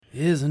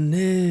Isn't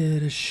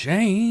it a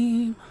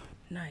shame?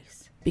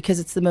 Nice. Because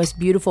it's the most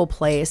beautiful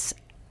place,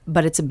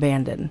 but it's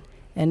abandoned.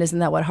 And isn't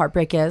that what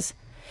heartbreak is?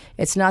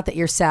 It's not that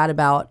you're sad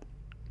about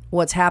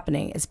what's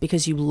happening. It's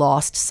because you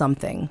lost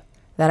something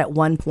that at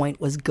one point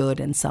was good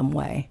in some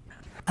way.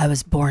 I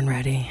was born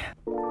ready.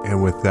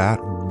 And with that,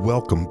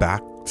 welcome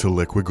back to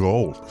Liquid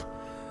Gold,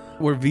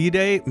 where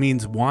V-Day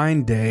means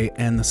wine day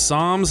and the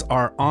Psalms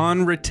are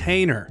on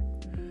retainer.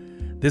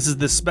 This is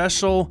the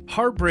special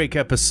heartbreak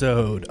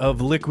episode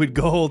of Liquid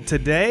Gold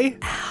today.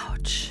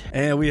 Ouch.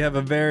 And we have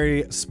a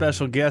very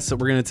special guest that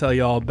we're going to tell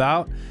you all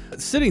about.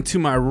 Sitting to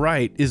my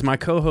right is my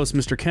co-host,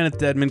 Mr. Kenneth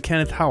Dedman.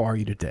 Kenneth, how are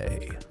you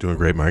today? Doing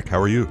great, Mike. How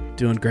are you?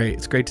 Doing great.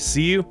 It's great to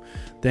see you.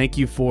 Thank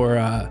you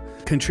for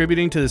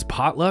contributing to this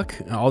potluck,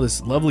 all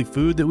this lovely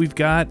food that we've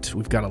got.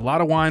 We've got a lot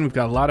of wine. We've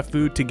got a lot of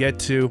food to get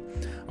to.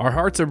 Our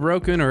hearts are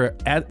broken, or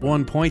at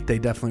one point they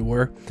definitely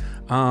were.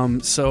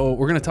 So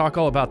we're going to talk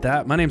all about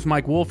that. My name's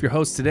Mike Wolf, your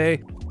host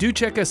today. Do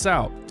check us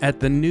out at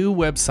the new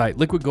website,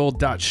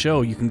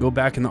 liquidgold.show. You can go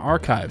back in the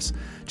archives,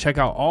 check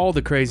out all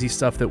the crazy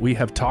stuff that we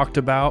have talked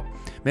about.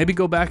 Maybe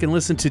go back and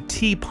listen to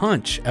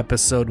T-Punch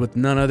episode with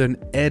none other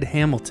than Ed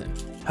Hamilton.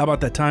 How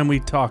about that time we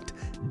talked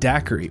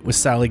daiquiri with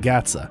Sally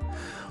Gatza?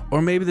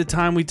 Or maybe the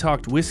time we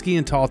talked whiskey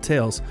and tall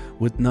tales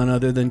with none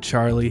other than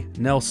Charlie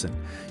Nelson.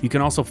 You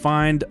can also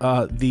find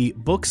the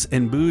Books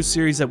and Booze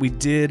series that we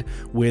did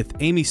with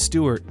Amy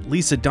Stewart,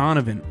 Lisa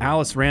Donovan,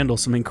 Alice Randall,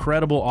 some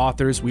incredible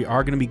authors. We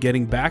are going to be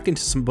getting back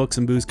into some Books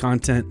and Booze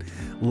content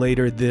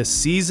later this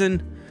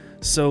season.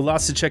 So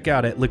lots to check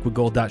out at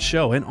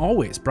liquidgold.show. And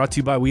always brought to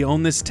you by We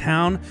Own This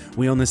Town,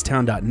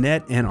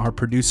 weownthistown.net, and our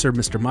producer,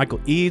 Mr.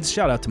 Michael Eads.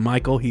 Shout out to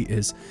Michael. He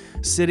is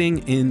sitting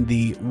in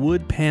the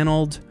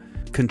wood-paneled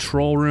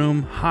control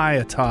room high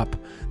atop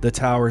the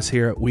towers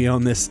here at We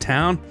Own This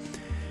Town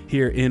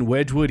here in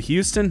Wedgwood,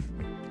 Houston,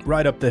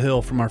 right up the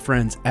hill from our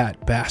friends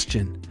at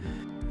Bastion.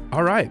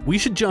 All right, we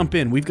should jump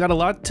in. We've got a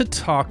lot to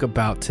talk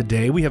about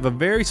today. We have a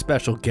very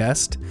special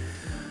guest.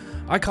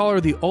 I call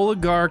her the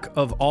oligarch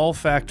of all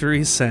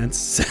factory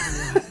scents.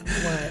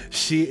 What?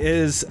 She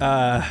is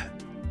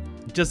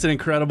just an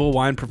incredible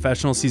wine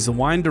professional. She's a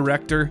wine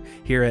director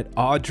here at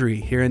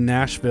Audrey here in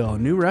Nashville, a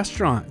new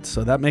restaurant.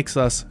 So that makes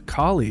us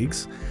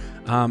colleagues.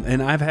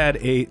 And I've had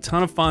a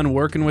ton of fun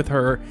working with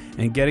her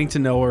and getting to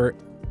know her.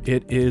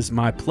 It is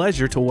my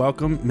pleasure to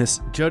welcome Miss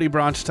Jody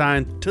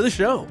Bronstein to the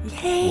show.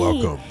 Yay.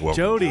 Welcome.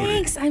 Jody.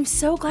 Thanks. I'm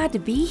so glad to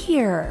be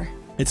here.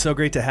 It's so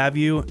great to have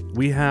you.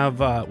 We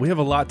have a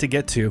lot to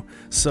get to.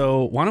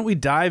 So why don't we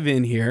dive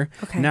in here?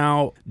 Okay.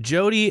 Now,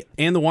 Jody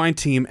and the wine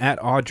team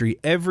at Audrey,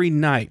 every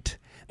night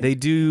they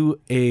do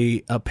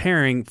a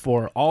pairing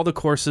for all the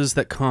courses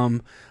that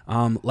come,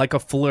 like a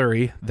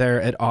flurry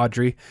there at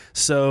Audrey.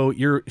 So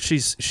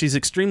she's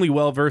extremely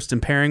well versed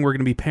in pairing. We're going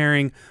to be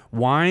pairing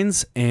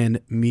wines and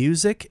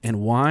music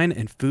and wine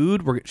and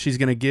food. She's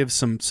going to give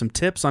some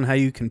tips on how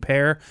you can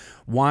pair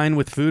wine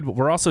with food. But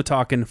we're also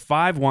talking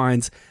 5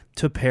 wines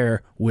to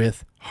pair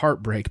with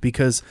heartbreak,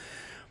 because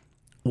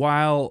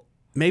while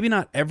maybe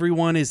not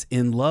everyone is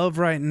in love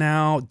right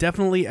now,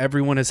 definitely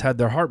everyone has had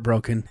their heart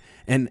broken,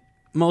 and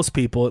most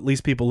people, at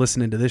least people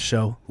listening to this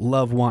show,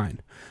 love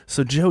wine.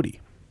 So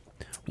Jody,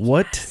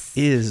 what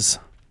is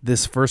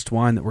this first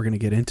wine that we're going to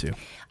get into?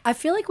 I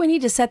feel like we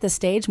need to set the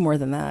stage more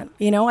than that.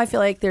 You know, I feel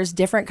like there's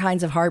different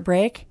kinds of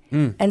heartbreak.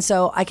 And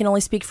so I can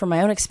only speak from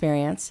my own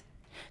experience.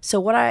 So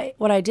what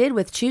I did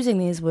with choosing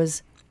these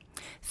was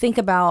think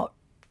about,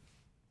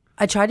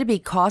 I tried to be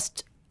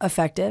cost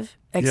effective,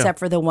 except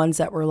for the ones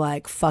that were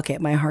like, fuck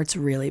it, my heart's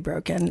really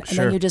broken. And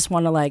then you just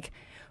want to like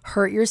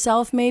hurt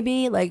yourself,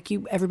 maybe. Like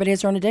everybody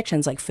has their own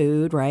addictions, like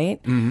food, right?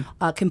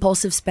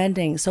 Compulsive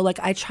spending. So like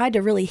I tried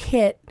to really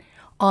hit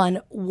on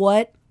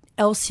what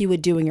else you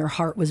would do when your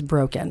heart was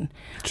broken.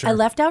 Sure. I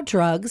left out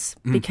drugs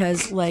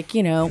because like,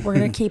 you know, we're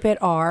going to keep it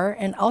R.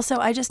 And also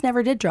I just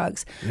never did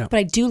drugs, but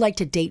I do like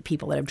to date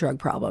people that have drug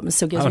problems.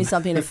 So it gives me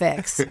something to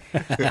fix.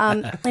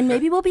 And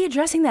maybe we'll be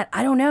addressing that.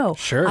 I don't know.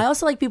 Sure. I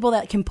also like people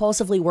that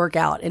compulsively work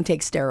out and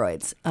take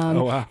steroids.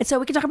 Wow. And so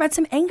we could talk about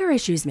some anger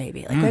issues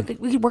maybe. Like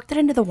we could work that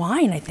into the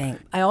wine, I think.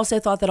 I also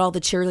thought that all the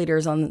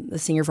cheerleaders on the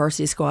senior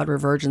varsity squad were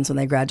virgins when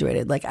they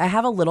graduated. Like I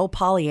have a little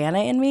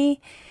Pollyanna in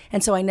me.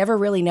 And so I never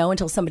really know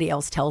until somebody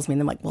else tells me. And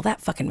I'm like, well, that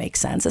fucking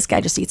makes sense. This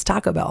guy just eats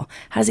Taco Bell.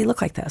 How does he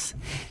look like this?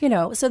 You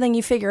know, so then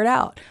you figure it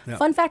out. Yeah.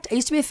 Fun fact, I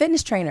used to be a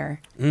fitness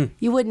trainer.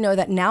 You wouldn't know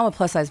that. Now I'm a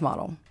plus size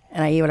model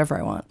and I eat whatever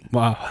I want.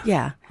 Wow.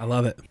 Yeah. I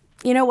love it.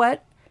 You know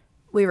what?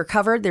 We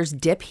recovered. There's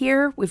dip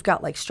here. We've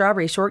got like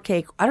strawberry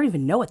shortcake. I don't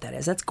even know what that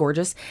is. That's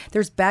gorgeous.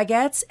 There's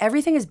baguettes.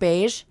 Everything is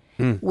beige.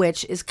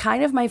 Which is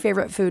kind of my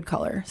favorite food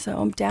color. So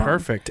I'm down.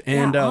 Perfect.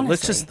 And yeah,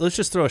 let's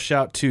just throw a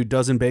shout to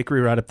Dozen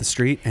Bakery right up the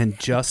street and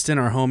Justin,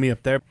 our homie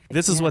up there.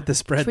 This is what the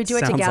spread sounds like. Should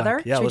we do it together?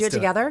 Like. Yeah, Should we do it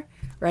together?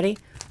 Ready?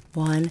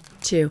 1,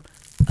 2.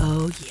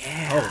 Oh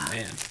yeah. Oh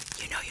man.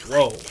 You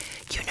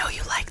know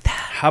you like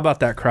that. How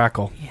about that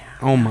crackle? Yeah.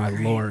 Oh my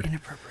Lord.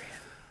 Inappropriate.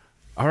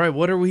 All right,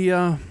 what are we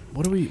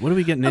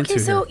getting into? Okay,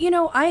 so here? you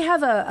know, I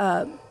have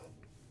I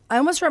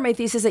almost wrote my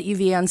thesis at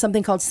UVA on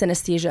something called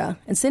synesthesia.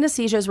 And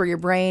synesthesia is where your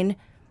brain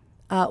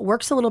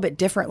works a little bit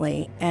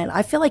differently. And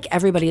I feel like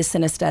everybody is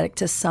synesthetic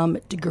to some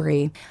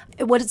degree.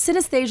 What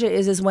synesthesia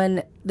is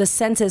when the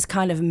senses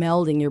kind of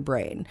meld in your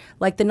brain.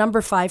 Like the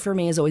number 5 for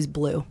me is always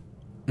blue,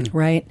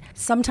 right?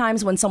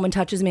 Sometimes when someone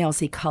touches me, I'll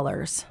see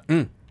colors.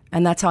 And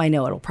that's how I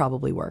know it'll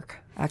probably work,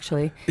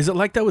 actually. Is it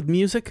like that with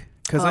music?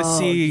 Because I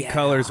see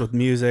colors with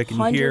music and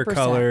you hear 100%.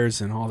 colors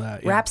and all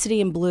that. Yeah.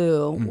 Rhapsody in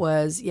Blue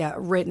was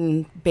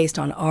written based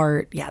on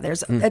art. Yeah,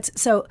 it's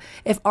so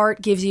if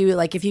art gives you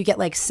like if you get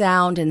like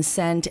sound and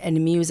scent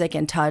and music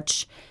and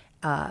touch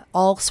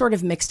all sort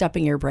of mixed up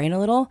in your brain a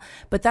little,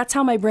 but that's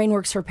how my brain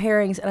works for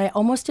pairings, and I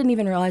almost didn't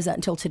even realize that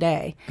until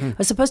today. I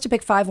was supposed to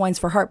pick 5 wines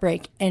for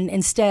Heartbreak, and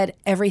instead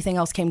everything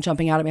else came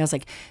jumping out at me. I was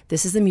like,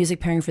 this is the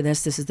music pairing for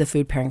this is the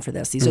food pairing for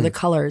this, these are the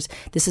colors,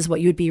 this is what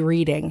you'd be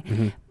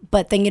reading.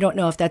 But then you don't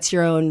know if that's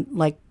your own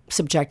like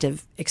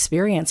subjective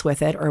experience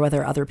with it or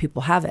whether other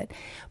people have it.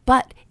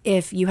 But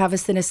if you have a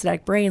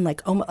synesthetic brain,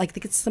 like I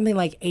think it's something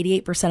like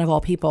 88% of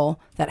all people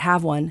that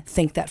have one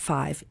think that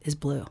 5 is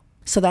blue.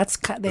 So that's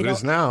It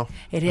is now.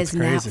 It is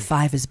now. crazy.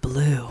 5 is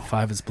blue.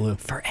 5 is blue.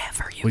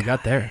 Forever, We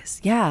got there.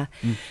 Yeah.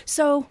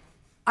 So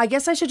I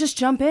guess I should just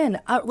jump in.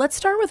 Let's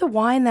start with a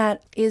wine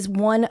that is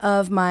one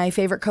of my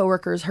favorite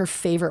coworkers, her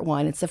favorite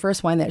wine. It's the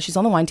first wine that she's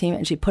on the wine team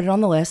and she put it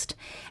on the list,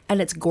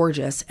 and it's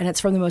gorgeous and it's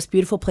from the most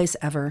beautiful place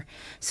ever.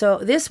 So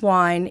this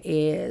wine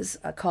is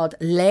called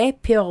Les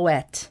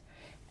Pirouettes,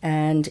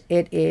 and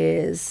it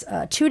is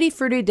Tutti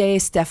Frutti de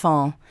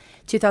Stéphane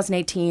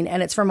 2018,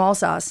 and it's from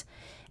Alsace.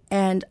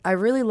 And I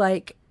really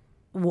like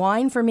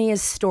wine. For me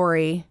is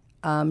story,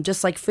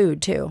 just like food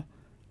too.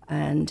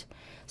 And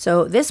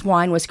so this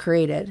wine was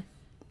created.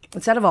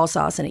 It's out of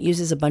Alsace, and it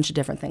uses a bunch of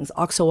different things.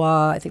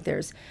 Auxerrois, I think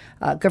there's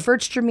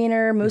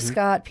Gewürztraminer,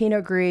 Muscat,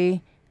 Pinot Gris,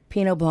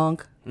 Pinot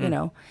Blanc, you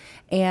know.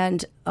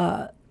 And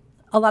a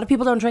lot of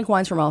people don't drink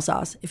wines from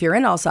Alsace. If you're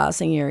in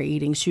Alsace and you're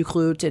eating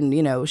choucroute and,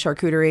 you know,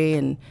 charcuterie,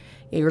 and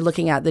you're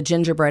looking at the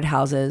gingerbread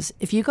houses,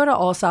 if you go to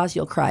Alsace,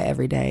 you'll cry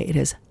every day. It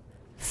is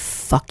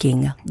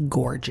fucking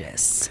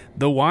gorgeous.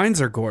 The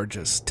wines are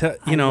gorgeous.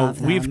 You know, love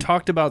them. we've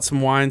talked about some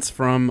wines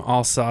from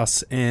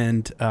Alsace,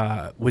 and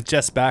with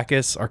Jess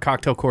Backus, our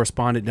cocktail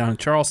correspondent down in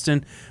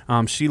Charleston,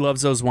 she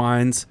loves those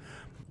wines.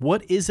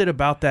 What is it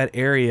about that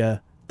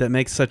area that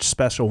makes such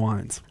special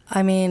wines?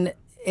 I mean,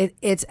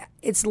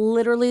 it's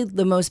literally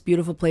the most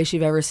beautiful place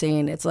you've ever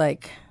seen. It's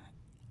like,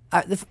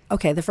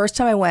 the first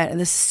time I went, and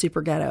this is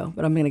super ghetto,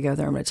 but I'm going to go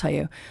there, I'm going to tell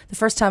you. The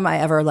first time I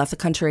ever left the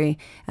country,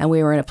 and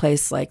we were in a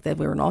place like that,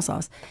 we were in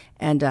Alsace,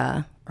 and,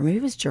 or maybe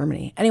it was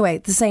Germany. Anyway,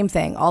 the same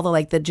thing, all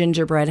the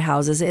gingerbread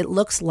houses, it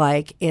looks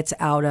like it's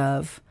out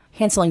of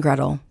Hansel and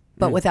Gretel,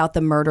 but without the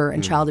murder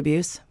and child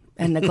abuse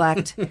and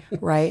neglect,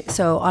 right?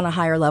 So on a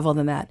higher level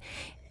than that.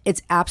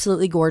 It's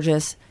absolutely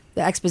gorgeous.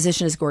 The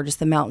exposition is gorgeous.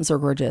 The mountains are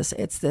gorgeous.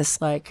 It's this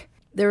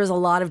there is a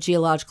lot of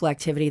geological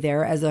activity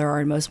there, as there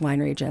are in most wine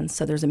regions.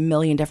 So there's a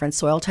million different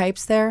soil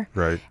types there.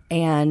 Right.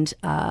 And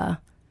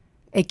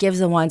it gives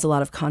the wines a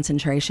lot of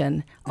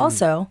concentration.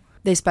 Also,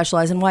 they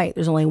specialize in white.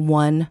 There's only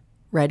one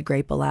red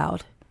grape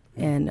allowed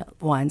in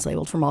wines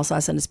labeled from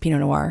Alsace, and it's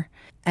Pinot Noir.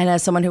 And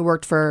as someone who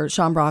worked for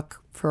Schambrock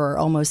for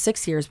almost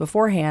 6 years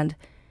beforehand,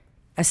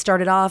 I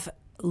started off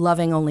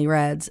loving only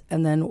reds.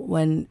 And then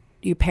when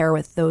you pair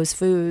with those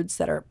foods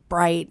that are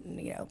bright,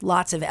 you know,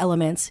 lots of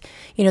elements.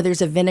 You know,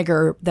 there's a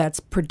vinegar that's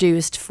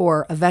produced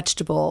for a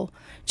vegetable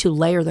to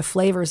layer the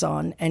flavors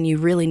on, and you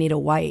really need a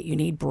white. You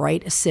need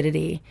bright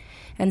acidity.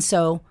 And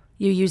so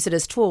you use it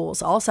as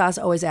tools. Alsace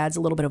always adds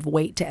a little bit of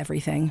weight to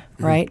everything,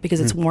 right? Because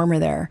it's warmer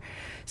there.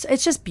 So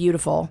it's just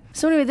beautiful.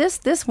 So anyway,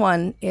 this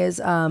one is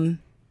kind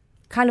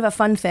of a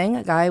fun thing.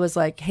 A guy was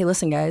like, hey,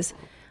 listen, guys,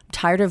 I'm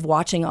tired of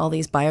watching all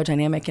these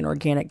biodynamic and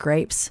organic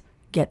grapes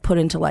get put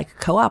into like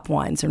co-op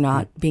wines. They're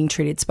not being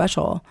treated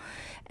special.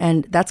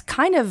 And that's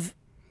kind of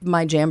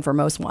my jam for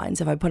most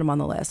wines if I put them on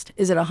the list.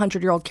 Is it a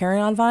 100-year-old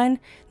carry-on vine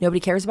nobody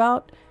cares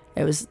about?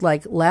 It was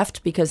like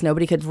left because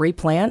nobody could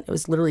replant. It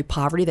was literally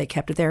poverty. They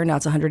kept it there. Now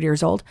it's 100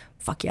 years old.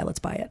 Fuck yeah, let's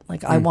buy it.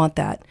 Like, I want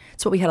that.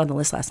 It's what we had on the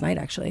list last night,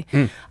 actually,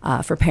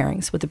 for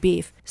pairings with the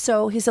beef.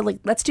 So he said, like,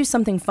 let's do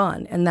something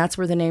fun. And that's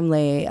where the name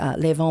Les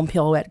Vins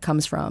Pirouettes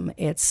comes from.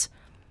 It's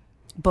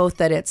both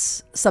that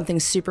it's something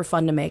super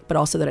fun to make, but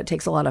also that it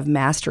takes a lot of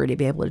mastery to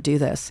be able to do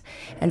this.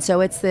 And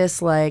so it's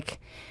this, like,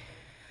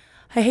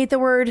 I hate the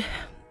word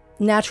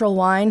natural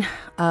wine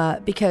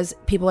because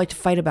people like to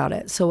fight about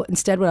it. So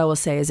instead what I will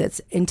say is it's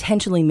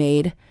intentionally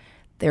made.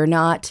 They're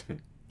not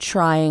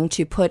trying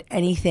to put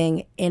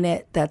anything in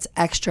it that's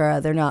extra.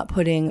 They're not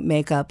putting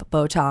makeup,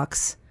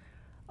 Botox,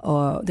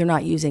 or they're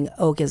not using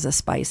oak as a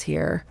spice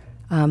here.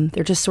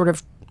 They're just sort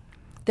of,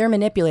 they're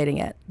manipulating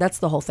it. That's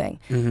the whole thing.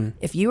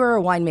 If you are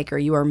a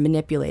winemaker, you are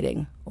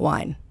manipulating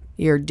wine.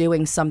 You're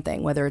doing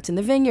something, whether it's in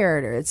the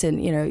vineyard or it's in,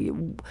 you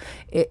know,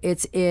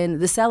 it's in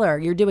the cellar.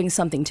 You're doing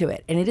something to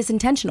it, and it is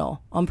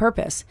intentional on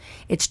purpose.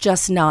 It's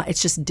just not.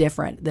 It's just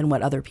different than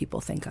what other people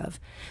think of.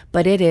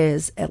 But it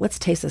is. Let's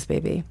taste this,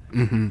 baby.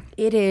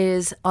 It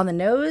is on the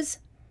nose.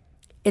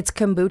 It's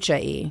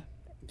kombucha-y.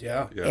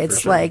 Yeah.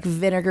 It's like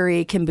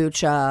vinegary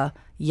kombucha,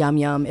 Yum,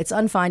 yum. It's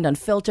unfined,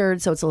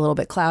 unfiltered, so it's a little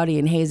bit cloudy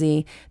and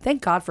hazy.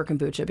 Thank God for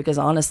kombucha, because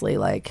honestly,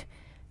 like,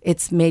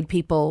 it's made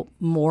people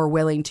more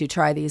willing to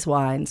try these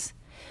wines.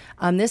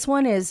 This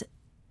one is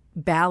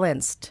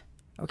balanced.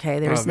 Okay,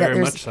 very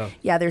much so.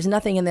 Yeah, there's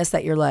nothing in this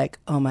that you're like,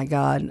 oh my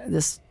God,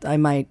 I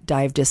might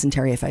die of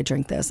dysentery if I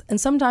drink this.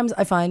 And sometimes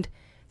I find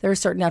there are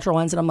certain natural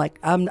wines that I'm like,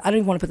 I don't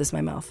even want to put this in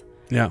my mouth.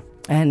 Yeah.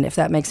 And if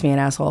that makes me an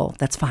asshole,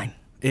 that's fine.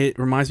 It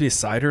reminds me of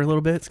cider a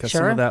little bit. It's got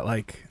some of that,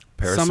 like,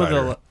 Pear some cider.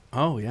 of the.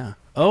 Oh yeah.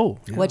 Oh.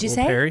 Yeah, What'd you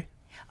say? Perry.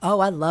 Oh,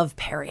 I love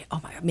Perry.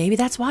 Oh my God, maybe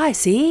that's why.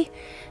 See?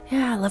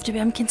 Yeah, I love to be.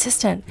 I'm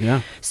consistent.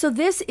 Yeah. So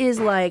this is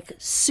like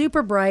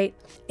super bright.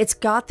 It's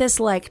got this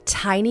like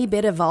tiny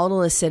bit of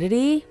volatile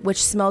acidity,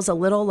 which smells a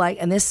little like,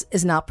 and this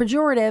is not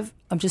pejorative.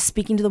 I'm just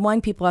speaking to the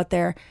wine people out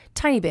there.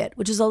 Tiny bit,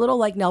 which is a little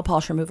like nail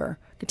polish remover.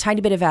 A tiny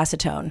bit of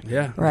acetone.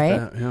 Yeah. Right?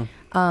 Like that,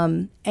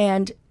 yeah.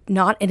 And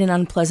not in an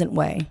unpleasant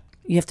way.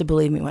 You have to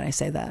believe me when I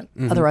say that.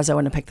 Otherwise, I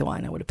wouldn't have picked the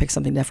wine. I would have picked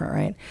something different,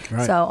 right?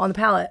 Right. So on the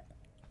palate,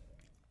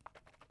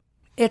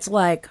 it's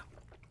like,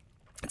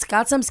 it's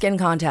got some skin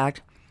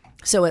contact.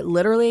 So it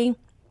literally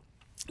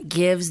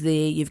gives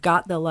you've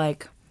got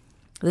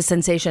the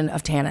sensation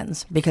of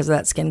tannins because of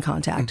that skin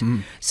contact.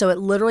 So it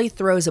literally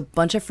throws a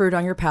bunch of fruit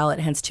on your palate,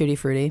 hence Tutti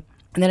Frutti,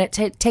 and then it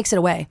takes it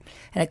away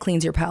and it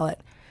cleans your palate.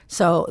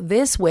 So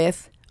this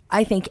with,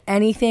 I think,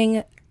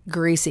 anything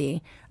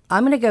greasy,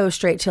 I'm going to go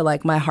straight to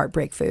like my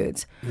heartbreak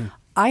foods.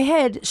 I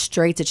head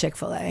straight to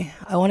Chick-fil-A.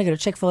 I want to go to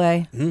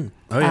Chick-fil-A.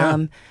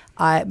 Oh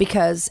yeah.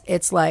 Because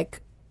it's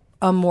like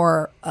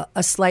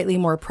a slightly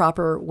more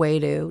proper way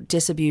to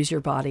disabuse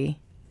your body,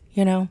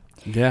 you know?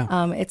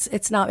 Yeah.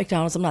 It's not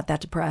McDonald's. I'm not that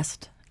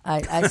depressed.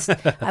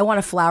 I want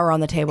a flour on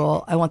the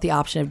table. I want the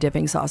option of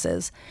dipping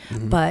sauces.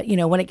 But, you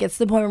know, when it gets to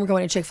the point where we're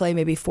going to Chick-fil-A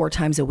maybe 4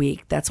 times a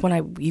week, that's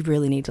when you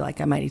really need to, I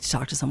might need to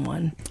talk to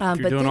someone. If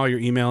you're doing all your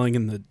emailing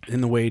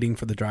in the waiting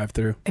for the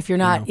drive-thru. If you're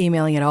not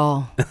emailing at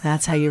all,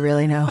 that's how you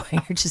really know.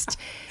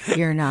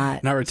 You're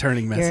not. Not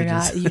returning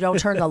messages. You don't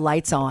turn the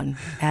lights on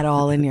at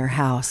all in your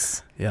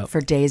house for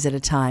days at a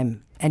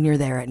time. And you're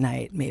there at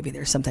night. Maybe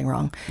there's something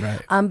wrong.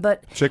 Right.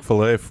 But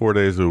Chick-fil-A 4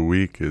 days a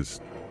week is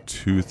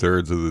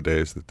 2/3 of the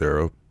days that they're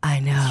open. I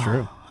know. It's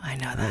true. I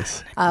know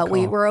Nice. that.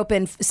 We're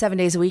open 7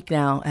 days a week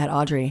now at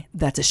Audrey.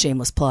 That's a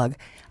shameless plug.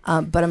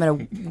 But I'm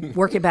going to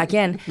work it back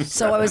in.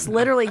 So I was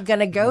literally going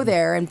to go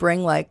there and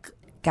bring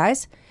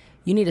guys,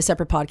 you need a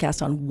separate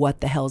podcast on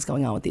what the hell is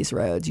going on with these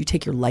roads. You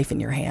take your life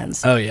in your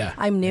hands. Oh yeah.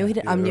 I'm new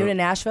to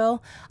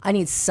Nashville. I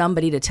need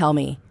somebody to tell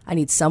me. I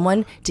need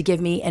someone to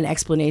give me an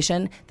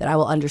explanation that I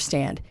will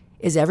understand.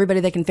 Is everybody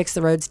that can fix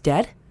the roads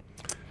dead?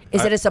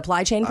 Is it a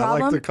supply chain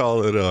problem? I like to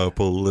call it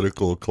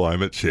political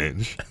climate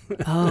change.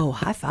 Oh,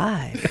 high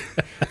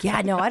five.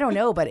 Yeah, no, I don't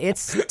know, but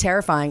it's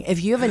terrifying.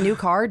 If you have a new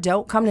car,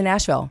 don't come to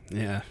Nashville.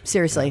 Yeah.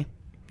 Seriously.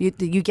 You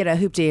get a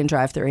hoopty and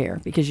drive through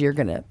here because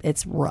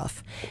it's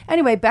rough.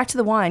 Anyway, back to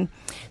the wine.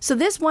 So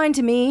this wine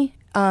to me,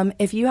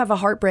 if you have a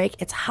heartbreak,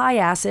 it's high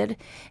acid.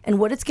 And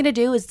what it's going to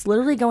do is it's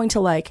literally going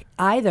to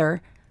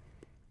either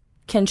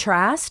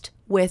contrast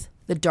with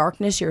the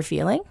darkness you're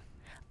feeling,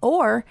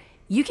 or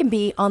you can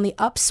be on the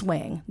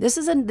upswing. This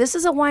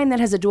is a wine that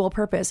has a dual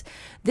purpose.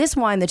 This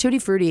wine, the Tutti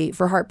Frutti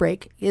for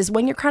heartbreak, is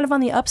when you're kind of on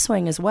the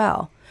upswing as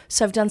well.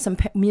 So I've done some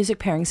music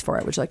pairings for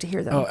it. Would you like to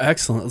hear them? Oh,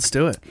 excellent. Let's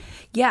do it.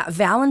 Yeah,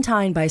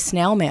 Valentine by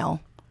Snail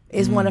Mail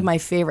is one of my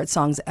favorite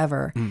songs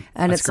ever.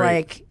 And it's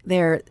great.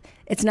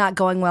 it's not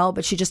going well,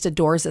 but she just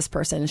adores this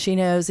person. She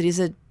knows that he's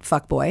a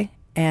fuckboy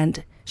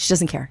and she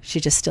doesn't care. She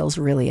just still's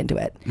really into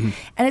it.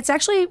 And it's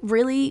actually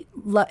really,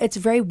 it's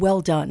very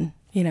well done.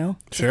 You know,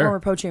 Sure. a former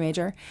poetry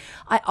major.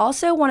 I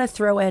also want to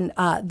throw in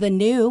the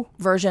new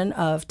version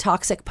of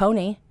Toxic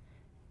Pony.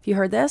 Have you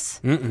heard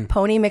this?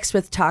 Pony mixed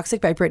with Toxic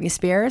by Britney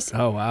Spears.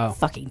 Oh wow.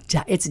 Fucking,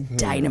 it's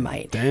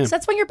dynamite. Damn. So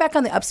that's when you're back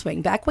on the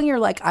upswing. Back when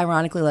you're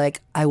ironically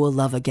I will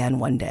love again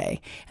one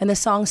day. And the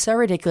song's so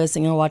ridiculous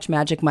and you'll watch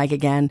Magic Mike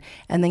again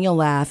and then you'll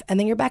laugh and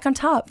then you're back on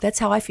top. That's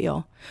how I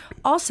feel.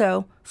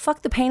 Also,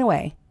 Fuck the Pain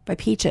Away by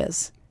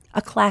Peaches.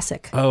 A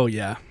classic. Oh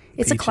yeah.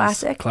 It's Peaches. a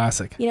classic.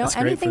 Classic. You know, That's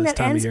great anything for this that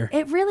time ends, of year.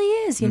 it really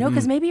is, you know,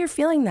 because maybe you're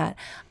feeling that.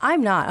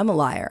 I'm not. I'm a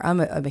liar. I'm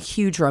a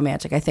huge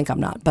romantic. I think I'm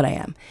not, but I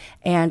am.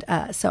 And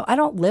so I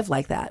don't live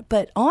like that.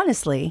 But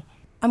honestly,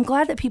 I'm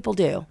glad that people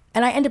do.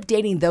 And I end up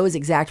dating those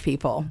exact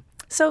people.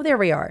 So there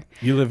we are.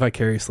 You live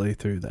vicariously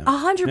through them.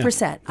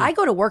 100%. I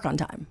go to work on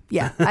time.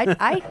 Yeah.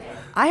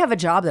 I have a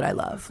job that I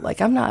love.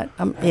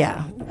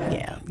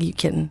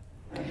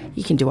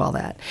 You can do all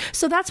that.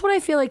 So that's what I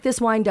feel like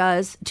this wine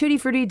does. Tutti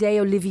Frutti de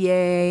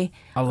Olivier.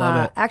 I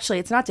love it. Actually,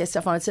 it's not de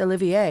Stefan, it's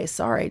Olivier.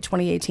 Sorry,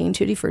 2018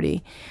 Tutti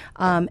Frutti.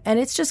 And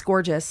it's just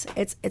gorgeous.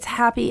 It's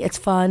happy, it's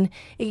fun.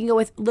 It can go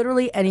with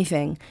literally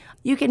anything.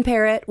 You can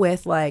pair it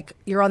with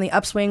you're on the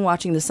upswing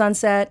watching the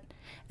sunset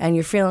and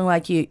you're feeling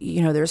like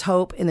you know there's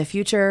hope in the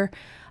future.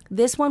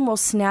 This one will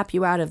snap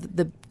you out of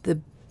the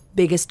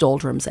biggest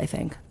doldrums, I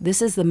think.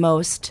 This is the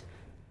most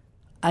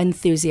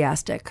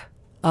enthusiastic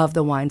of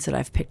the wines that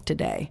I've picked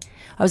today.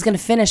 I was going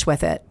to finish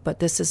with it, but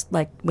this is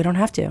we don't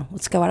have to.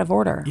 Let's go out of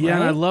order. Yeah, right?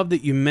 and I love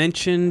that you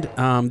mentioned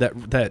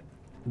that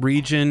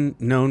region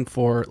known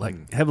for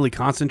like heavily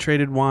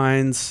concentrated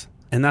wines.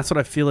 And that's what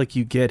I feel like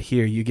you get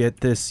here. You get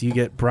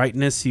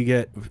brightness, you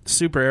get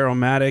super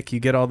aromatic, you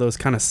get all those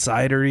kind of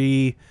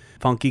cidery,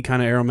 funky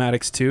kind of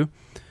aromatics too.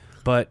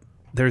 But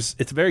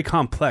it's very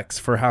complex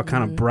for how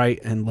kind of bright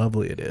and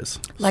lovely it is.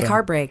 Like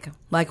heartbreak,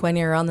 like when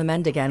you're on the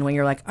mend again, when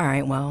you're like, all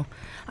right, well,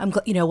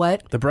 you know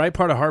what? The bright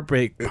part of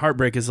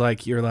heartbreak is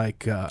like you're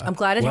like, I'm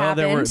glad it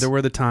happened. There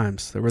were the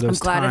times. There were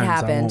those I'm glad times it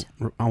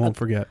happened. I won't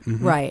forget.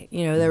 Mm-hmm. Right.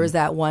 You know, there was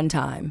that one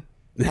time.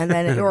 And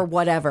then, or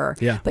whatever.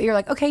 Yeah. But you're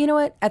like, okay, you know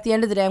what? At the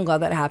end of the day, I'm glad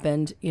that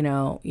happened. You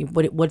know,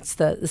 what's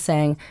the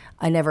saying?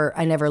 I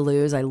never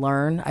lose. I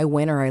learn. I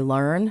win or I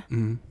learn.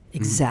 Mm-hmm.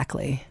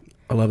 Exactly.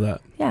 I love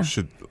that. Yeah. You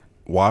should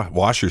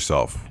wash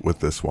yourself with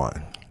this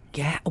wine.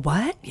 Yeah.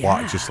 What?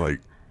 Yeah. Just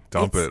like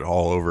dump it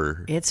all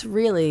over. It's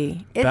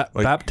really Like,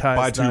 baptize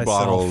buy 2 thyself.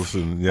 bottles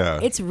and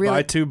It's really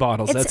Buy 2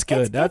 bottles. That's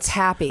good. It's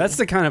happy. That's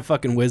the kind of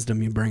fucking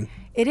wisdom you bring.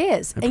 It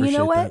is. And you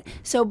know appreciate what?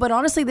 So, but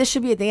honestly, this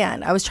should be at the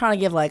end. I was trying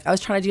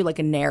to do like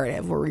a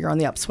narrative where you're on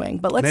the upswing.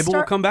 But let's Maybe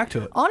we'll come back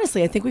to it.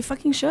 Honestly, I think we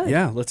fucking should.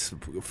 Yeah, let's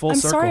full I'm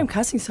circle. sorry I'm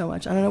cussing so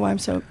much. I don't know why I'm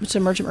so much a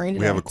merchant marine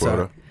today. we have a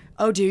quota.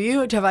 Oh, do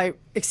you? Have I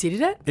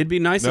exceeded it? It'd be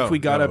nice if we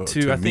got up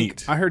to I think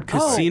meat. I heard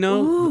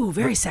Casino. Ooh,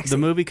 very sexy. The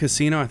movie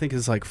Casino, I think,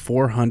 is like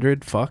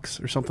 400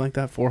 fucks or something like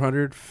that.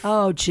 400.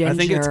 Oh, Ginger. I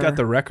think it's got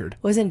the record.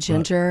 Wasn't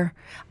Ginger?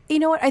 You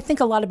know what? I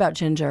think a lot about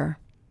Ginger.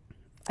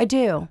 I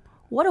do.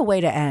 What a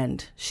way to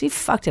end. She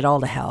fucked it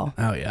all to hell.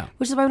 Oh yeah.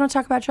 Which is why we don't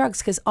talk about drugs,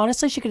 because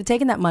honestly, she could have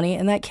taken that money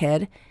and that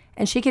kid,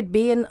 and she could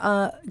be in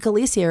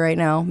Galicia right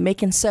now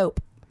making soap.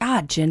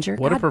 God, Ginger.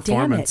 What a God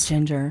performance. Damn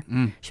it, Ginger.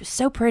 She was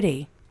so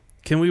pretty.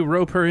 Can we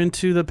rope her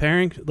into the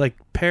pairing? Like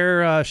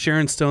pair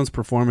Sharon Stone's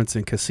performance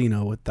in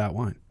Casino with that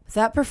wine.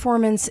 That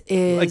performance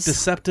is Like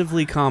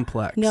deceptively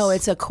complex. No,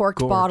 it's a corked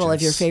bottle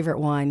of your Gorgeous. favorite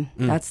wine.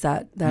 That's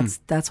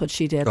what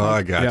she did. Oh, I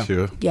Like, got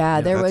you. yeah,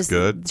 there that's was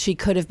good. She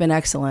could have been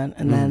excellent,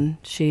 and then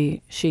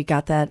she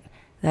got that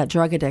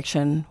drug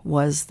addiction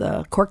was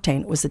the cork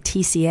taint, was the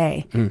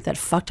TCA that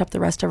fucked up the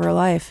rest of her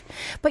life.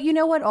 But you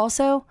know what?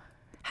 Also,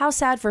 how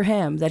sad for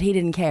him that he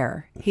didn't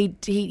care.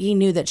 He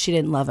knew that she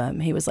didn't love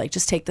him. He was like,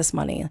 just take this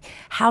money.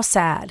 How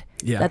sad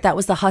that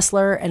was the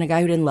hustler and a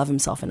guy who didn't love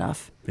himself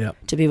enough Yep.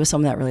 to be with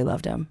someone that really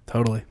loved him.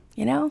 Totally.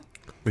 You know?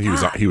 But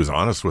he was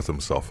honest with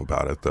himself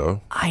about it,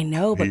 though. I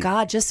know, but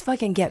God, just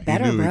fucking get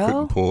better, he knew bro. He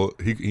couldn't pull.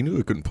 He knew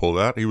he couldn't pull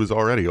that. He was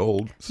already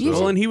old. So.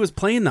 Well, and he was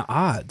playing the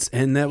odds,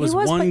 and that was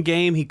was, one but-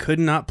 game he could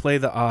not play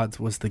the odds.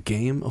 Was the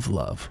game of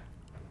love.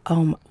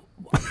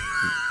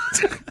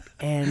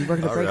 And we're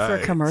going to break for a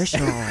right.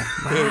 commercial.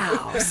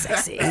 Wow,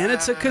 sexy. And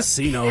it's a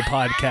casino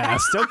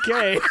podcast.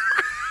 Okay.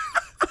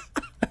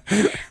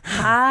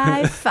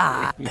 High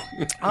five.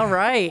 All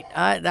right.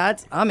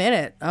 I'm in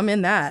it. I'm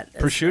in that.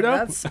 Prosciutto?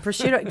 That's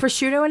prosciutto.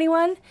 Prosciutto,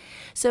 anyone?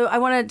 So I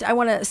want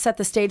to set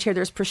the stage here.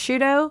 There's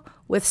prosciutto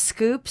with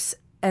scoops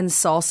and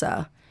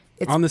salsa.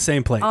 It's On the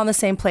same plate. on the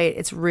same plate.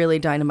 It's really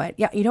dynamite.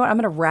 Yeah, you know what? I'm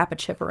going to wrap a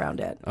chip around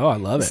it. Oh, I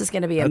love it. This is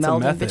going to be a That's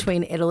melding method.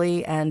 between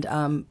Italy and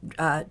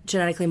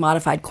genetically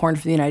modified corn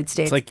from the United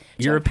States. It's like Do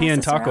you wanna European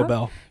pass this Taco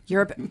around?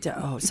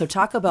 Bell. So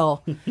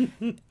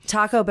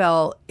Taco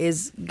Bell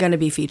is going to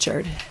be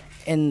featured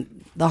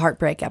in the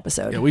Heartbreak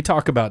episode. Yeah, we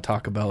talk about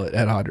Taco Bell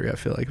at Audrey. I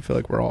feel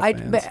like we're all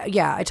fans.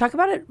 I talk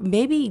about it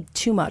maybe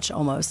too much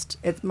almost.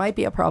 It might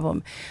be a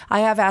problem.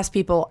 I have asked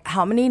people,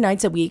 how many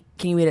nights a week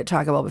can you eat at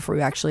Taco Bell before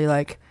we actually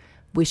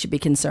we should be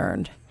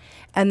concerned?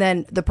 And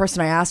then the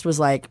person I asked was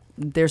like,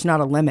 there's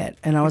not a limit.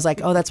 And I was like,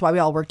 oh, that's why we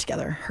all work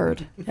together.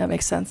 Heard. That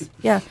makes sense.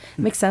 Yeah,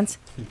 makes sense.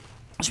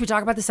 Should we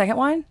talk about the second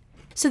wine?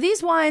 So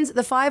these wines,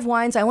 the 5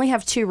 wines, I only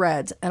have 2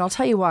 reds. And I'll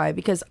tell you why.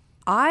 Because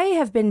I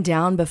have been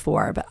down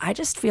before, but I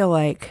just feel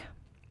like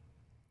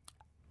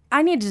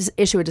I need to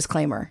issue a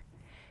disclaimer.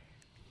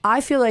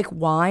 I feel like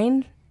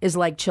wine is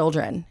like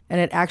children,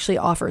 and it actually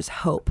offers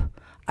hope.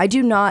 I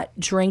do not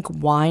drink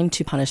wine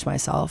to punish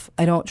myself.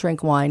 I don't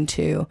drink wine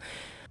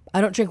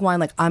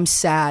like I'm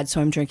sad,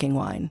 so I'm drinking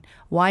wine.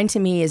 Wine to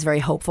me is very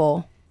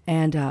hopeful,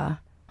 and I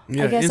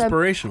guess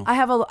inspirational. I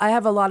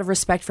have a lot of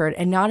respect for it,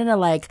 and not in a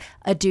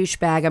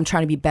douchebag, I'm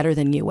trying to be better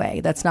than you way.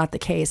 That's not the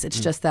case. It's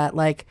just that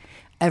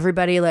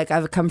everybody,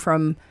 I've come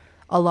from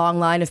a long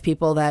line of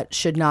people that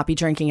should not be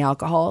drinking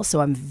alcohol,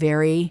 so I'm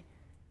very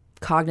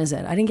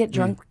cognizant. I didn't get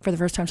drunk for the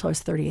first time until I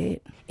was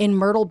 38. In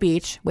Myrtle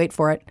Beach, wait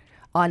for it,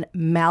 on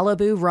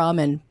Malibu rum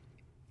and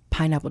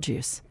pineapple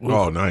juice.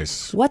 Oh,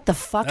 nice. What the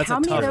fuck? That's How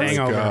a many tough of those?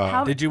 hangover.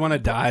 How- Did you want to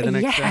die the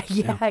next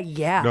day?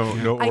 Yeah.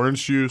 No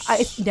orange juice.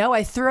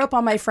 I threw up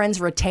on my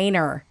friend's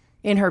retainer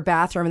in her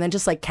bathroom and then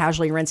just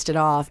casually rinsed it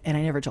off, and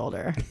I never told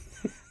her.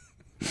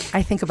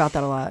 I think about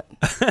that a lot.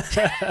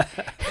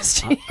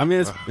 I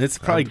mean, it's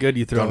probably good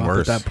you throw done up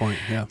worse. at that point.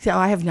 Yeah. No,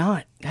 I have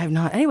not.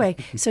 Anyway,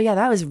 so yeah,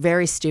 that was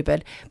very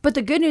stupid. But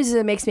the good news is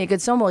it makes me a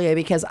good sommelier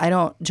because I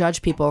don't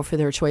judge people for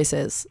their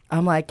choices.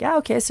 I'm like, yeah,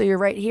 okay, so you're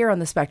right here on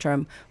the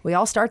spectrum. We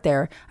all start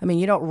there. I mean,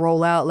 you don't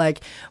roll out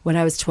when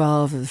I was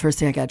 12, the first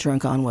thing I got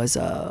drunk on was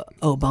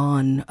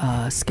Oban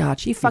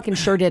scotch. You fucking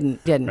sure didn't.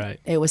 Right.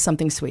 It was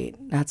something sweet.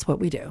 That's what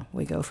we do.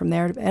 We go from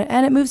there,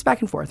 and it moves back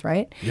and forth,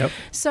 right? Yep.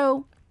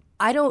 So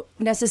I don't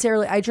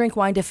necessarily, I drink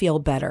wine to feel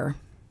better.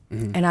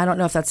 And I don't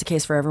know if that's the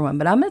case for everyone,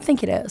 but I'm going to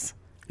think it is.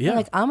 Yeah.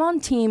 Like, I'm on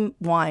team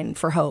wine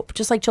for hope,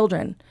 just like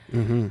children.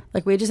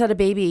 Like, we just had a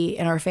baby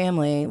in our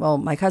family. Well,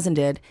 my cousin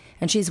did,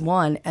 and she's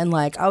 1. And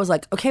like, I was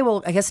like, okay,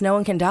 well, I guess no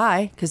one can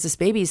die because this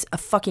baby's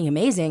fucking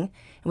amazing.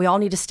 And we all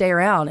need to stay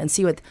around and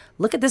see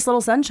look at this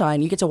little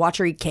sunshine. You get to watch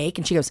her eat cake,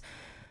 and she goes,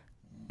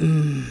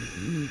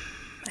 and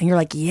you're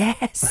like,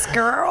 yes,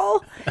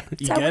 girl.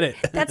 You get it.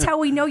 That's how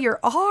we know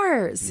you're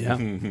ours. Yeah.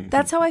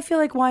 That's how I feel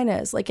like wine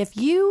is. Like, if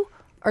you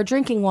are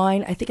drinking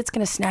wine, I think it's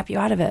going to snap you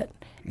out of it,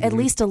 at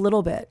least a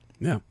little bit.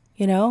 Yeah.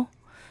 You know?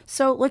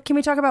 So, look, can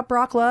we talk about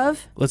Brock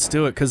Love? Let's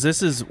do it, because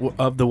this is,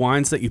 of the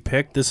wines that you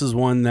picked, this is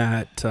one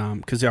that,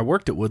 because I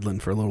worked at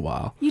Woodland for a little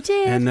while. You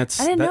did? And I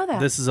didn't know that.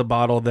 This is a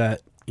bottle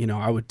that,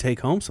 I would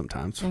take home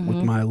sometimes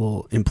with my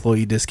little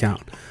employee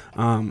discount.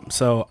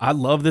 So I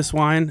love this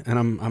wine, and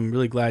I'm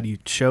really glad you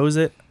chose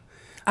it.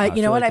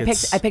 You know what? like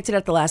I picked it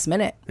at the last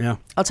minute. Yeah.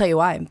 I'll tell you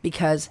why.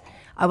 Because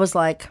I was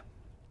like,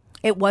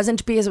 it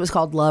wasn't because it was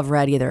called Love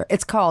Red either.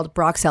 It's called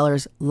Brock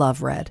Cellars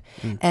Love Red.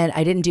 And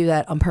I didn't do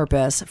that on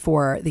purpose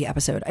for the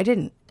episode. I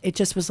didn't. It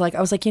just was like,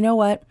 I was like, you know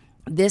what?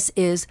 This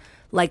is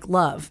like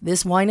love.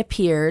 This wine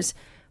appears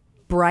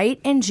bright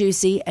and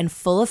juicy and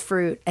full of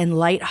fruit and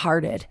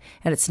lighthearted.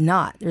 And it's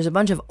not. There's a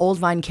bunch of old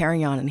vine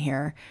Carignan in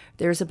here.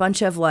 There's a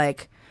bunch of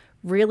like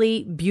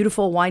really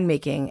beautiful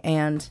winemaking.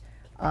 And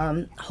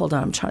hold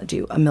on, I'm trying to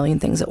do a million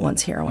things at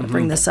once here. I want to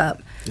bring this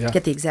up. Yeah.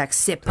 Get the exact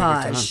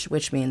cipage,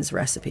 which means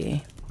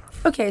recipe.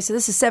 Okay, so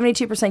this is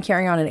 72%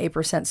 Carignan and 8%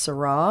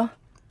 Syrah.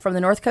 From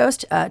the North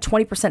Coast,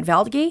 20%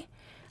 Valdeggy.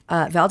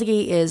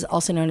 Valdeggy is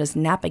also known as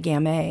Napa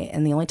Gamay,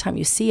 and the only time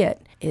you see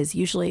it is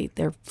usually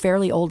they're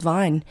fairly old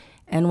vine.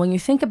 And when you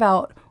think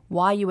about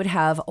why you would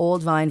have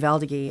old vine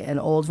Valdeggy and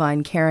old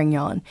vine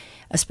Carignan,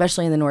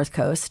 especially in the North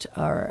Coast,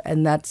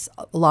 and that's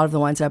a lot of the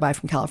wines that I buy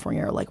from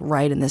California are like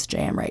right in this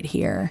jam right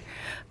here.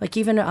 Like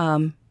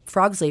even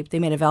Frog's Leap, they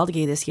made a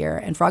Valdeggy this year,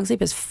 and Frog's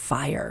Leap is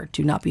fire.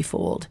 Do not be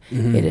fooled.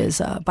 It is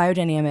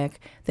biodynamic.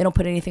 They don't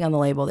put anything on the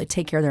label. They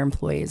take care of their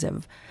employees.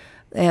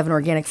 They have an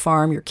organic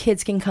farm. Your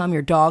kids can come.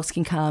 Your dogs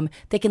can come.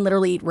 They can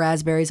literally eat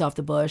raspberries off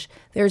the bush.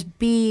 There's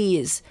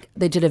bees.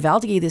 They did a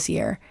Valdeggy this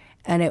year,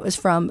 and it was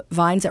from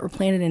vines that were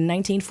planted in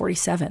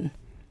 1947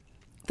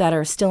 that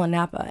are still in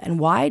Napa. And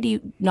why do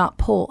you not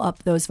pull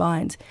up those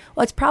vines?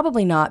 Well, it's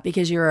probably not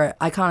because you're an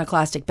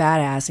iconoclastic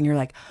badass and you're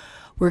like,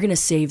 we're going to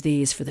save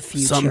these for the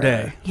future.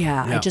 Someday.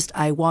 Yeah.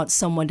 I want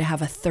someone to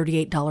have a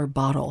 $38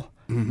 bottle.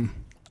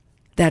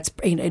 That's,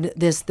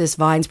 this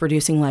vine's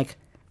producing like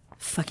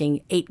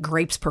fucking 8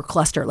 grapes per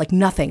cluster, like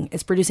nothing.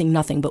 It's producing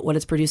nothing, but what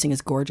it's producing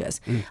is gorgeous.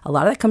 A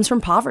lot of that comes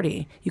from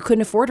poverty. You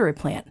couldn't afford to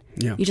replant.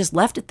 Yeah. You just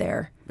left it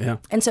there. Yeah.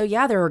 And so,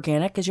 yeah, they're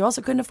organic because you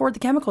also couldn't afford the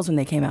chemicals when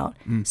they came out.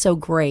 So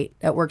great.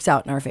 That works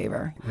out in our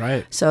favor.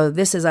 Right. So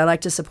I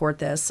like to support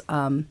this.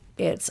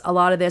 It's a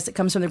lot of this. It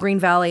comes from the Green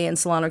Valley in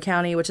Solano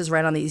County, which is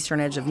right on the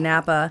eastern edge of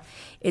Napa.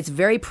 It's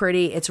very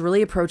pretty. It's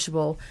really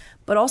approachable.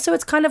 But also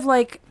it's kind of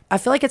like, I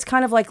feel like it's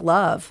kind of like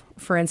love.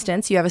 For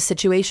instance, you have a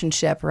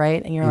situationship,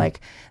 right? And you're like,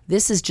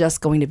 this is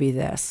just going to be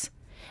this.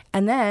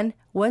 And then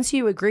once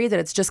you agree that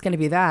it's just going to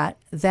be that,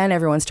 then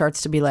everyone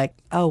starts to be like,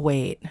 oh,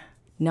 wait,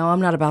 no, I'm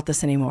not about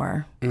this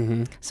anymore.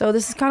 So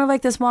this is kind of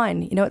like this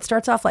wine. It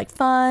starts off like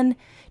fun,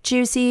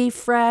 juicy,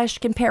 fresh,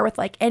 can pair with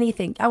like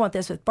anything. I want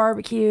this with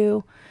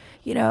barbecue.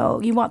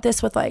 You want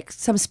this with like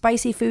some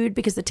spicy food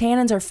because the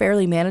tannins are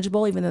fairly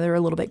manageable, even though they're a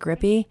little bit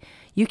grippy.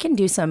 You can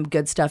do some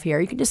good stuff here.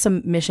 You can do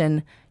some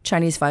Mission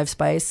Chinese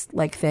 5-spice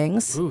like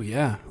things. Ooh,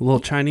 yeah. A little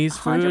Chinese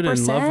food 100%.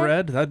 and Love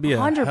Red. That'd be a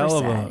 100%. hell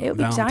of a It would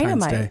be Valentine's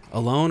dynamite. Day.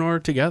 Alone or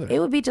together. It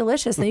would be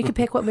delicious. Then you could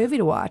pick what movie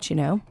to watch,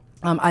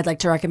 I'd like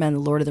to recommend the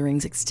Lord of the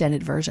Rings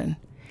extended version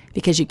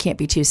because you can't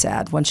be too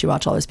sad once you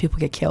watch all those people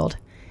get killed.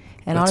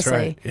 And That's honestly,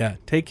 right. Yeah.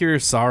 Take your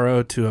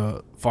sorrow to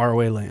a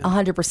faraway land.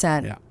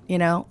 100%.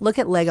 Yeah. Look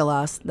at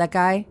Legolas. That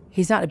guy,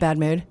 he's not in a bad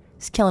mood.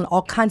 He's killing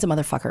all kinds of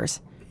motherfuckers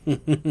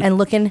and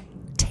looking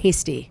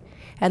tasty.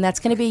 And that's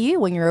going to be you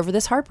when you're over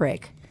this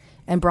heartbreak.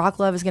 And Brock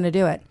Love is going to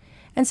do it.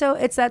 And so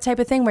it's that type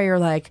of thing where you're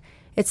like,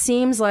 it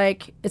seems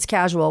like it's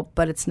casual,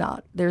 but it's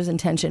not. There's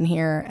intention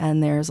here.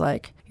 And there's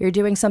like, you're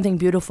doing something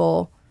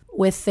beautiful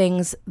with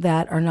things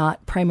that are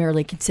not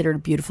primarily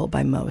considered beautiful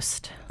by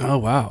most. Oh,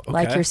 wow. Okay.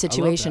 Like your I love that.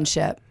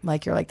 situationship.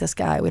 Like you're like, this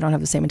guy, we don't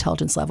have the same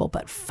intelligence level,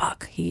 but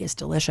fuck, he is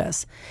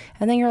delicious.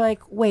 And then you're like,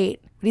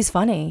 wait, but he's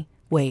funny.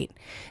 Wait.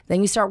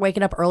 Then you start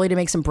waking up early to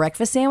make some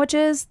breakfast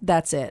sandwiches.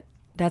 That's it.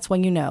 That's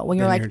when you know. When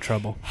you're Then like, you're in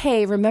trouble.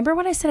 Hey, remember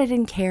when I said I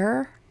didn't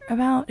care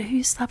about who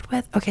you slept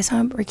with? Okay, so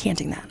I'm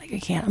recanting that. Like, I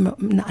can't.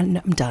 I'm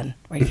done.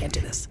 I can't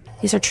do this.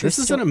 These are true This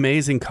is an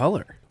amazing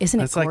color. Isn't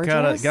it It's like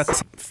gorgeous? got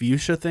this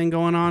fuchsia thing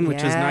going on, which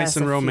is nice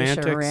and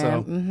romantic.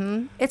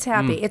 So It's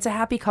happy. It's a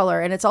happy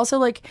color, and it's also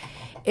like,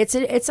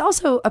 it's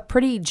also a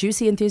pretty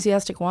juicy,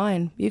 enthusiastic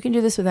wine. You can do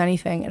this with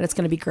anything, and it's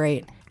going to be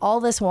great. All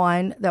this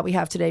wine that we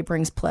have today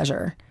brings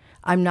pleasure.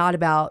 I'm not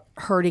about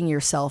hurting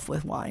yourself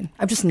with wine.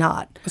 I'm just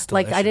not.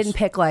 Like, I didn't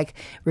pick like,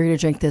 we're going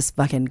to drink this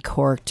fucking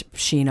corked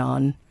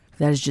Chinon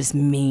That is just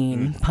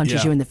mean.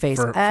 Punches you in the face.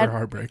 For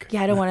heartbreak.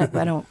 Yeah, I don't want to.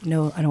 I don't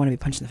want to be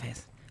punched in the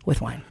face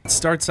with wine. It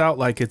starts out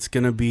like it's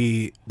gonna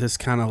be this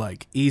kind of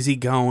like easy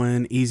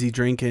going, easy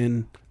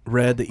drinking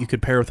red that you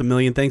could pair with a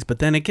million things, but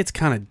then it gets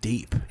kind of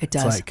deep. It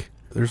does. It's like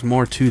there's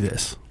more to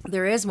this.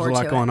 There is more. There's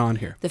a to lot going it. on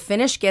here. The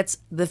finish gets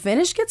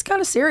kind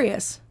of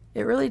serious.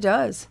 It really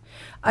does.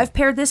 I've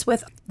paired this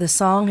with the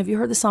song. Have you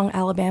heard the song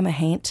Alabama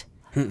Haint?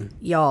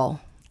 Y'all,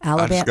 I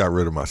Alabama. just got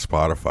rid of my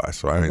Spotify,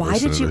 so I ain't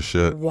listening to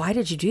shit. Why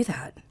did you do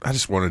that? I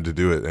just wanted to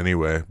do it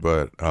anyway,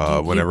 but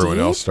when you everyone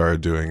did? else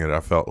started doing it, I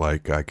felt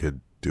like I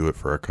could do it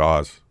for a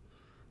cause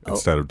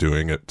instead of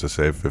doing it to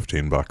save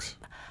 $15.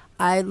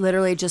 I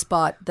literally just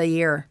bought the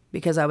year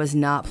because I was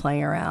not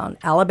playing around.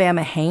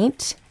 Alabama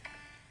Haint.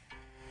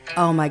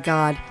 Oh my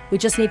God. We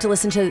just need to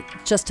listen to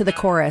the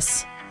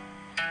chorus.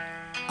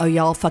 Oh,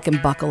 y'all fucking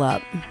buckle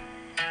up.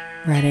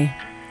 Ready?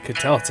 Could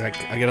tell it's like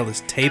I get all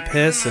this tape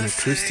hiss and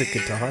acoustic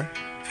guitar.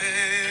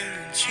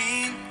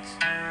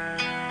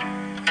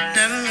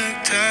 Never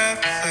looked up.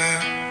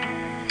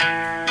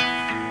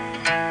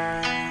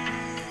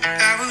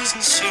 I was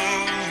in soul,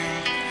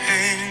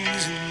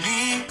 hands and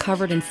me,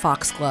 Covered in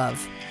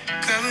foxglove.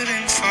 covered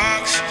in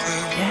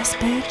foxglove. Yes,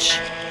 bitch.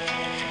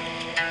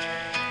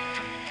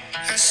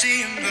 I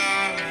see him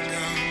bow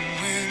down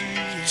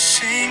when you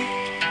sing.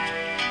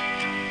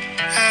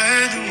 I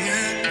heard the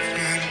wind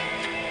run.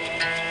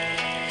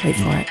 Wait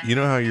for it. You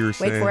know how you were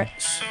saying? Wait for it.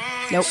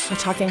 Nope, we're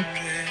talking.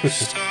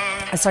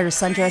 I saw your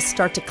sundress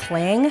start to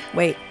clang.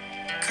 Wait.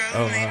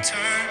 Oh, wow.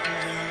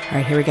 All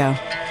right, here we go. I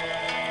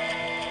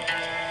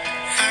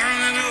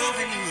remember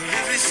hoping you were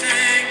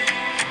everything.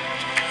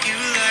 You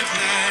were like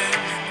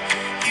lightning.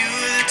 You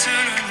were the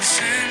turn of the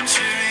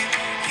century.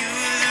 You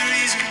were the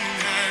reason in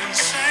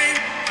hindsight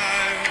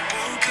I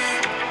woke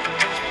up.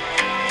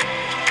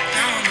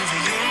 Now I know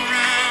that you're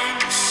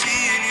around.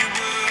 Seeing you,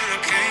 but I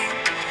can't.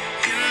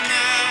 You're an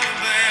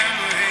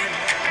Alabama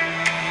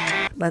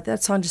hate. Let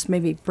that song just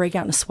made me break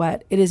out in a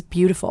sweat. It is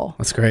beautiful.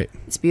 That's great.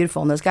 It's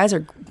beautiful. And those guys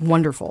are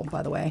wonderful,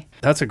 by the way.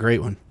 That's a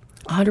great one.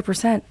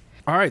 100%.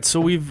 All right, so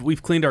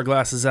we've cleaned our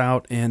glasses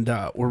out and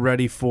we're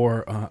ready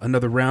for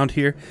another round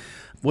here.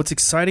 What's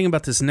exciting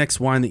about this next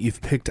wine that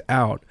you've picked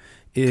out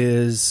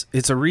is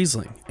it's a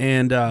Riesling.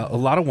 And a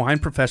lot of wine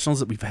professionals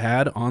that we've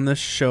had on this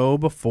show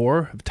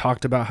before have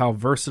talked about how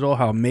versatile,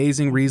 how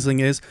amazing Riesling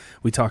is.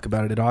 We talk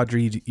about it at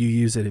Audrey. You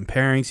use it in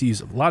pairings. You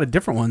use a lot of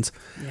different ones.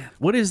 Yeah.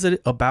 What is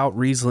it about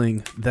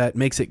Riesling that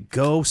makes it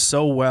go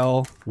so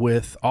well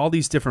with all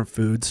these different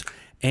foods?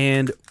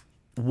 And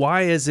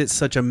why is it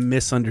such a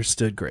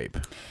misunderstood grape?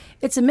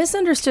 It's a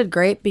misunderstood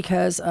grape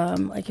because,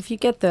 like, if you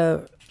get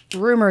the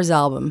Rumors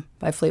album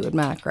by Fleetwood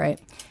Mac, right,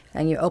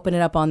 and you open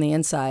it up on the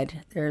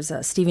inside, there's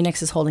Stevie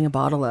Nicks is holding a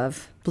bottle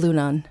of Blue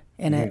Nun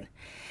in it.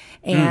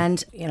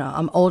 And, you know,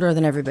 I'm older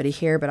than everybody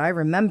here, but I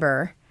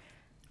remember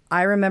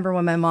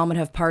when my mom would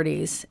have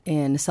parties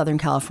in Southern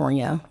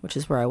California, which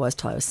is where I was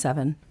till I was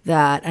 7,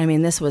 that, I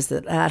mean, this was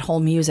that whole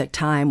music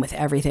time with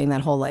everything,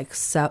 that whole, like,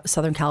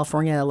 Southern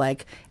California,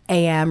 like,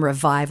 AM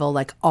revival,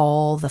 like,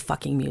 all the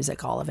fucking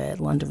music, all of it.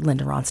 Linda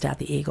Ronstadt,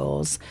 the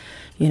Eagles,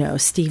 you know,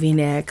 Stevie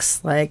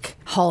Nicks, like,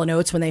 Hall &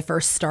 Oates when they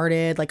first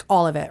started, like,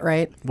 all of it,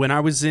 right? When I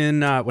was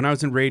in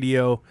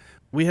radio,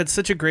 we had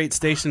such a great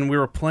station. We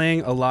were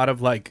playing a lot of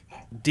like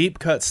deep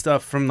cut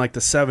stuff from like the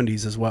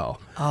 70s as well.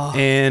 Oh.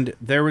 And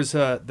there was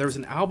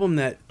an album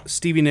that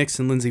Stevie Nicks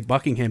and Lindsey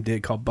Buckingham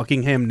did called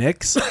Buckingham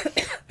Nicks.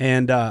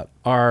 And I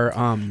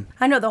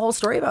know the whole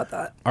story about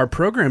that. our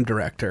program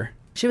director,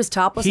 She was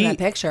topless in that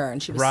picture,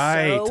 and she was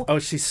right. so Oh,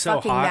 she's so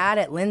fucking hot. mad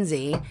at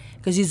Lindsay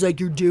because he's like,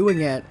 "You're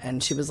doing it,"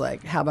 and she was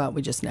like, "How about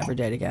we just never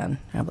date again?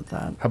 How about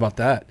that?" How about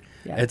that?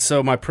 Yeah. And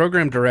so my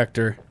program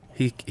director,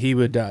 he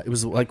would it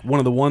was like one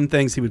of the one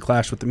things he would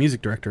clash with the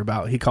music director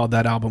about. He called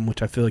that album,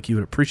 which I feel like you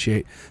would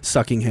appreciate,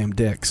 Suckingham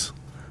Dicks.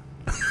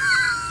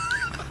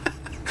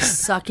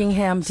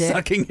 Suckingham Dick.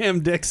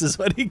 Suckingham Dicks is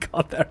what he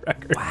called that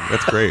record. Wow.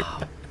 That's great.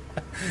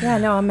 Yeah,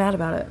 no, I'm mad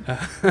about it.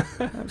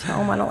 I'm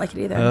telling him I don't like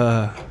it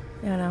either.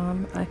 Yeah,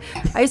 no,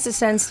 I used to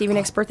send Stevie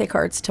Nicks birthday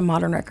cards to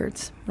Modern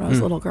Records when I was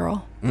a little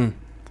girl.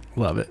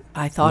 Love it.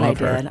 I thought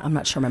Love I her. did. I'm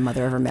not sure my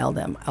mother ever mailed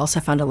them. I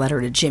also found a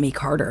letter to Jimmy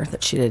Carter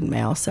that she didn't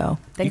mail. So You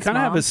thanks, kind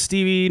of Mom. have a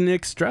Stevie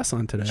Nicks dress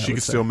on today. I She would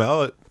could say. still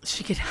mail it.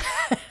 She could.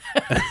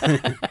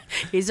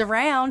 He's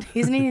around.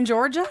 Isn't he in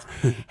Georgia?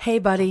 Hey,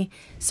 buddy.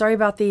 Sorry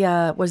about the,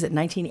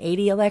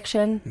 1980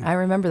 election? I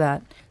remember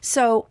that.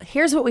 So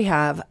here's what we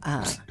have,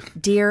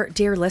 dear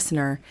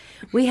listener.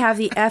 We have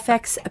the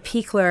FX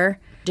Pichler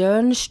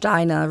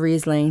Dürnsteiner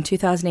Riesling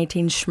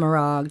 2018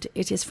 Schmaragd.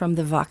 It is from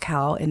the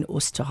Wachau in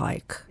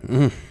Österreich.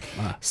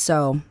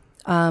 So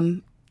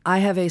I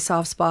have a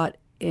soft spot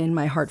in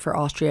my heart for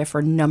Austria for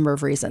a number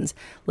of reasons.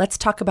 Let's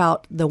talk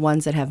about the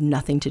ones that have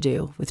nothing to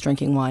do with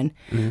drinking wine.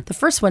 The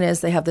first one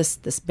is they have this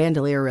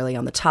bandolier really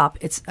on the top.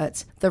 It's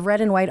the red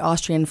and white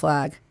Austrian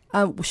flag.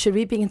 Should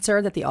we be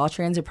concerned that the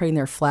Austrians are putting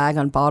their flag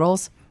on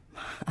bottles?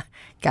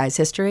 Guys,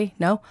 history?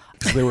 No?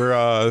 They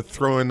were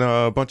throwing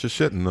a bunch of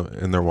shit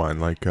in their wine,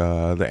 like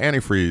the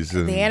antifreeze.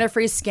 And, The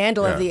antifreeze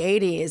scandal of the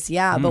 80s,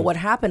 yeah. But what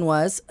happened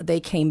was they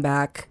came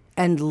back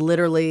and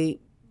literally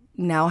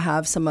now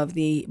have some of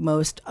the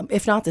most,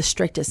 if not the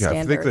strictest Yeah, I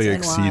standards. think they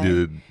in wine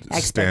exceeded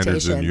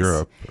standards in expectations.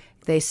 Europe.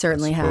 They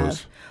certainly I have.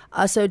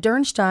 suppose. So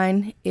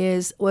Dernstein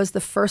was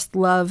the first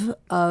love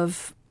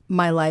of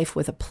my life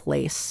with a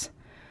place.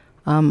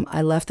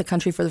 I left the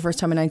country for the first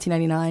time in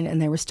 1999,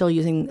 and they were still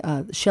using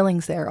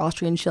shillings there,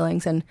 Austrian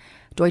shillings and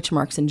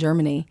Deutschmarks in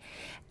Germany.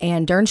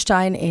 And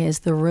Dernstein is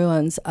the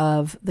ruins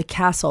of the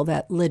castle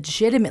that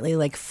legitimately,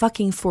 like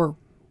fucking for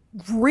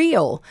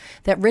real,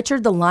 that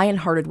Richard the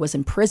Lionhearted was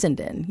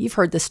imprisoned in. You've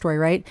heard this story,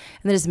 right?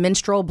 And then his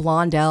minstrel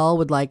Blondel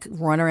would like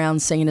run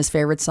around singing his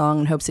favorite song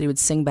in hopes that he would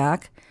sing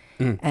back.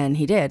 And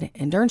he did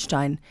in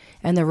Dernstein.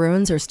 And the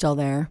ruins are still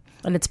there.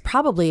 And it's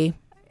probably,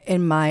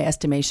 in my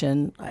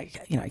estimation, I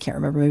can't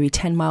remember, maybe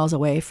 10 miles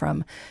away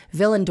from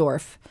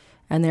Willendorf.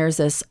 And there's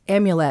this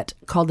amulet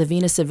called the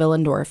Venus of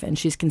Willendorf, and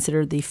she's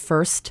considered the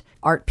first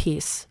art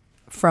piece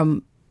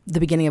from the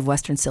beginning of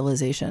Western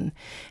civilization.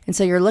 And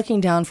so you're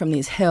looking down from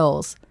these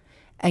hills,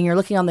 and you're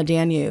looking on the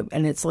Danube,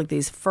 and it's like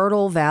these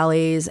fertile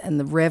valleys and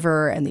the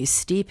river and these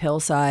steep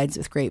hillsides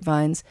with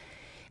grapevines.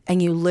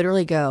 And you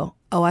literally go,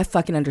 oh, I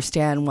fucking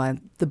understand why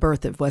the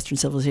birth of Western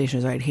civilization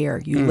is right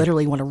here. You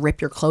literally want to rip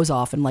your clothes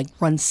off and like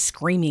run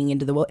screaming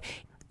into the woods.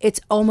 It's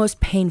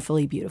almost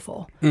painfully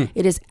beautiful.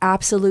 It is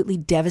absolutely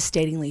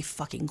devastatingly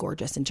fucking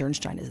gorgeous. And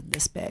Dernstein is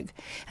this big.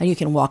 And you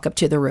can walk up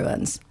to the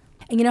ruins.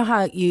 And you know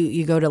how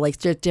you go to like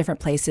different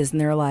places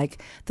and they're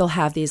like, they'll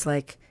have these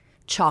like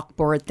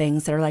chalkboard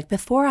things that are like,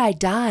 before I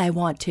die, I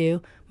want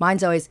to.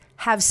 Mine's always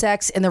have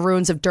sex in the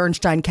ruins of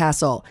Dernstein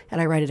Castle.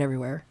 And I write it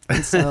everywhere.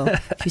 And so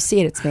if you see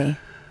it, it's me.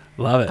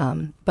 Love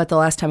it. But the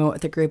last time I went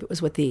with the group, it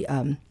was with the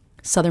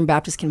Southern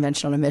Baptist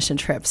Convention on a mission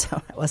trip,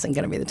 so it wasn't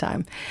going to be the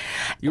time.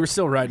 You were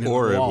still writing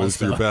Or the it walls,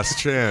 was your though. best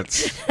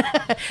chance.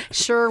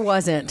 Sure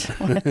wasn't.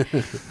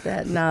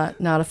 That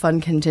not a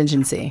fun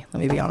contingency. Let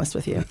me be honest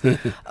with you.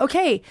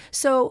 Okay,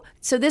 so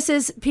this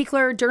is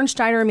Pichler.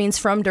 Dernsteiner means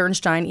from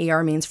Dernstein.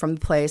 ER means from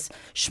the place.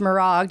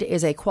 Schmaragd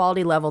is a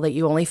quality level that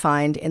you only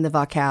find in the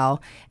Wachau,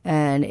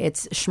 and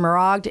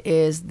Schmaragd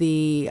is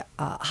the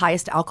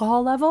highest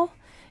alcohol level.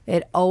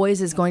 It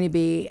always is going to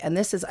be, and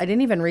this is, I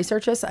didn't even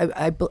research this.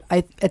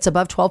 It's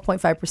above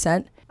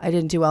 12.5%. I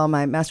didn't do well on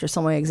my master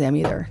sommelier exam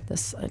either.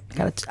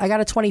 I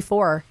got a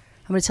 24.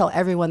 I'm going to tell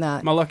everyone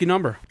that. My lucky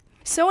number.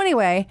 So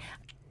anyway,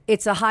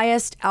 it's the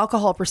highest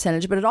alcohol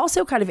percentage, but it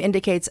also kind of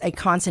indicates a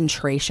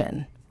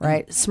concentration,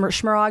 right?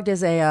 Schmaragd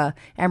is a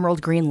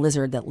emerald green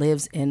lizard that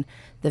lives in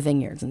the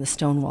vineyards and the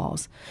stone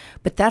walls.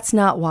 But that's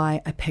not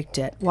why I picked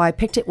it. Why I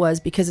picked it was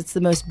because it's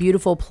the most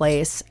beautiful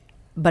place,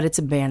 but it's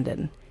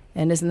abandoned.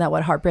 And isn't that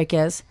what heartbreak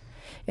is?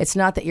 It's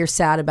not that you're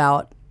sad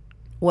about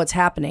what's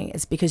happening.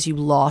 It's because you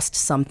lost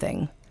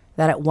something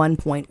that at one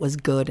point was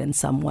good in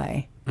some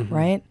way,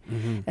 right?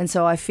 And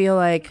so I feel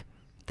like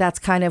that's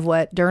kind of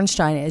what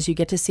Dernstein is. You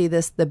get to see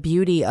the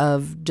beauty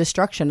of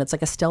destruction. It's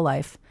like a still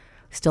life.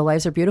 Still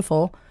lives are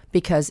beautiful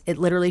because it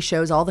literally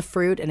shows all the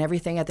fruit and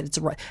everything.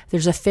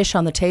 There's a fish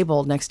on the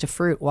table next to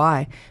fruit.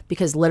 Why?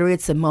 Because literally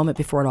it's the moment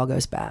before it all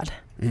goes bad.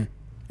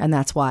 And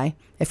that's why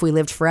if we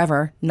lived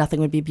forever, nothing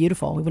would be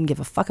beautiful. We wouldn't give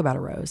a fuck about a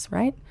rose,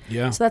 right?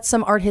 Yeah. So that's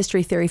some art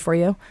history theory for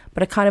you,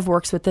 but it kind of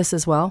works with this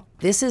as well.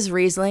 This is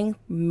Riesling.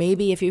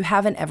 Maybe if you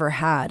haven't ever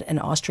had an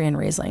Austrian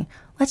Riesling,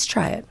 let's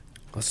try it.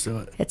 Let's do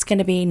it. It's going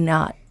to be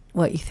not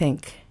what you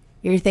think.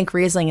 You think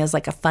Riesling is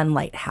like a fun,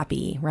 light,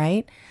 happy,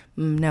 right?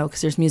 No, because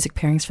there's music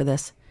pairings for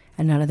this,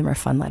 and none of them are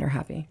fun, light, or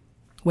happy.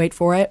 Wait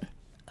for it.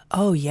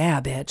 Oh,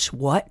 yeah, bitch.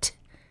 What?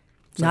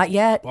 Not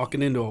yet.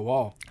 Walking into a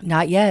wall.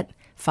 Not yet.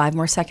 5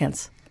 more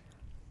seconds.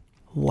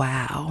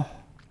 Wow.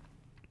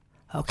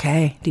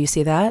 Okay. Do you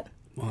see that?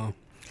 Wow.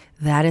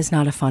 That is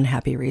not a fun,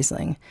 happy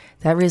Riesling.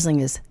 That Riesling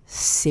is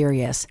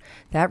serious.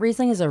 That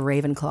Riesling is a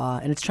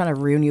Ravenclaw, and it's trying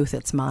to ruin you with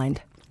its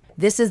mind.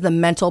 This is the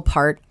mental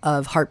part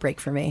of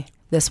heartbreak for me,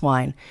 this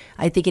wine.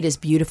 I think it is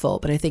beautiful,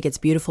 but I think it's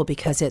beautiful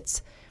because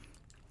it's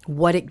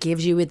what it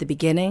gives you at the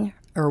beginning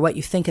or what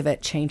you think of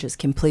it changes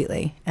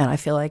completely. And I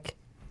feel like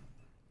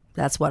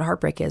that's what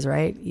heartbreak is,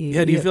 right? Do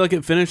you feel like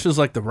it finishes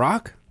like The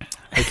Rock?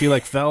 Like you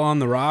like fell on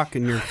the rock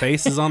and your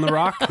face is on the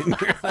rock and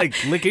you're like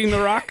licking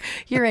the rock?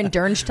 You're in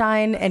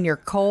Dernstein and you're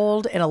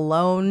cold and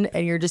alone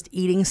and you're just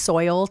eating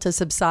soil to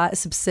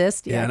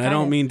subsist. Yeah, and I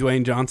don't mean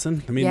Dwayne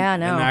Johnson. I mean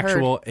an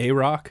actual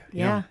A-Rock.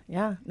 Yeah.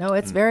 No,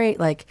 it's very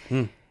like,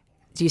 do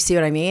you see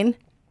what I mean?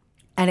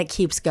 And it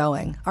keeps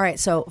going. All right,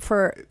 so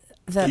for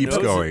the Keeps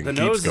going. The keeps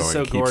nose going, is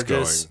so keeps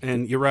gorgeous, going.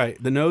 and you're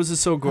right. The nose is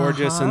so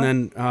gorgeous, and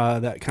then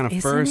that kind of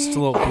Isn't first it?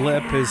 little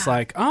blip is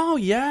like, oh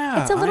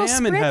yeah, It's a little I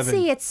am in heaven.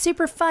 spritzy. It's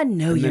super fun.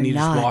 No, And you're then you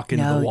just not. walk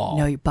into no, the wall.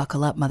 No, you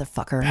buckle up,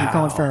 motherfucker. You're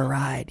going for a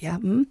ride. Yeah.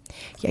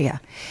 Yeah.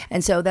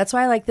 And so that's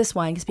why I like this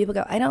wine because people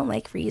go, I don't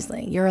like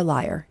Riesling. You're a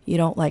liar. You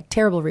don't like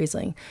terrible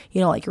Riesling.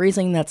 You don't like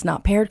Riesling that's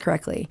not paired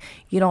correctly.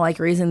 You don't like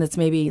Riesling that's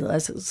maybe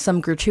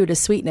some gratuitous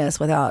sweetness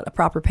without a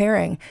proper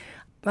pairing.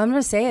 I'm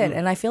going to say it,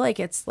 and I feel like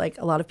it's like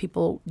a lot of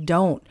people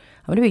don't.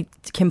 I'm going to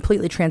be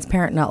completely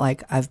transparent, not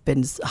like I've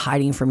been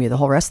hiding from you the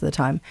whole rest of the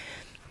time.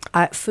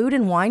 Food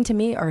and wine to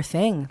me are a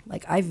thing.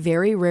 Like I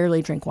very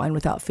rarely drink wine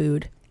without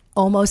food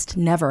Almost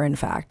never, in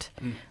fact.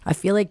 I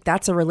feel like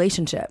that's a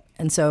relationship.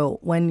 And so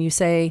when you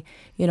say,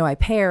 I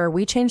pair,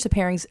 we change the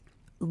pairings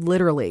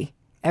literally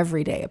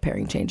every day. A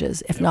pairing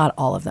changes, if not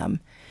all of them.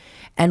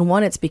 And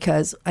one, it's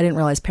because I didn't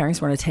realize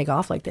pairings were going to take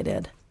off like they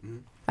did.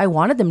 I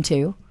wanted them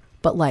to,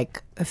 but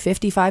like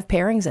 55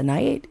 pairings a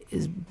night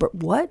is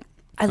what?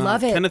 I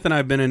love it. Kenneth and I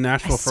have been in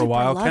Nashville for a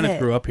while. love Kenneth it.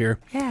 grew up here.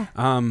 Yeah.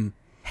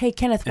 Hey,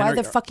 Kenneth, why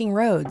the fucking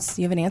roads?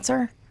 You have an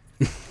answer?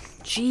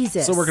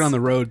 Jesus. Still working on the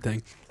road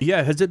thing.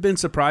 Yeah, has it been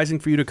surprising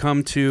for you to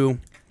come to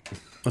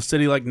a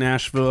city like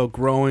Nashville,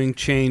 growing,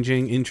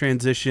 changing, in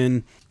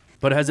transition?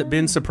 But has it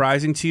been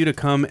surprising to you to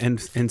come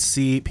and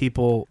see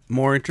people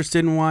more interested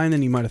in wine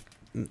than you might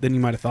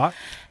have thought?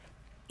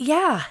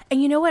 Yeah,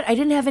 and you know what? I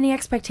didn't have any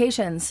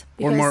expectations.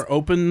 Or more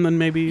open than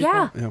maybe?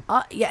 Yeah,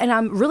 and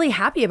I'm really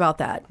happy about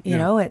that. You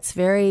know, it's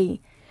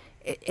very...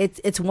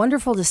 It's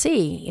wonderful to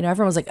see.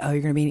 Everyone's like, oh,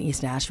 you're going to be in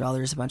East Nashville.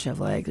 There's a bunch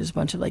of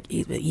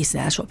East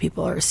Nashville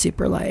people are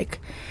super like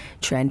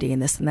trendy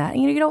and this and that.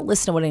 And, you don't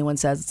listen to what anyone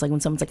says. It's like when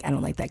someone's like, I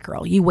don't like that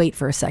girl. You wait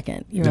for a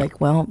second. You're like,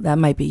 well, that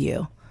might be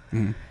you.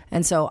 Mm-hmm.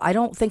 And so I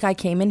don't think I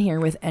came in here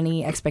with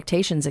any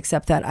expectations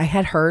except that I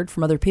had heard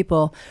from other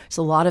people. There's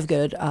a lot of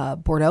good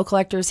Bordeaux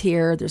collectors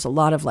here. There's a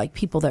lot of like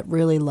people that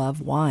really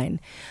love wine,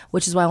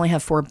 which is why I only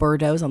have 4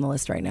 Bordeaux on the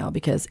list right now.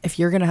 Because if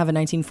you're going to have a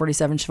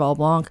 1947 Cheval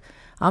Blanc,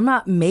 I'm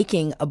not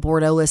making a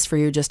Bordeaux list for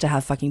you just to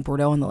have fucking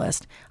Bordeaux on the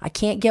list. I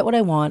can't get what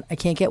I want. I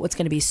can't get what's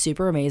going to be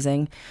super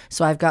amazing.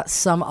 So I've got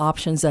some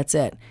options. That's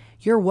it.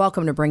 You're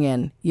welcome to bring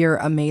in your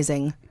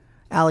amazing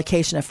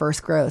allocation of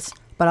first growths,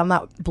 but I'm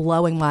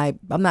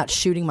not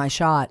shooting my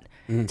shot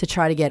to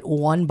try to get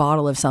one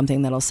bottle of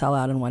something that'll sell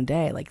out in one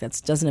day. Like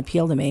that doesn't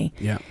appeal to me.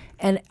 Yeah.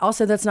 And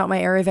also that's not my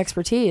area of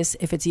expertise.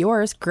 If it's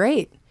yours,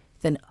 great.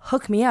 Then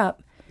hook me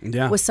up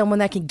with someone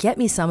that can get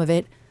me some of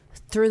it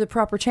through the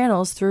proper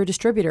channels, through a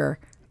distributor,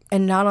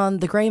 and not on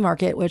the gray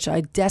market, which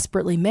I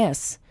desperately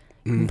miss.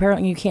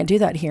 Apparently you can't do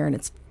that here, and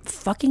it's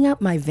fucking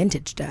up my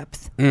vintage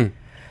depth.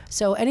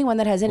 So anyone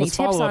that has any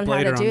tips on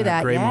how to do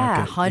that,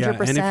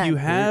 100%. And if you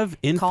have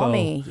info, call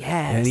me.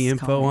 Yes, any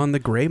info on the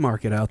gray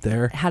market out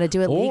there, how to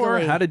do it legally, or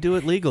how to do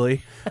it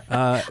legally,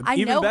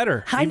 even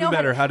better. How to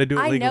do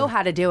it legally. I know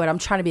how to do it. I'm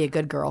trying to be a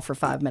good girl for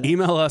 5 minutes.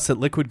 Email us at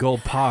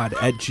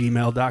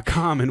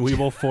liquidgoldpod@gmail.com and we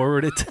will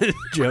forward it to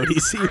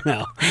Jody's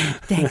email.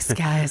 Thanks,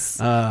 guys.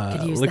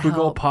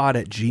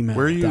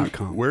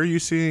 liquidgoldpod@gmail.com. Where are you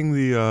seeing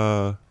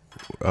the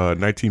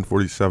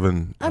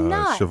 1947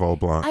 Cheval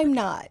Blanc? I'm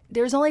not.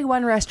 There's only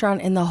one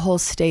restaurant in the whole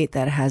state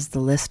that has the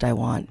list I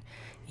want.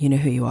 You know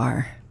who you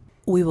are.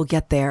 We will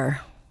get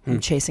there. I'm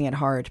chasing it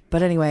hard.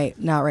 But anyway,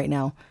 not right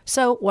now.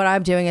 So what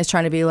I'm doing is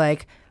trying to be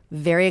like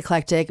very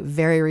eclectic,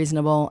 very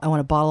reasonable. I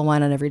want a bottle of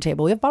wine on every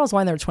table. We have bottles of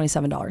wine that are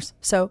 $27.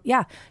 So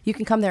yeah, you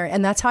can come there.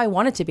 And that's how I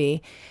want it to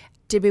be.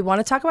 Did we want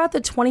to talk about the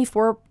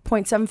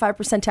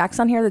 24.75% tax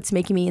on here that's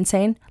making me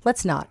insane?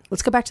 Let's not.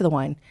 Let's go back to the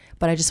wine.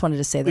 But I just wanted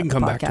to say that we can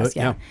come back to it.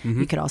 Yeah.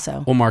 You could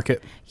also. We'll mark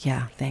it.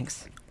 Yeah,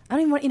 thanks. I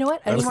don't even want, you know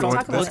what? I don't even want to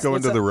talk about it. Let's go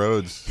into the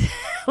roads.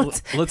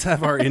 Let's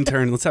have our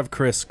intern. Let's have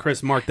Chris.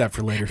 Chris, mark that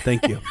for later.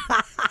 Thank you.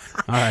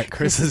 All right,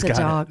 Chris has got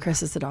dog. it.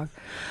 Chris is the dog.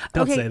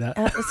 Don't say that.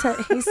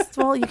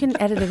 Well, you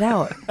can edit it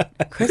out.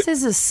 Chris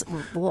is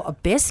a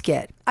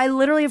biscuit. I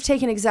literally have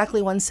taken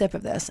exactly one sip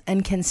of this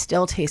and can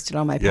still taste it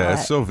on my palate. Yeah,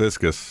 it's so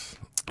viscous.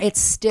 It's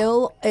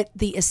still,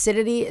 the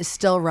acidity is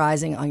still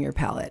rising on your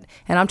palate.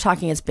 And I'm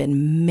talking, it's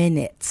been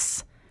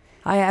minutes.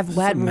 I have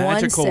had one sip.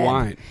 Magical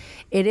wine.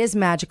 It is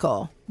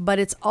magical, but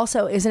it's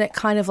also, isn't it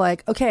kind of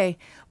like, okay,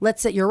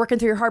 let's say you're working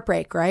through your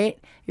heartbreak, right?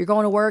 You're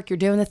going to work, you're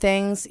doing the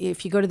things.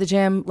 If you go to the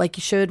gym like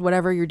you should,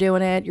 whatever, you're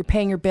doing it, you're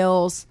paying your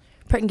bills,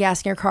 putting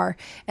gas in your car.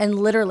 And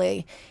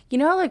literally, you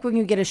know, like when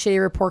you get a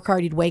shitty report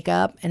card, you'd wake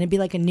up and it'd be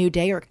like a new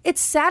day, or it's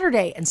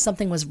Saturday and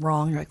something was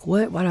wrong. You're like,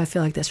 what? Why do I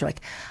feel like this? You're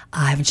like,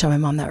 I haven't shown my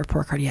mom that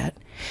report card yet.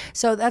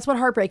 So that's what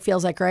heartbreak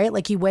feels like, right?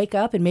 Like you wake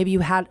up and maybe you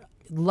had,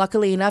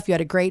 luckily enough, you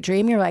had a great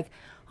dream. You're like,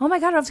 oh my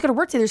God, I was going to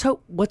work today. There's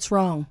hope. What's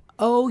wrong?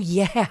 Oh,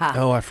 yeah.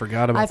 Oh, I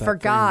forgot about that. I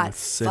forgot.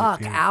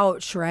 Fuck,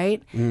 ouch,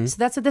 right? Mm-hmm. So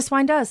that's what this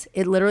wine does.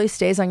 It literally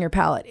stays on your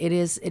palate. It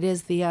is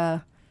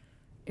the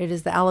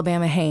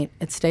Alabama Haint.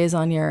 It stays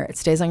on your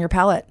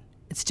palate.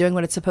 It's doing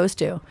what it's supposed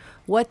to.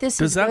 What this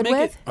does is that good make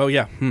with? it? Oh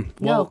yeah.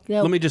 Well,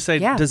 no, let me just say,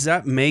 does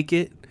that make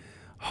it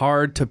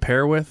hard to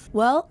pair with?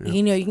 Well,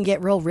 you know, you can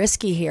get real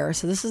risky here.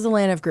 So this is the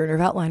land of Gruner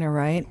Veltliner,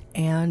 right?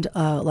 And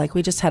like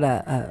we just had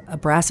a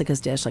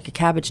brassicas dish, like a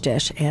cabbage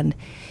dish, and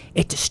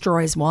it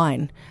destroys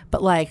wine.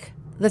 But like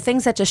the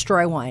things that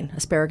destroy wine,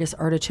 asparagus,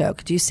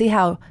 artichoke, do you see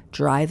how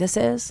dry this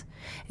is?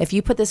 If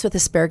you put this with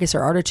asparagus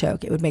or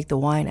artichoke, it would make the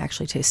wine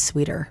actually taste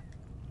sweeter.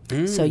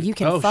 So you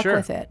can fuck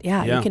with it.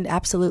 Yeah, you can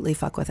absolutely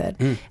fuck with it.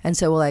 And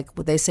so like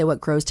they say, what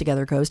grows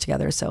together goes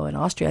together. So in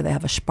Austria, they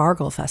have a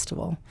Spargel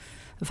festival.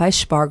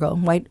 Weissspargel,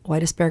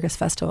 white asparagus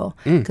festival,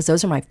 because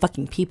those are my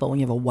fucking people. When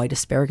you have a white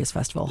asparagus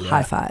festival,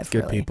 high five.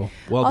 Good really. People.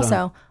 Well also,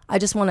 done. I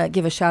just want to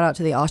give a shout out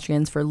to the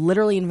Austrians for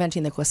literally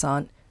inventing the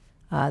croissant.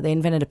 They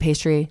invented a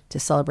pastry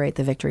to celebrate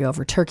the victory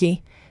over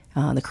Turkey,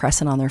 the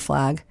crescent on their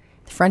flag.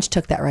 The French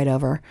took that right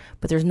over,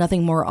 but there's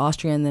nothing more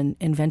Austrian than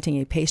inventing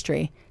a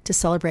pastry to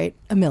celebrate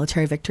a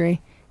military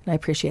victory. And I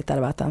appreciate that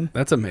about them.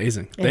 That's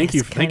amazing. Thank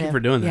you for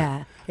doing that.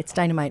 Yeah, it's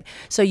dynamite.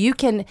 So you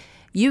can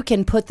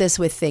put this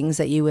with things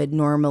that you would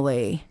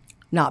normally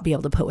not be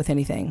able to put with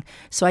anything.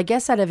 So I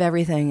guess out of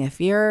everything, if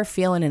you're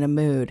feeling in a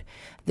mood,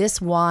 this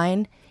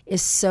wine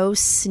is so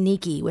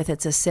sneaky with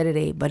its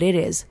acidity, but it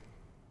is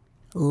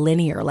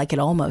linear, like it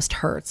almost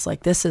hurts.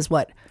 Like this is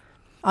what,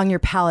 on your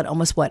palate,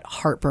 almost what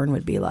heartburn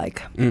would be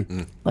like.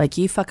 Like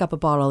you fuck up a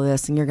bottle of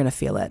this and you're going to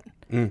feel it.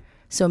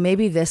 So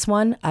maybe this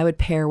one I would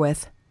pair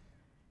with,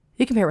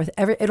 you can pair it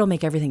with, it'll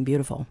make everything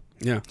beautiful.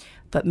 Yeah.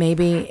 But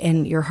maybe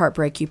in your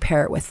heartbreak, you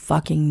pair it with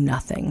fucking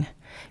nothing.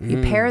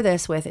 You pair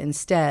this with,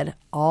 instead,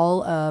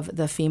 all of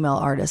the female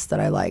artists that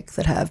I like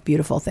that have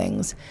beautiful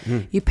things.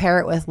 You pair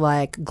it with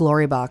like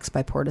Glory Box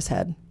by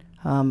Portishead,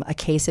 A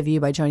Case of You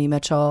by Joni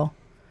Mitchell,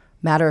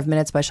 Matter of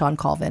Minutes by Sean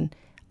Colvin,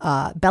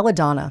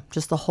 Belladonna,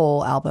 just the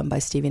whole album by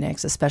Stevie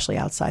Nicks, especially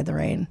Outside the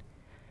Rain.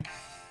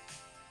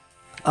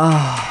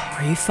 Oh,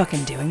 are you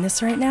fucking doing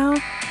this right now?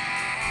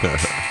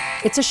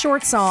 It's a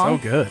short song.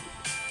 So good.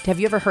 Have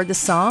you ever heard this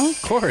song?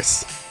 Of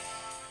course.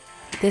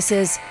 This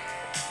is,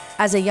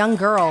 as a young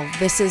girl,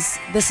 this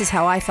is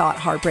how I thought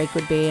heartbreak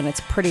would be, and it's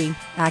pretty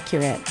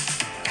accurate.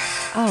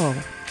 Oh,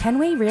 can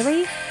we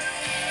really?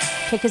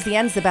 Okay, because the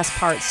end's the best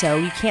part, so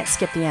you can't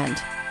skip the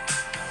end.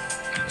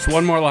 It's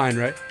one more line,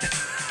 right?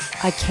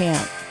 I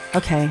can't.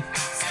 Okay.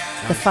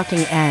 The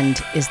fucking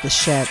end is the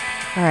shit.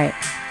 All right.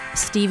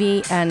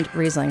 Stevie and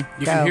Riesling.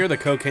 You Go. can hear the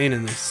cocaine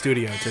in the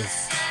studio, too.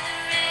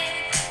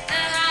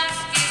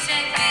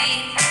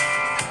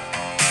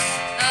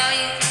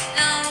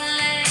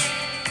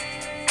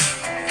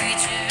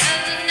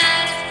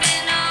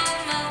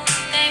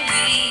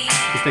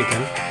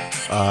 Thinking.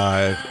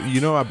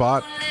 I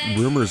bought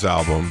Rumors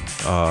album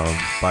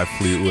by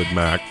Fleetwood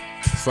Mac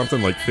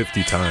something like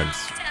 50 times.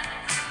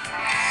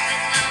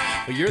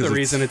 Well, you're the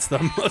reason it's the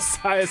most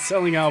highest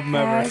selling album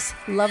ever. Guys,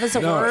 love is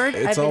a No, word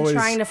it's I've been always-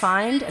 trying to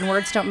find, and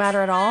words don't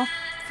matter at all.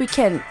 If we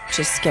can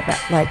just skip it.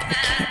 Like, I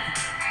can't.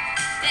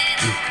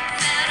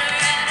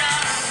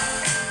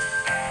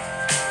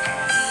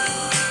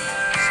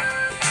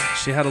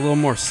 She had a little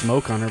more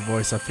smoke on her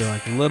voice, I feel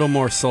like. A little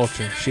more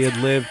sultry. She had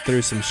lived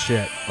through some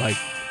shit, like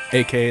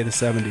AKA the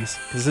 70s.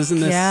 Because isn't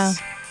this Yeah.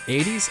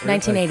 80s? Or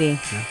 1980.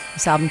 yeah.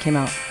 This album came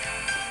out.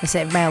 I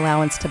saved my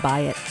allowance to buy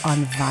it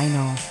on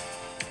vinyl.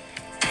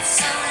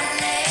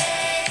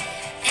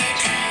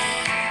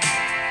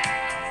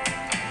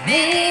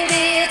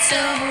 Maybe it's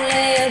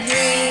only a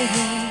dream.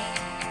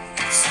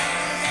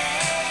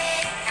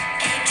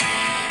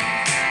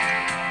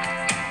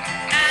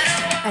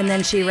 And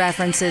then she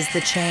references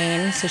The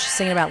Chain. So she's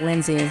singing about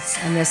Lindsay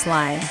and this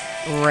line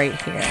right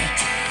here.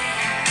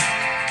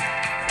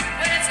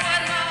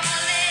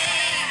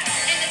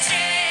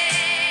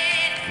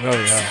 Oh,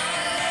 yeah.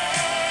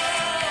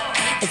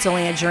 It's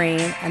only a dream.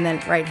 And then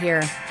right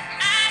here.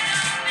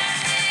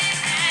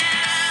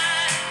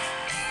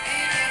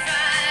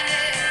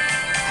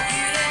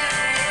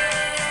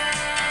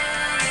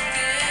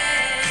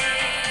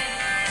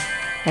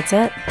 That's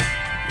it.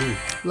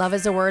 Love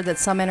is a word that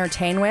some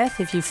entertain with.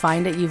 If you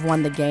find it, you've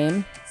won the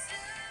game.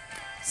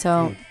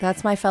 So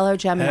that's my fellow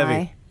Gemini.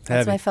 Heavy. That's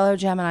Heavy. my fellow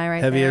Gemini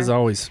right Heavy there. as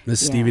always,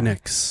 Miss Yeah. Stevie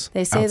Nicks.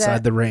 They say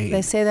Outside the Rain.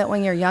 They say that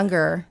when you're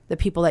younger, the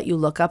people that you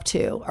look up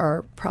to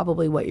are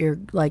probably what you're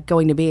like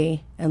going to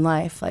be in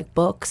life, like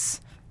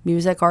books,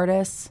 music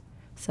artists.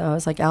 So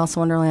it's like Alice in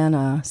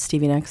Wonderland,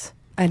 Stevie Nicks,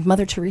 and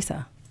Mother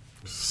Teresa.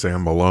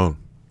 Sam Malone.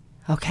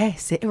 Okay,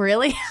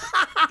 really?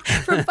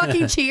 For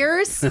fucking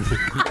Cheers?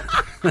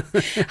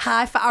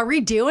 High five. Are we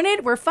doing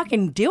it? We're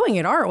fucking doing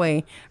it, aren't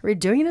we? We're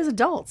doing it as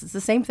adults. It's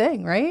the same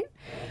thing, right?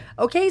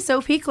 Okay,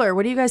 so Peekler,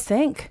 what do you guys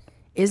think?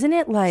 Isn't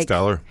it like...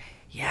 Stellar.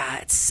 Yeah,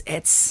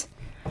 it's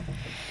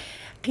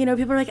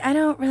people are like, I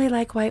don't really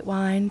like white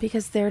wine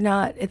because they're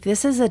not.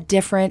 This is a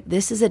different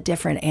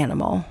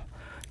animal.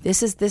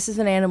 This is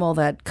an animal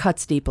that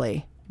cuts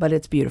deeply, but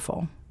it's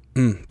beautiful.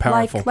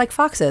 Powerful. Like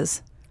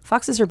foxes.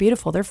 Foxes are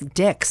beautiful. They're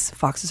dicks.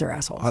 Foxes are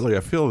assholes. Oddly,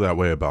 I feel that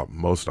way about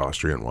most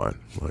Austrian wine.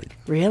 Like,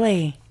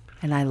 Really?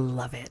 And I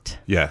love it.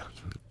 yeah,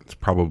 it's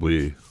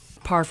probably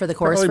Par for the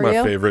course probably for my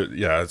you. favorite.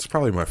 Yeah, it's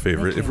probably my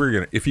favorite.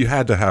 If you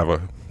had to have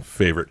a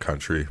favorite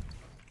country,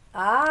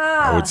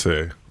 I would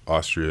say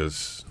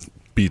Austria's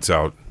beats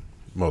out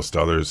most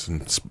others,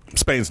 and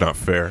Spain's not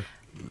fair.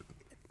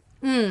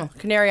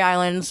 Canary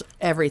Islands,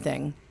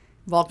 everything.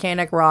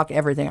 Volcanic rock,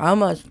 everything. I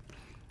almost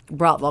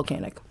brought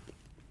volcanic.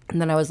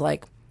 And then I was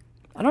like,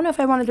 I don't know if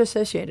I wanted to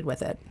associate it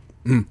with it.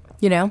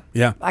 You know?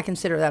 Yeah. I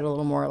consider that a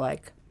little more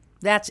like,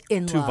 that's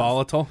in Too love.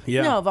 volatile?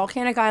 Yeah. No,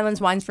 volcanic islands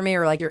wines for me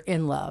are like you're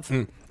in love.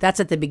 That's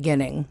at the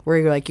beginning where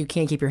you're like, you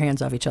can't keep your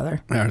hands off each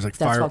other. Yeah, there's like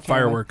That's volcanic.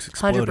 fireworks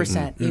exploding.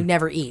 100%. You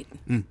never eat.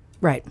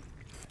 Right.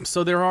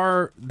 So there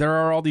are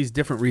all these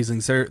different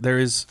Rieslings. There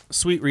is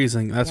sweet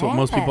Riesling. That's what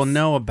most people Yes.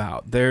 know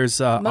about. There's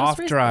off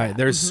dry. Riesling,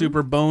 There's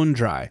super bone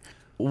dry.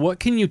 What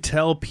can you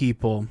tell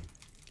people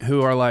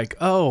who are like,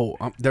 oh,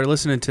 they're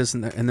listening to this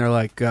and they're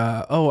like,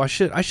 oh, I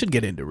should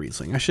get into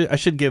Riesling. I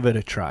should give it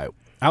a try.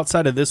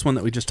 Outside of this one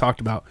that we just talked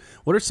about,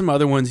 what are some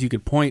other ones you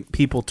could point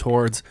people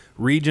towards,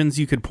 regions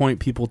you could point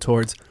people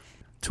towards,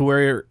 to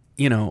where,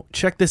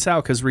 check this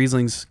out because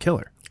Riesling's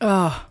killer?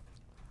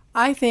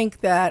 I think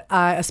that,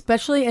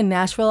 especially in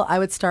Nashville, I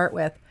would start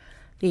with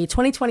the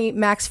 2020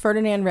 Max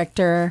Ferdinand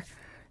Richter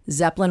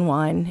Zeppelin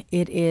wine.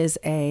 It is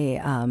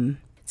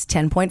it's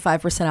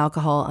 10.5%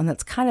 alcohol, and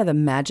that's kind of the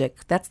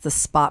magic. That's the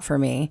spot for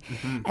me.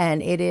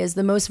 And it is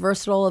the most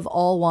versatile of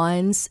all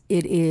wines.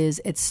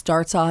 It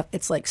starts off,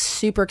 it's like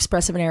super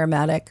expressive and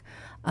aromatic.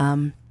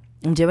 I'm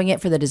doing it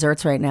for the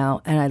desserts right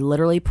now, and I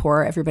literally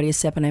pour everybody a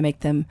sip, and I make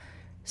them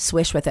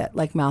swish with it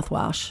like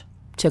mouthwash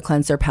to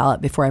cleanse their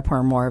palate before I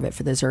pour more of it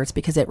for desserts,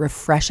 because it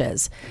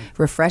refreshes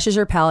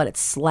your palate. It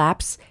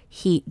slaps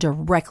heat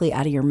directly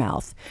out of your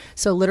mouth.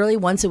 So literally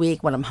once a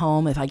week when I'm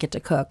home, if I get to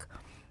cook,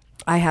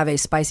 I have a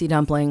spicy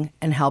dumpling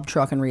and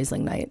Hauptschrocken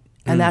Riesling night.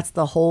 And that's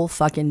the whole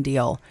fucking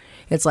deal.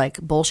 It's like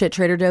bullshit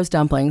Trader Joe's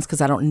dumplings,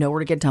 because I don't know where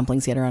to get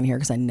dumplings yet around here,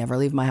 because I never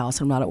leave my house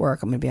when I'm not at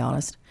work. I'm going to be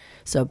honest.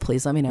 So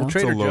please let me know. Well,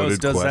 Trader Joe's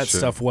does that question.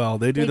 stuff well.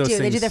 They do those things.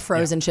 They do the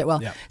frozen shit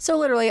well. Yeah. So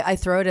literally I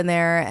throw it in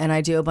there and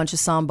I do a bunch of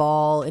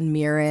sambal and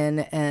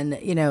mirin and,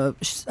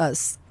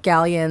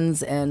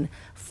 scallions and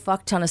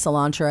fuck ton of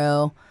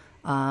cilantro,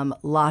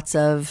 lots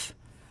of,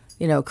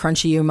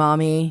 crunchy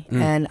umami.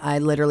 And I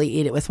literally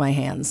eat it with my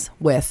hands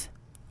with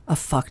a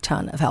fuck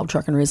ton of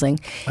Hauptschrocken Riesling.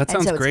 That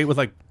sounds great with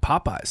like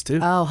Popeyes too.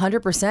 Oh,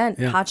 100%.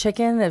 Yeah. Hot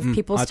chicken. If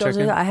people hot still do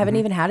chicken. that. I haven't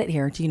even had it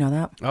here. Do you know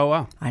that? Oh,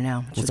 wow. I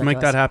know. It's Let's make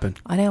ridiculous. that happen.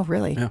 I know,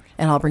 really. Yeah.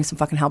 And I'll bring some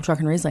fucking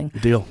Hauptschrocken Riesling.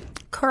 Deal.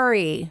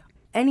 Curry.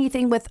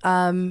 Anything with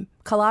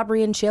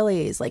Calabrian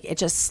chilies. Like, it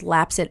just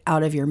slaps it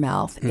out of your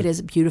mouth. It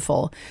is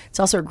beautiful. It's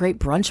also a great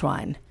brunch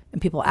wine.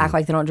 And people act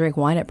like they don't drink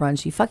wine at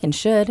brunch. You fucking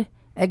should.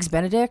 Eggs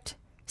Benedict.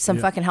 Some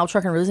fucking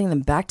Hauptschrocken Riesling, them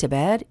back to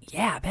bed.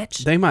 Yeah, bitch.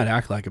 They might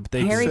act like it, but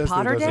they Harry Says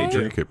Potter they Day?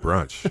 drink at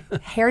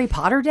brunch. Harry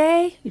Potter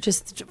Day? You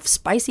just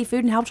spicy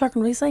food and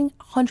Hauptschrocken Riesling?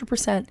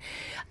 100%.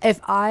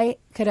 If I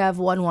could have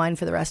one wine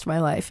for the rest of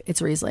my life,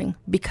 it's Riesling,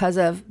 because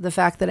of the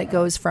fact that it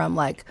goes from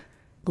like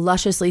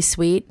lusciously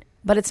sweet,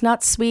 but it's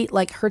not sweet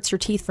like hurts your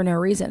teeth for no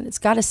reason. It's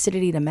got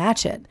acidity to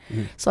match it.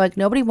 So like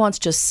nobody wants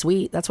just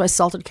sweet. That's why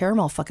salted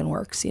caramel fucking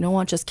works. You don't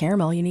want just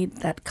caramel. You need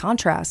that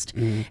contrast.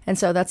 And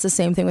so that's the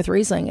same thing with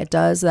Riesling. It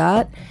does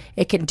that.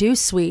 It can do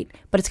sweet,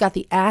 but it's got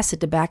the acid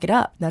to back it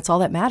up. That's all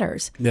that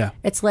matters. Yeah.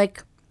 It's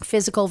like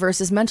physical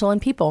versus mental in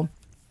people.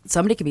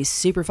 Somebody can be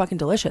super fucking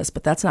delicious,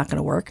 but that's not going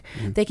to work.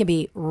 They can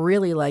be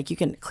really like, you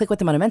can click with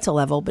them on a mental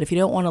level, but if you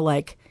don't want to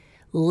like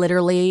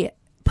literally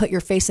put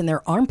your face in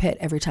their armpit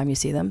every time you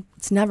see them,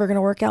 it's never going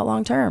to work out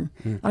long term.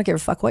 I don't give a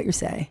fuck what you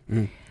say.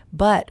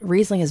 But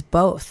Riesling is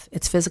both.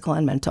 It's physical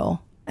and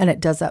mental, and it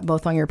does that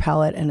both on your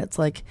palate. And it's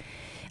like,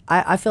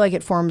 I feel like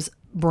it forms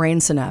brain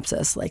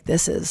synapses. Like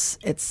this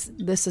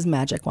is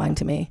magic wine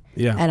to me.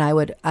 Yeah. And I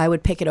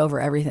would pick it over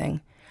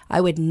everything.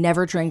 I would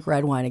never drink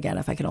red wine again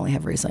if I could only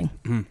have Riesling.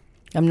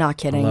 I'm not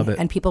kidding. I love it.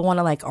 And people want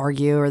to like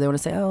argue, or they want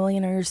to say, oh,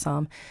 you're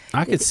some.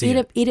 I could see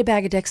it. Eat a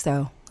bag of dicks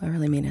though. I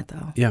really mean it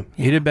though. Yeah.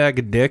 Eat a bag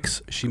of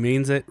dicks. She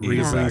means it.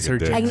 Riesling's her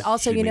bag of jam. dicks. And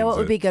also, She you know what means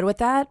would it. be good with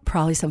that?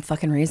 Probably some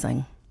fucking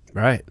Riesling,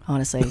 Right.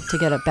 honestly, to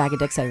get a bag of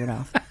dicks out of your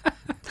mouth.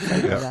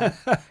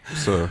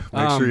 So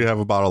make sure you have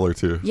a bottle or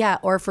two. Yeah,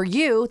 or for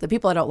you, the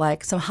people I don't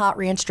like, some hot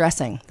ranch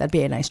dressing. That'd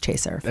be a nice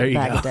chaser for There a you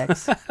bag go. of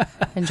dicks.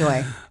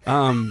 Enjoy.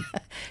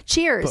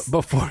 Cheers.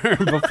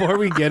 Before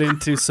we get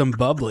into some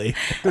bubbly,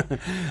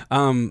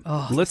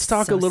 let's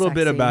talk so a little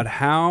bit sexy. about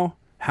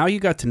how you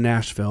got to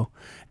Nashville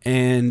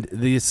and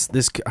this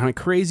kind of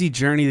crazy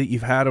journey that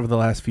you've had over the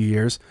last few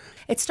years.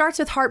 It starts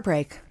with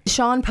heartbreak.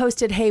 Sean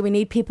posted, hey, we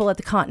need people at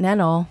the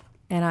Continental.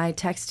 And I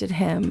texted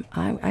him.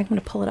 I'm going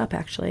to pull it up,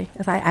 actually.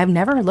 I've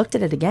never looked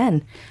at it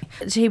again.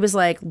 He was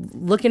like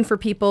looking for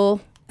people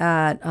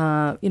at,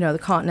 the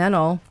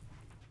Continental.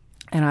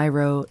 And I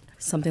wrote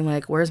something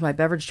like, where's my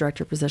beverage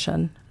director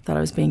position? Thought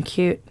I was being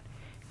cute.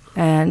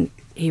 And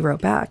he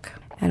wrote back.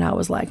 And I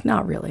was like,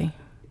 not really.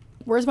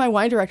 Where's my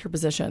wine director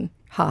position?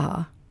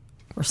 Haha.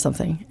 Or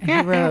something.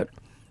 And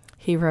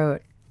he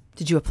wrote,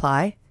 did you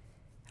apply?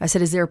 I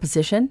said, is there a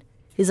position?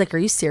 He's like, are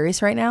you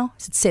serious right now? I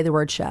said, say the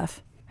word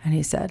chef. And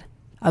he said,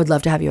 I would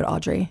love to have you at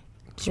Audrey.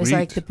 He was Sweet.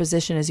 like, the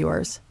position is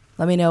yours.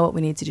 Let me know what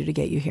we need to do to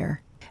get you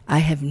here. I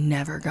have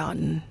never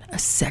gotten a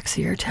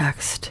sexier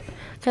text.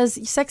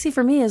 Because sexy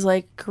for me is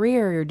like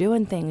career. You're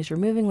doing things. You're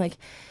moving. Like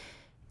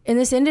in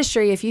this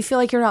industry, if you feel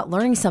like you're not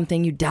learning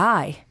something, you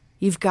die.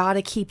 You've got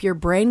to keep your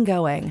brain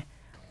going.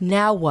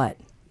 Now what?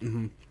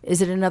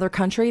 Is it another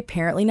country?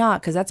 Apparently not,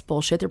 because that's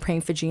bullshit. They're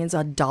paying Fijians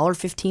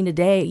 $1.15 a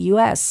day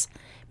U.S.,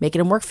 making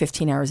them work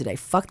 15 hours a day.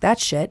 Fuck that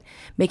shit.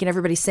 Making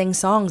everybody sing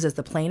songs as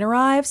the plane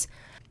arrives.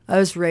 I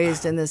was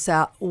raised in the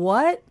South.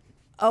 What?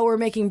 Oh, we're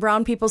making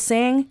brown people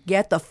sing?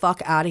 Get the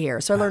fuck out of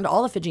here. So I learned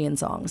all the Fijian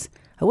songs.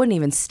 I wouldn't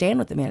even stand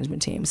with the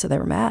management team, so they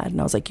were mad.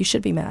 And I was like, you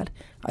should be mad.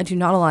 I do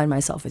not align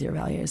myself with your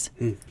values.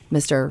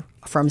 Mr.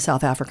 from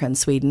South Africa and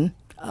Sweden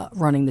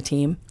running the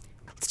team.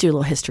 Let's do a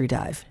little history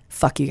dive.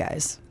 Fuck you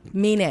guys.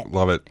 Mean it.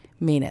 Love it.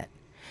 Mean it.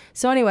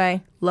 So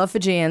anyway, love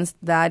Fijians.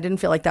 That I didn't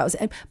feel like that was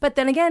it. But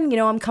then again,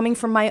 I'm coming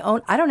from my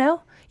own, I don't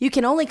know. You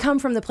can only come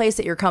from the place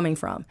that you're coming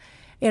from.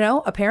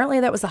 Apparently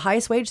that was the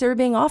highest wage they were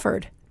being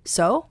offered.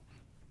 So,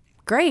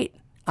 great.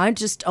 I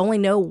just only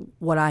know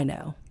what I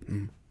know.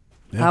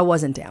 Yeah. I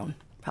wasn't down.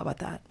 How about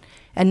that?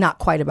 And not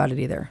quite about it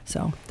either.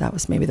 So that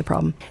was maybe the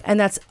problem. And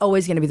that's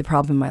always going to be the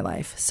problem in my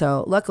life.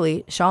 So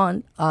luckily,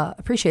 Sean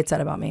appreciates that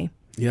about me.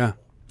 Yeah.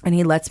 And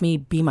he lets me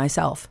be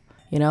myself.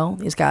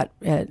 He's got,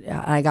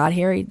 I got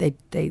here,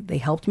 they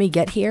helped me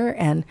get here,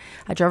 and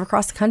I drove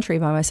across the country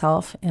by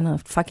myself in a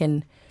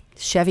fucking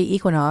Chevy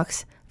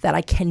Equinox that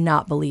I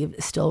cannot believe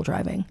is still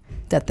driving.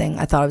 That thing,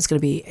 I thought it was going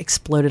to be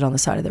exploded on the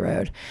side of the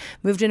road.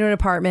 Moved into an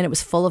apartment, it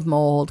was full of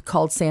mold,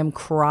 called Sam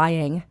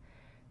crying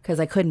because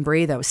I couldn't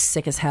breathe. I was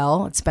sick as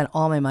hell. I'd spent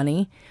all my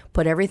money,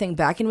 put everything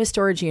back into a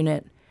storage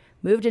unit,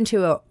 moved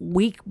into a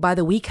week by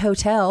the week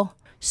hotel,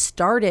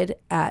 started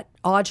at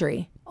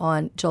Audrey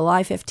on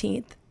July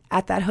 15th.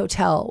 At that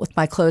hotel with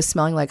my clothes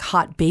smelling like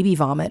hot baby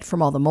vomit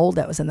from all the mold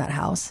that was in that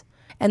house.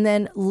 And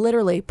then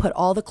literally put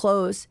all the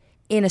clothes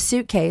in a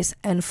suitcase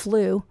and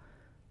flew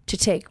to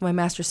take my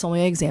master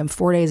sommelier exam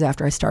 4 days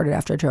after I started,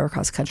 after I drove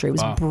across the country. It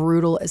was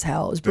brutal as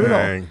hell. It was brutal.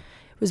 Dang.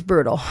 It was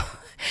brutal.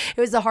 It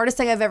was the hardest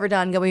thing I've ever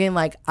done, going in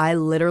like,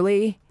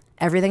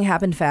 everything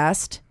happened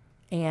fast,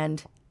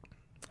 and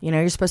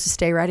you're supposed to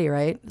stay ready,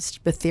 right? It's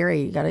the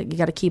theory. You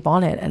gotta keep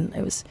on it. And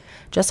it was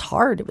just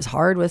hard. It was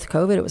hard with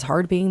COVID. It was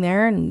hard being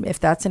there. And if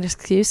that's an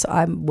excuse,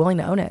 I'm willing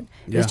to own it.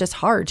 It was just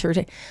hard to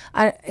retain.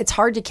 It's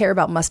hard to care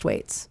about must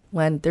waits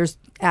when there's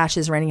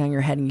ashes raining on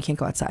your head and you can't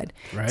go outside.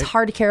 Right. It's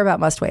hard to care about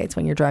must waits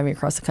when you're driving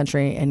across the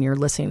country and you're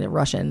listening to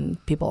Russian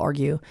people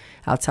argue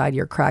outside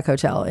your crack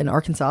hotel in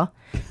Arkansas.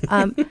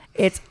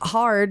 It's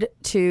hard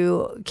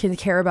to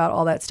care about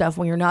all that stuff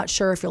when you're not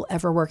sure if you'll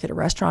ever work at a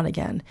restaurant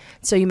again.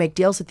 So you make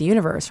deals with the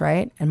universe,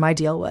 right? And my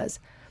deal was,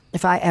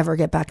 if I ever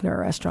get back into a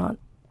restaurant,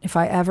 if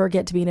I ever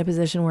get to be in a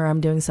position where I'm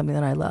doing something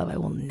that I love, I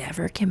will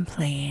never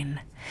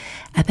complain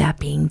about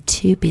being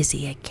too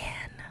busy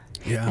again.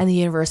 Yeah. And the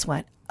universe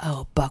went,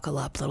 oh, buckle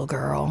up, little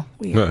girl.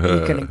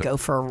 You're going to go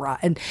for a ride.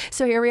 And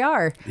so here we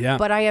are. Yeah.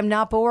 But I am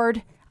not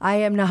bored. I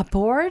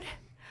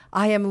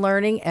am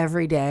learning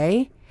every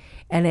day.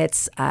 And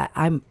it's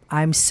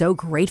I'm so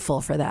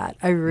grateful for that.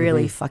 I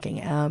really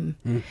fucking am.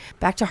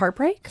 Back to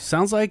heartbreak.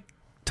 Sounds like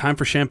time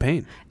for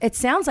champagne. It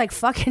sounds like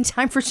fucking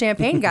time for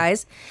champagne,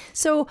 guys.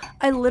 So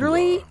I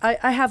literally,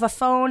 I have a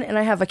phone and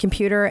I have a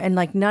computer, and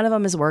like none of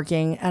them is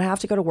working, and I have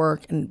to go to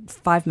work in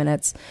 5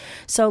 minutes.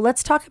 So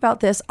let's talk about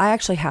this. I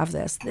actually have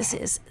this. This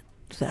is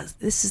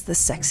the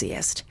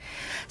sexiest.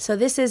 So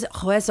this is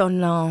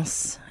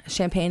Résonance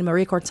Champagne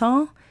Marie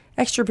Corton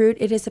Extra Brut.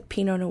 It is a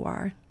Pinot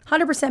Noir,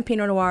 100%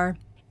 Pinot Noir.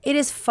 It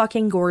is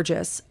fucking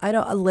gorgeous.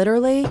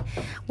 Literally,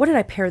 what did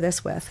I pair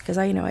this with? Because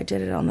I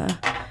did it on the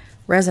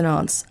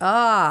Resonance.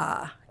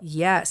 Ah,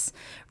 yes.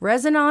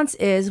 Resonance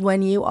is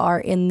when you are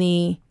in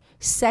the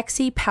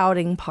sexy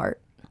pouting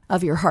part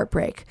of your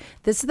heartbreak.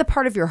 This is the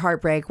part of your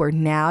heartbreak where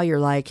now you're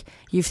like,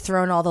 you've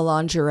thrown all the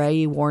lingerie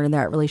you wore in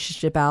that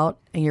relationship out,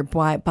 and you're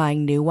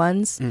buying new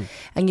ones,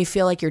 and you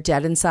feel like you're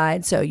dead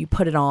inside, so you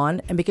put it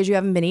on, and because you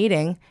haven't been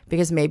eating,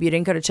 because maybe you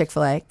didn't go to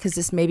Chick-fil-A, because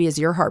this maybe is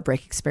your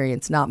heartbreak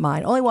experience, not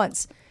mine. Only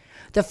once.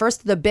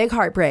 The big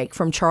heartbreak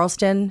from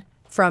Charleston,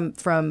 from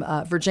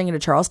Virginia to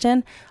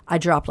Charleston, I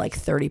dropped like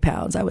 30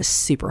 pounds. I was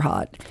super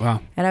hot. Wow.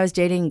 And I was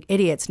dating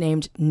idiots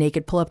named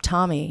Naked Pull-Up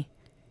Tommy,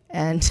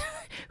 and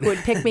who would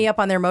pick me up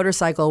on their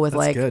motorcycle with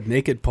That's good.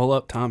 Naked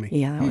Pull-Up Tommy.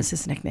 Yeah, that was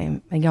his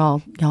nickname. And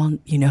y'all,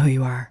 you know who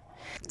you are.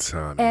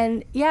 Tommy.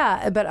 And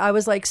yeah, but I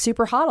was like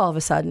super hot all of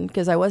a sudden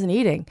because I wasn't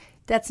eating.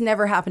 That's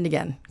never happened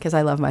again because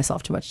I love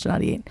myself too much to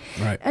not eat.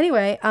 Right.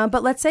 Anyway,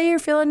 but let's say you're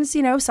feeling,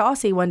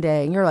 saucy one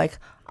day and you're like,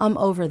 I'm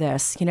over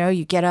this.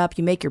 You get up,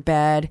 you make your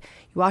bed,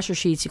 you wash your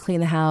sheets, you clean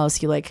the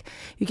house, you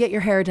get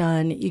your hair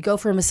done, you go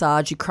for a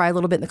massage, you cry a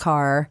little bit in the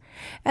car,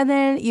 and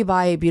then you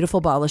buy a beautiful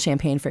bottle of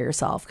champagne for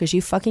yourself because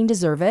you fucking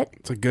deserve it.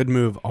 It's a good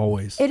move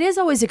always. It is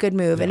always a good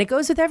move, and it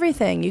goes with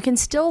everything. You can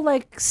still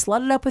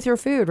slut it up with your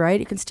food, right?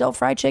 You can still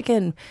fry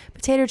chicken,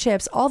 potato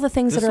chips, all the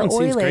things that are oily. This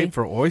one seems great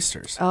for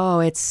oysters.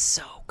 Oh, it's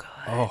so good.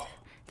 Oh.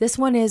 This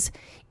one it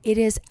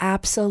is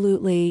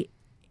absolutely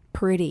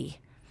pretty.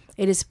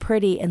 It is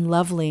pretty and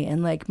lovely,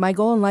 and my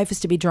goal in life is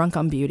to be drunk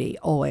on beauty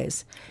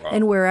always. Wow.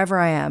 And wherever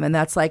I am. And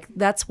that's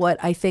what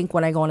I think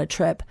when I go on a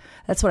trip.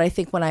 That's what I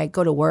think when I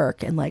go to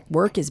work, and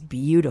work is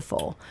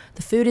beautiful.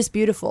 The food is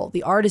beautiful.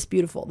 The art is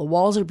beautiful. The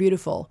walls are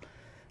beautiful.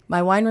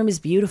 My wine room is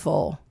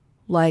beautiful.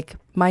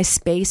 My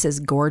space is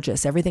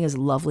gorgeous. Everything is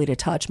lovely to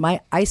touch.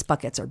 My ice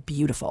buckets are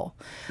beautiful.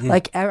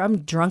 I'm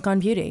drunk on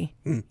beauty,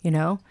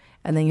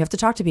 And then you have to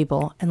talk to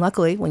people. And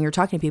luckily, when you're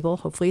talking to people,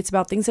 hopefully it's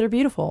about things that are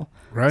beautiful.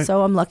 Right.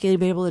 So I'm lucky to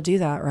be able to do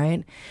that,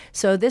 right?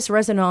 So this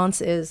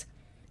Resonance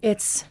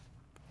it's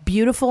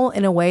beautiful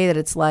in a way that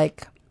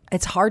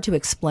it's hard to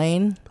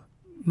explain,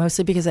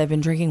 mostly because I've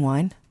been drinking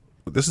wine.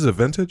 This is a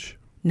vintage?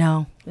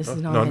 No, this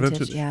is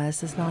non-vintage. Yeah,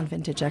 this is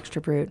non-vintage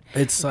Extra Brut.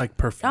 It's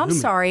perfume. I'm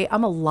sorry,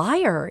 I'm a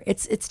liar.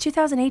 It's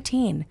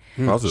 2018.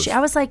 I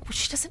was like,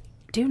 she doesn't.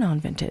 do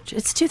non-vintage.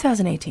 It's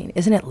 2018.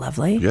 Isn't it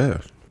lovely?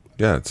 Yeah.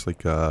 Yeah, it's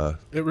like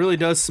It really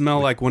does smell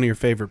like one of your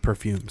favorite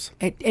perfumes.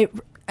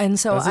 And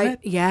so Doesn't it?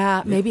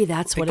 yeah, maybe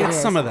that's what it gets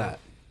is. some of that.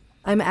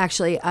 I'm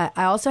actually,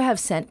 I also have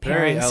scent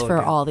Very pairings for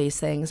elegant. all these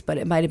things, but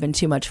it might have been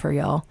too much for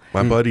y'all.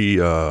 my buddy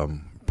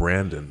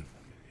Brandon.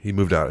 He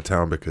moved out of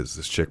town because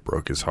this chick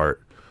broke his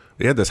heart.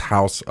 He had this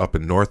house up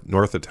in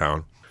north of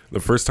town. The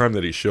first time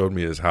that he showed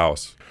me his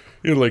house,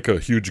 he had like a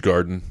huge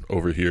garden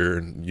over here,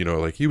 and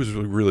like he was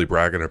really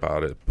bragging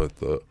about it. But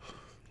the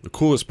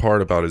coolest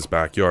part about his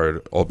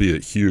backyard,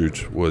 albeit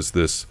huge, was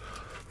this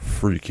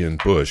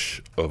freaking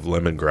bush of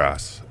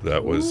lemongrass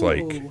that was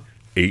like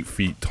 8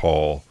 feet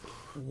tall,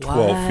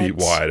 12 feet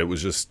What? wide. It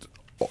was just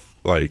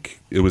like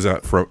it was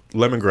from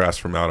lemongrass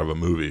from out of a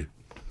movie.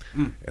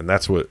 And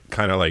that's what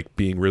kind of like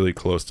being really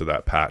close to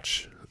that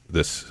patch,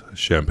 this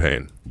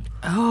champagne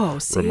Oh,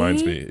 see?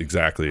 reminds me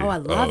exactly Oh, I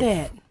love of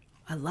it.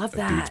 I love a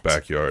dude's that.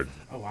 backyard.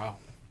 Oh, wow.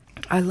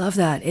 I love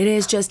that. It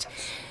is just,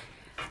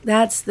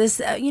 that's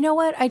this, you know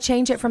what? I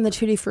change it from the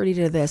Tutti Frutti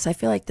to this. I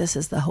feel like this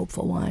is the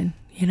hopeful wine.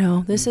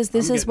 This is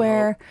getting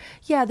where,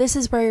 this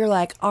is where you're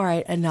like, all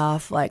right,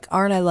 enough. Like,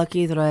 aren't I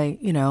lucky that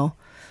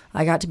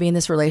I got to be in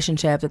this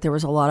relationship, that there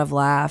was a lot of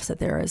laughs, that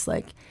there was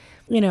like,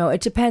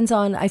 it depends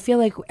on, I feel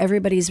like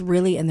everybody's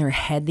really in their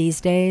head these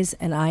days,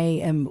 and I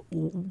am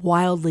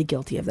wildly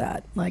guilty of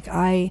that. Like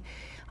I'm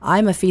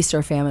a feast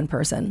or famine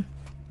person,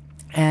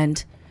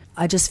 and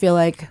I just feel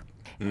like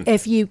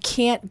if you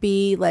can't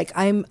be like,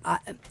 I'm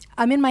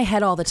in my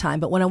head all the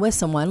time, but when I'm with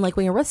someone, like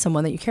when you're with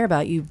someone that you care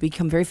about, you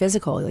become very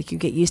physical. Like you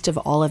get used to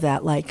all of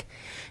that, like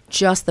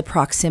just the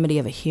proximity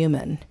of a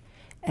human.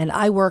 And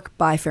I work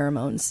by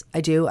pheromones.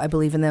 I do. I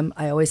believe in them.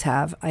 I always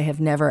have. I have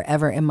never,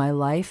 ever in my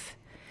life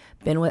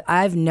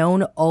I've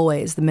known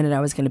always the minute I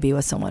was going to be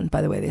with someone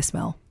by the way they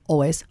smell.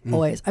 Always.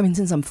 I mean,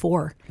 since I'm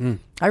 4.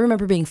 I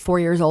remember being 4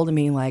 years old and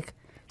being like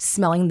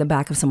smelling the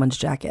back of someone's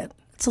jacket.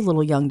 It's a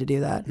little young to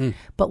do that.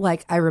 But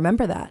like, I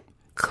remember that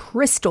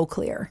crystal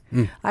clear.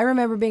 I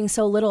remember being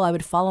so little, I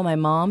would follow my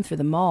mom through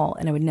the mall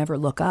and I would never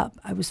look up.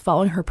 I was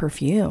following her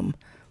perfume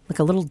like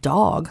a little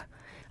dog.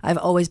 I've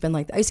always been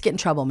like, I used to get in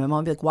trouble. My mom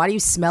would be like, why do you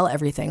smell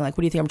everything? Like,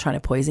 what do you think, I'm trying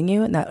to poison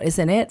you? And that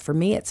isn't it. For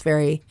me, it's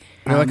very...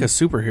 You're like a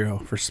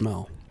superhero for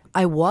smell.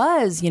 I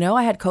was,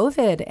 I had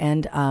COVID,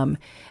 and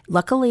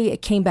luckily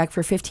it came back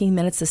for 15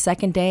 minutes the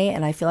second day,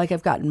 and I feel like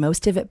I've gotten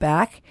most of it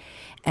back.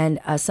 And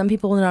some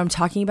people know what I'm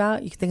talking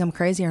about. You can think I'm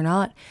crazy or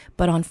not,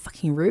 but on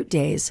fucking root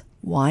days,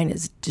 wine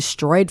is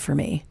destroyed for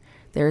me.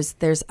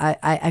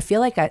 I feel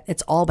like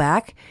it's all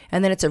back,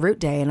 and then it's a root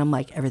day, and I'm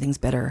like, everything's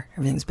bitter.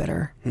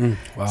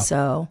 Wow.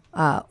 So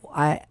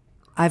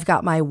I've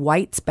got my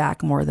whites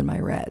back more than my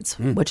reds,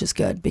 which is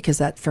good because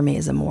that for me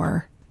is a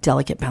more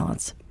delicate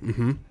balance.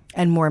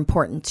 And more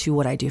important to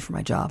what I do for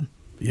my job.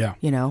 Yeah.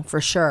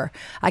 For sure.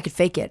 I could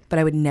fake it, but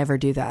I would never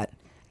do that.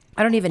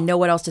 I don't even know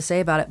what else to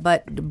say about it,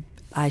 but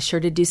I sure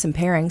did do some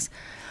pairings.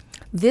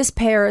 This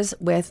pairs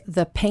with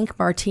the Pink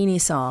Martini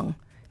song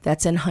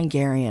that's in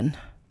Hungarian.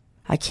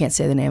 I can't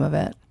say the name of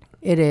it.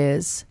 It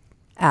is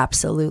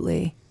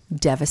absolutely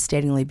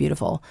devastatingly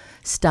beautiful.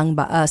 Sung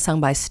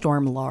by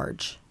Storm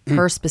Large.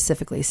 Her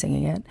specifically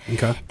singing it.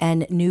 Okay.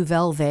 And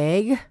Nouvelle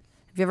Vague. Have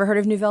you ever heard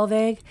of Nouvelle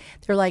Vague?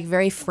 They're like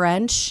very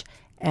French,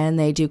 and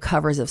they do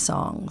covers of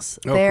songs.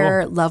 Oh,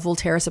 Their cool. Love Will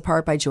Tear Us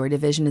Apart by Joy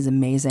Division is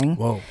amazing.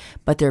 Whoa.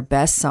 But their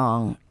best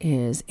song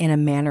is In a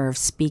Manner of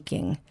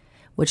Speaking,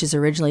 which is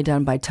originally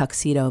done by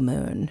Tuxedo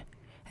Moon.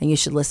 And you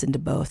should listen to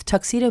both.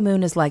 Tuxedo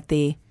Moon is like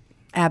the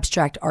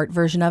abstract art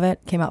version of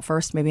it. Came out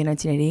first, maybe in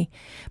 1980.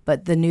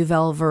 But the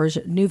Nouvelle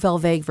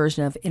Vague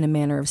version of In a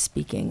Manner of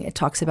Speaking, it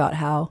talks about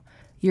how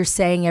you're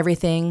saying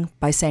everything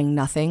by saying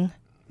nothing.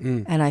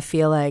 And I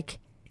feel like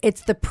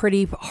it's the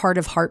pretty part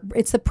of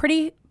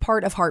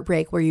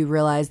heartbreak where you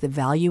realize the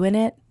value in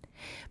it,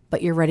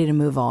 but you're ready to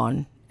move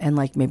on and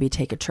like maybe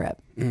take a trip.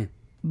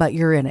 But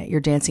you're in it. You're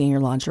dancing in your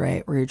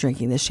lingerie, or you're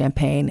drinking this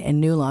champagne and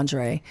new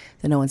lingerie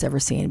that no one's ever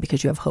seen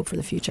because you have hope for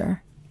the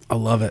future. I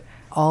love it.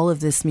 All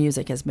of this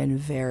music has been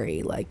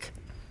very like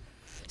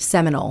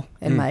seminal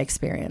in my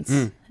experience.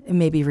 And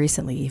maybe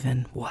recently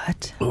even.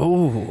 What?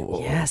 Oh,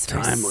 Yes,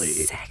 very timely.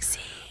 sexy.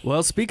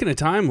 Well, speaking of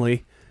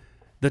timely,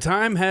 the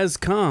time has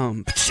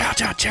come. Chow,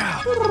 chow,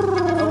 chow.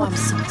 Oh, I'm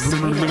so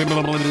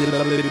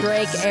excited.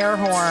 Break air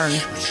horn.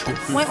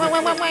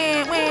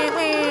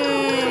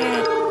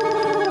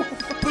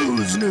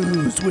 Booze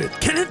News with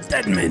Kenneth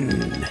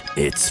Edmond.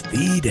 It's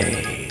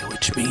V-Day,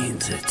 which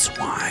means it's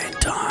wine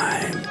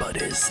time,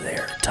 but is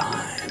there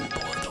time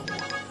for the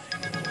wine?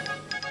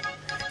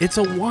 It's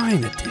a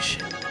wine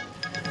edition,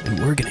 and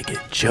we're going to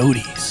get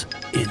Jody's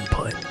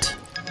input.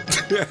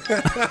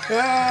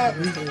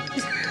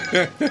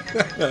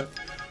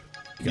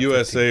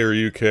 USA or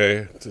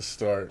UK to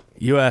start?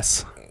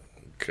 U.S.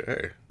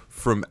 Okay.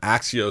 From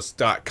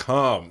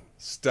Axios.com,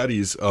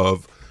 studies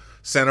of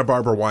Santa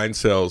Barbara wine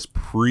sales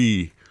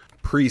pre-Sideways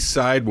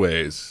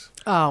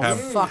Oh,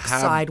 fuck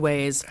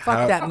Sideways.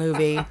 Fuck that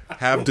movie.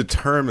 have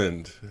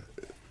determined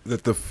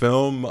that the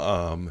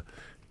film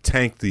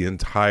tanked the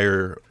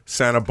entire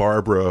Santa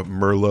Barbara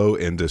Merlot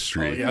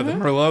industry. Yeah, the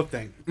Merlot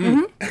thing.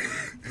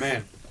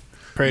 Man,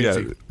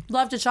 crazy. Yeah,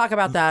 Love to talk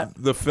about that.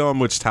 the film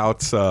which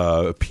touts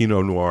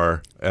Pinot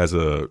Noir as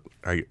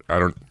I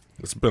don't.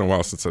 It's been a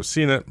while since I've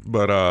seen it,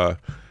 but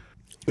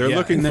they're Yeah,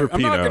 looking and for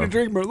I'm not going to Pinot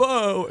drink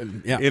Merlot.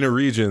 And, yeah. in a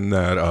region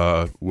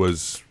that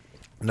was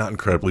not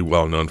incredibly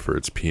well known for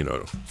its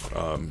Pinot.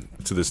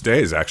 To this day,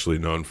 is actually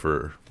known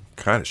for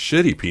kind of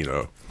shitty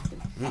Pinot.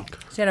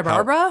 Santa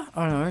Barbara?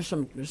 Oh no, there's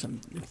some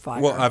fire.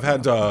 Well,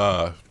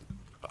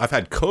 I've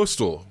had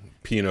coastal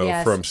Pinot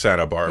Yes. from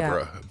Santa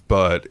Barbara,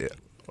 but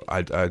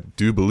I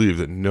do believe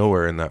that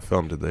nowhere in that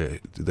film did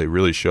they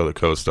really show the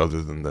coast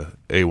other than the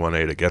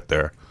A1A to get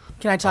there.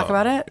 Can I talk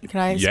about it? Can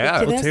I Yeah,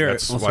 speak to let's this? hear it.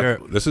 Let's That's hear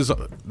why- it. This is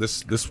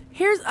this.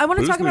 I want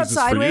to Blues talk about News is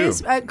for you.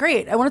 Sideways.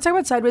 Great. I want to talk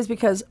about Sideways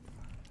because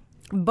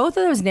both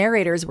of those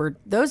narrators were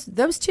those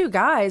two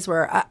guys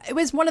were. It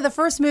was one of the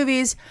first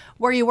movies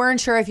where you weren't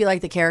sure if you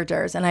liked the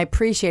characters, and I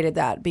appreciated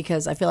that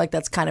because I feel like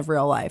that's kind of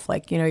real life.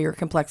 Like you're a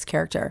complex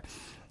character.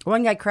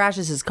 One guy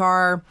crashes his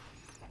car.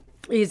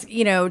 He's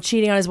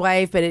cheating on his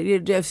wife, but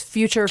a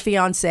future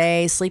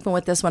fiance sleeping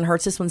with this one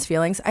hurts this one's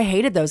feelings. I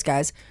hated those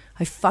guys.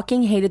 I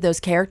fucking hated those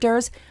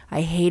characters.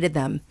 I hated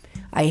them.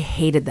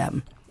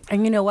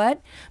 And you know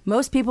what?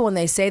 Most people, when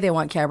they say they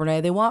want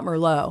Cabernet, they want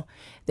Merlot.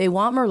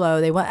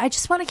 I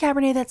just want a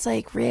Cabernet that's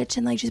like rich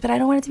and like juice, but I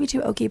don't want it to be too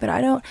oaky. But I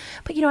don't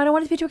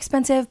want it to be too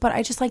expensive. But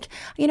I just like,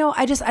 I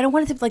don't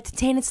want it to like to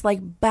taint. It's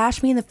like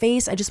bash me in the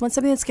face. I just want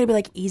something that's gonna be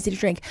like easy to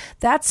drink.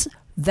 That's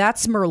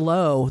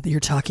Merlot. You're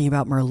talking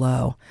about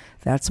Merlot.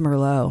 That's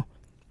Merlot.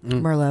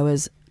 Merlot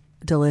is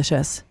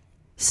delicious.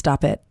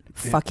 Stop it.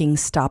 Fucking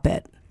stop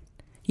it.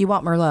 You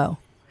want Merlot.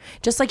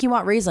 Just like you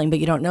want Riesling, but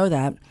you don't know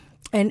that.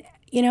 And,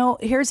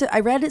 I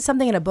read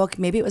something in a book,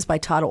 maybe it was by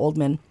Todd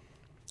Oldman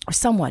or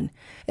someone.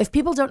 If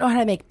people don't know how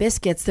to make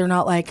biscuits, they're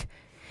not like,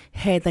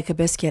 hey, I'd like a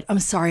biscuit. I'm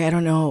sorry, I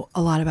don't know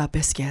a lot about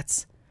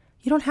biscuits.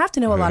 You don't have to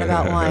know a lot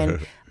about wine.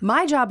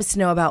 My job is to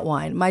know about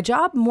wine. My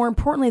job, more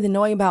importantly than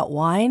knowing about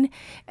wine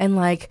and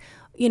like,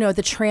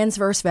 the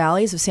transverse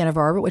valleys of Santa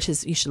Barbara, which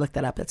is, you should look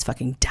that up. That's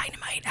fucking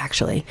dynamite,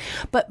 actually.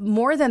 But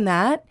more than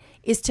that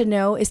is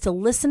to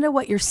listen to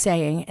what you're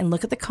saying and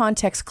look at the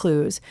context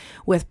clues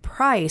with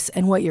price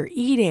and what you're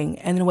eating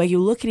and the way you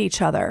look at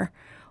each other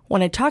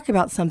when I talk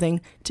about something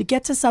to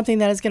get to something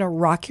that is going to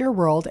rock your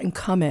world and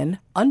come in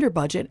under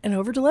budget and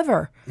over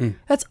deliver.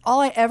 That's all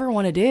I ever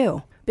want to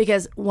do.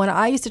 Because when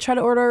I used to try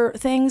to order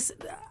things,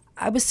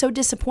 I was so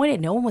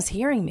disappointed. No one was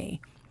hearing me.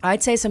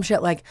 I'd say some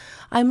shit like,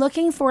 I'm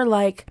looking for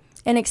like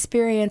an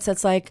experience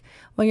that's like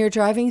when you're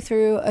driving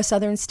through a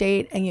southern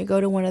state and you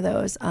go to one of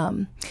those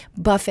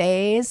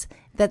buffets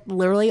that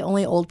literally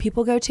only old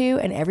people go to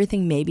and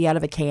everything may be out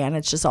of a can.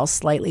 It's just all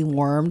slightly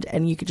warmed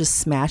and you could just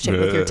smash it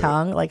with your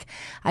tongue. Like,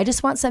 I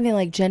just want something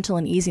like gentle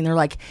and easy. And they're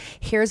like,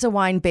 here's a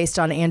wine based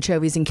on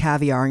anchovies and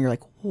caviar. And you're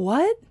like,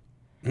 what?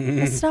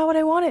 That's not what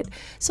I wanted.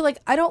 So like,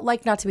 I don't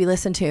like not to be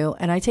listened to,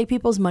 and I take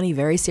people's money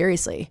very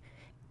seriously.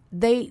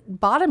 They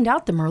bottomed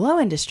out the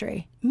Merlot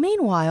industry.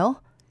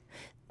 Meanwhile,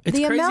 It's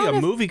the crazy amount a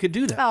of- movie could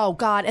do that. oh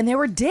God, and they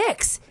were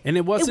dicks. And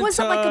it wasn't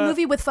like a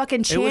movie with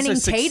fucking It was Channing a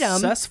Tatum.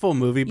 successful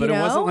movie, but you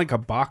it wasn't know? like a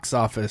box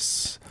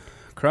office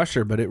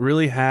crusher, but it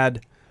really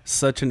had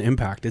such an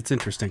impact. It's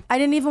interesting. I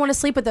didn't even want to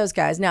sleep with those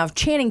guys. Now, if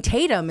Channing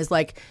Tatum is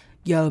like,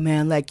 yo,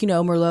 man, like,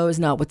 Merlot is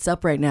not what's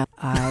up right now,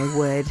 I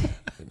would.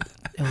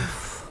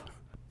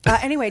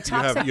 Anyway,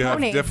 Top Step You have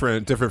Pony.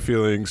 different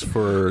feelings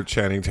for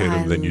Channing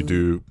Tatum than you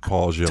do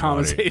Paul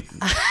Thomas Giamatti. Hayden.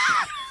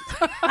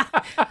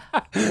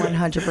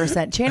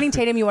 100%. Channing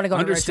Tatum, you want to go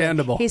on a road trip.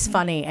 Understandable. He's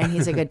funny and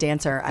he's a good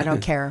dancer. I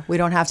don't care. We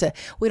don't have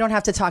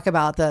to talk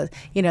about the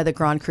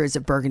Grand Cru's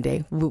of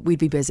Burgundy. We'd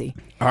be busy.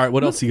 All right,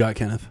 what else you got,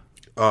 Kenneth?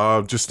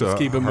 Just Let's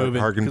keep it moving.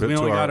 harken 'cause bit we to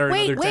only got our our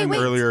Wait, another wait, 10 wait.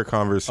 minutes. earlier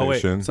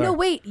conversation. sorry. No,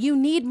 wait. You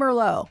need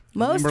Merlot.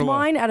 Most Merlot.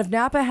 wine out of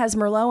Napa has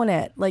Merlot in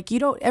it. Like,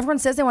 everyone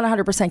says they want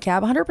 100%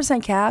 cab.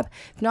 100% cab,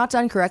 if not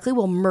done correctly,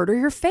 will murder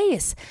your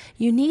face.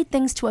 You need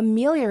things to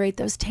ameliorate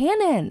those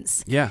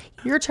tannins. Yeah.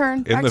 Your turn.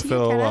 in Back the to you,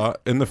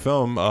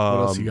 film, Kenneth.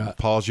 else you got?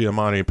 Paul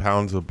Giamatti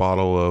pounds a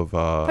bottle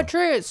of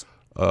Patrice.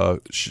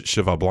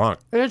 Cheval Blanc.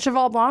 Is it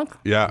Cheval Blanc?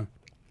 Yeah,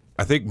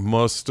 I think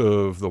most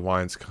of the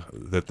wines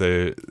that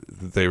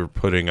they were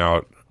putting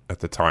out at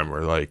the time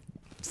were like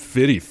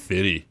fitty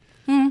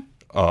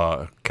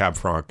Cab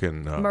Franc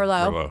and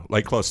Merlot.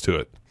 like close to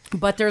it.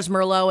 But there's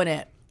Merlot in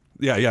it.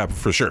 Yeah,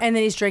 for sure. And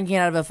then he's drinking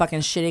out of a fucking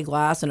shitty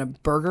glass in a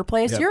burger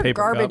place. Yeah, You're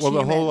paper garbage. cup. Well, the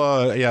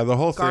human.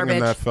 whole thing Garbage. in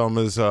that film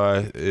is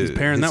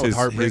pairing that with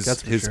heartbreak,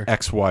 that's for his sure.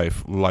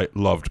 ex-wife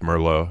loved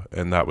Merlot,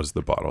 and that was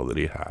the bottle that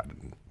he had.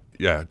 And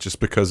yeah, just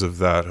because of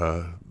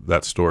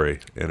that story,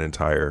 an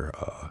entire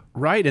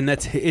Right, and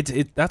that's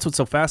what's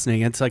so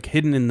fascinating. It's like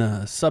hidden in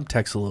the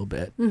subtext a little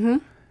bit. Mm-hmm.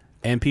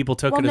 And people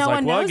took Well, it as no like,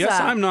 one well, I knows guess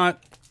that. I'm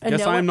not And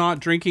no I'm one- not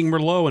drinking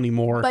Merlot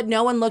anymore. But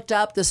no one looked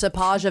up the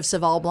cepage of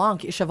Cheval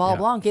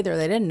Blanc either.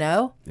 They didn't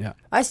know. Yeah.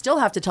 I still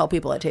have to tell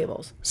people at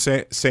tables.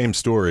 same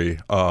story,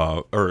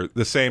 or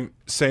the same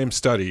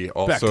study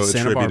also to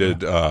Santa attributed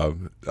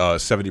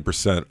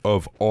 70%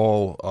 of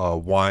all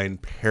wine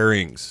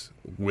pairings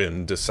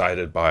when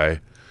decided by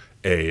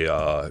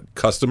a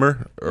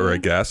customer or a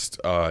guest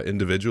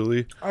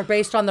individually Or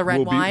based on the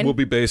red wine? will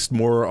be based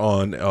more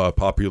on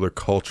popular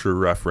culture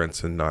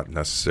reference and not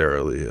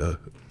necessarily like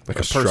a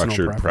personal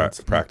structured preference.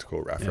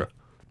 practical reference.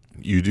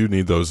 You do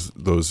need those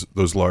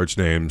large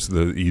names.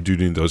 You do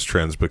need those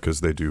trends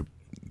because they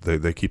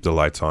keep the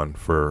lights on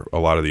for a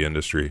lot of the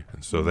industry,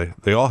 and so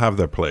they all have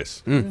their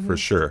place for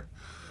sure.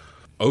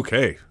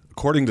 Okay.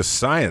 According to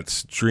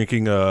science,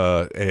 drinking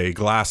a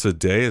glass a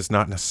day is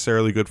not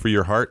necessarily good for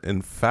your heart.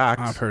 In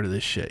fact, I've heard of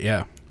this shit.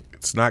 Yeah.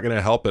 it's not going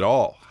to help at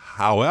all.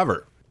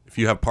 However, if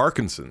you have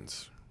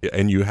Parkinson's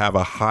and you have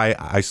a high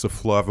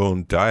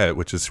isoflavone diet,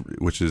 which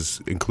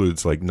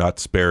includes like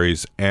nuts,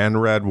 berries,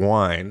 and red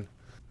wine,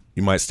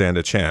 you might stand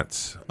a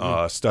chance.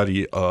 A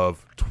study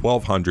of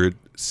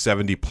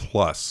 1,270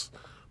 plus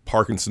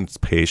Parkinson's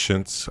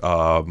patients,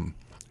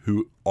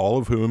 who all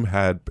of whom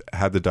had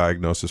the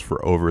diagnosis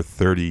for over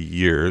 30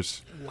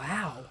 years,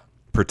 Wow.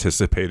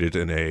 participated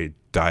in a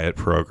diet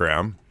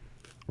program,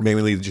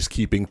 mainly just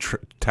keeping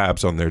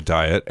tabs on their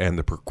diet and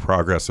the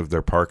progress of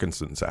their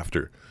Parkinson's.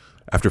 After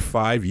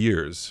 5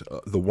 years,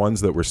 the ones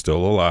that were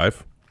still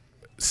alive,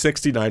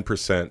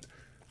 69%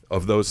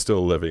 of those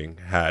still living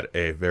had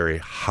a very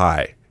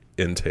high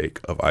intake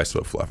of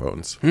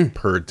isoflavones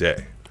per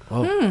day.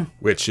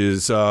 Which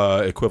is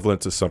equivalent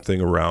to something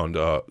around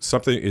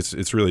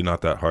It's really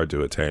not that hard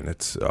to attain.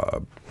 It's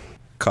a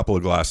couple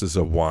of glasses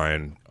of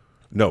wine.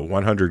 No,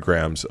 100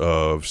 grams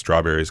of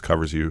strawberries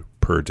covers you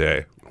per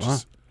day, which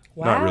is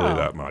not really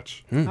that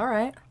much. All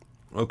right.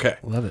 Okay,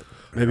 Love it.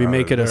 Maybe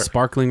make it a there.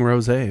 sparkling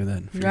rosé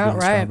then. If you're Yeah, doing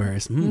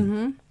right.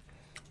 Strawberries.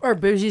 Or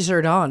bougie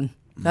Sardon.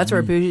 That's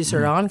where bougie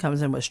Sardon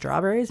comes in with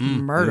strawberries.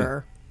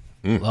 Murder.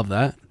 Love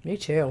that. Me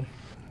too.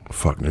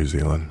 fuck New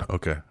Zealand.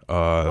 Okay,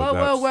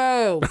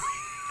 Whoa.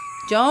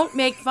 Don't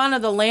make fun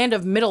of the land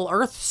of Middle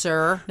Earth,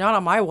 sir. Not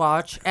on my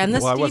watch. And the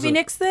Well, I Stevie wasn't-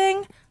 Nicks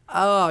thing?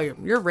 Oh,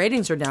 your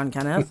ratings are down,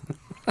 Kenneth.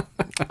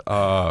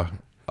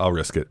 I'll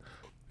risk it.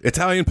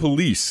 Italian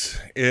police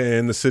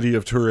in the city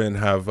of Turin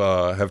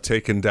have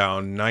taken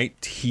down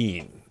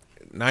 19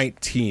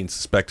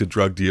 suspected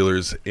drug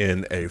dealers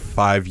in a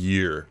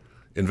 5-year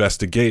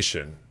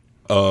investigation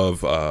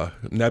of a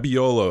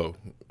Nebbiolo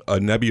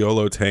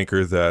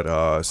tanker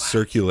that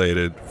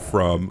circulated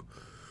from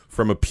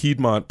a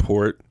Piedmont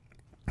port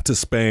to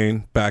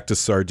Spain, back to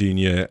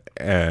Sardinia,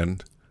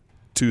 and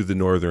to the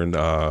northern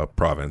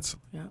province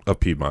of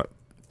Piedmont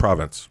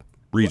province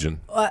region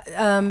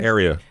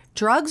area.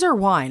 Drugs or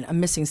wine? I'm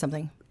missing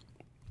something.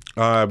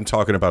 I'm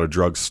talking about a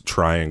drugs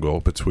triangle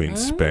between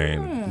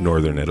Spain,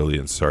 northern Italy,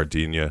 and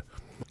Sardinia.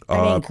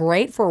 I mean,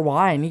 great for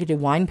wine. You could do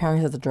wine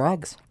pairings with the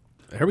drugs.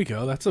 There we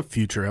go. That's a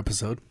future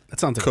episode. That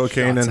sounds like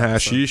Cocaine a and shots episode.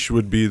 hashish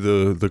would be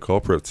the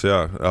culprits.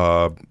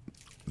 Yeah,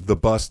 the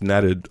bust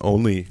netted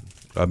only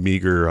a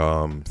meager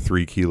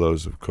 3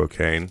 kilos of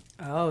cocaine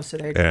Oh, so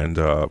and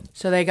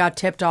they got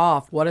tipped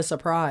off. What a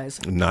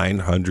surprise.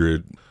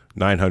 900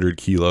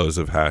 kilos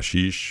of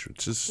hashish,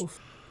 which is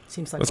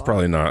Seems like that's a lot.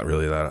 probably not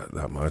really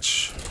that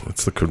much.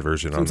 What's the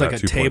conversion Sounds on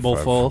like that? a table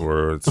 2.5 full.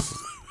 or it's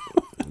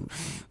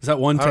Is that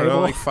one I don't table?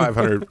 know, like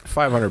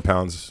 500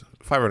 pounds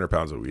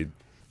of weed,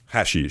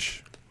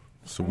 hashish.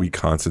 So we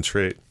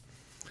concentrate.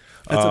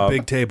 That's a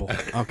big table.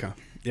 Okay.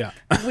 Yeah.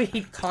 We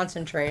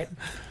concentrate.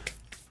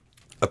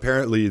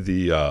 Apparently,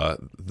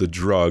 the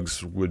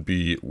drugs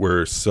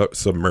were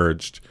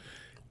submerged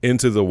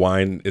into the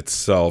wine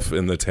itself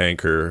in the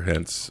tanker,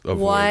 hence avoiding.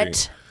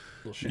 What?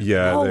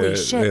 Yeah, Holy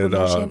shit, with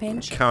no champagne?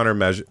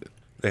 countermeasure.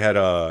 They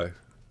had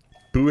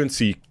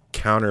buoyancy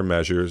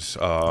countermeasures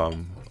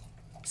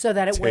So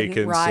that it wouldn't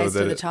taken rise so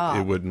that to the top.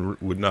 it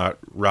would not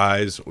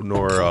rise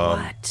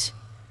What?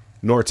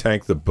 nor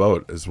tank the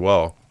boat as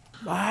well.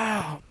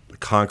 Wow. The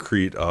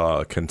concrete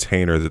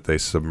container that they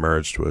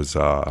submerged was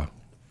a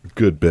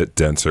good bit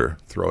denser,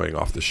 throwing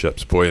off the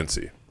ship's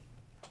buoyancy,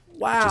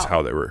 Wow. which is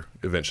how they were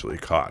eventually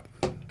caught.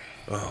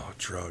 Oh,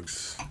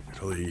 drugs.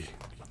 Italy.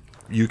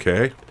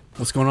 UK.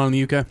 What's going on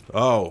in the UK?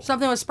 Oh,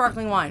 Something with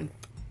sparkling wine.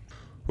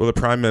 well, the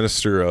Prime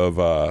Minister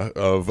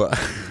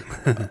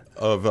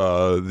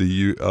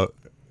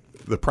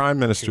the Prime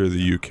Minister of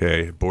the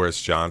UK, Boris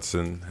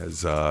Johnson,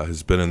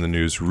 has been in the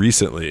news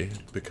recently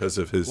because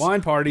of his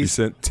Wine parties.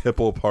 recent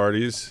tipple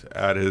parties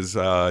at his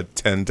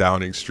 10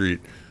 Downing Street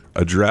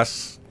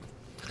address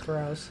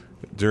Gross.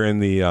 during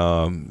the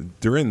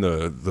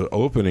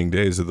opening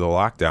days of the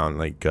lockdown,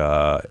 like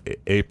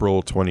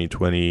April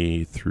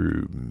 2020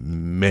 through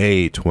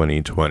May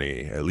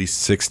 2020. At least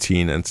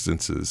 16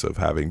 instances of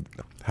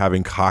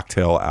having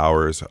cocktail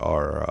hours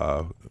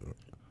or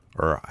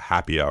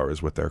happy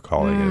hours, what they're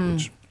calling it.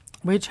 Which,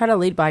 We try to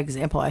lead by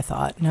example, I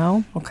thought.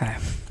 No? Okay.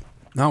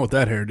 Not with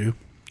that hairdo.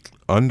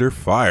 under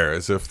fire,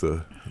 as if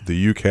the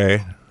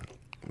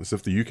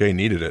UK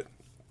needed it.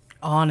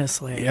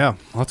 Honestly. Yeah.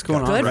 What's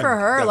going on? Good for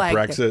her. Got Like,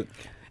 Brexit.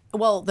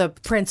 well, the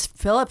Prince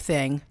Philip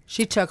thing,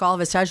 she took all of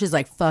his time. She's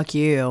like, fuck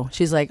you.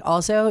 She's like,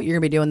 also, you're going to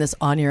be doing this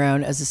on your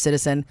own as a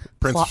citizen.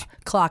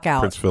 Clock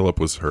out. Prince Philip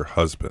was her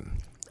husband.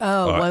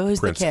 Oh, what was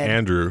Prince the kid?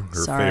 Andrew, her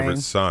Sorry. favorite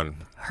son.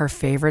 Her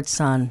favorite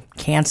son.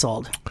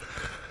 Canceled.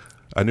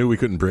 I knew we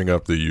couldn't bring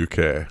up the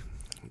UK.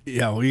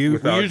 Yeah, we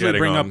Without usually getting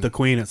bring on. up the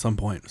Queen at some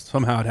point.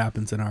 Somehow it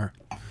happens in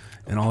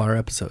all our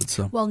episodes.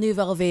 So Well,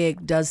 Nouvelle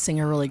Vague does sing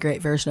a really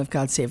great version of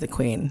God Save the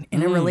Queen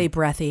in a really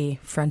breathy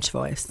French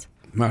voice.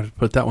 might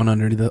put that one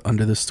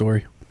under this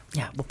story.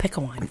 Yeah, we'll pick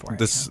a wine for it.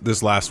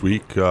 This last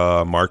week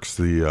marks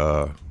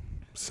the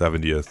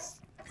 70th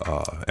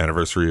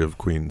anniversary of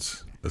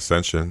Queen's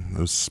Ascension. It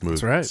was smooth.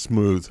 That's right.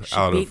 Smooth She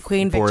out beat of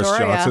Queen Boris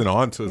Victoria. Johnson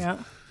onto. Yeah.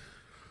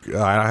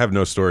 I have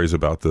no stories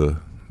about the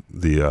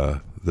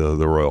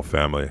royal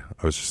family.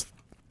 I was just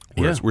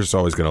we're just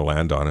always going to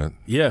land on it.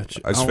 Yeah,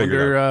 I just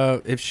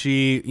wonder if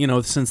she,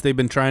 since they've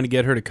been trying to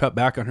get her to cut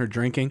back on her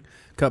drinking,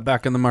 cut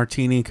back on the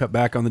martini, cut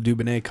back on the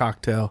Dubonnet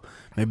cocktail,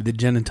 maybe the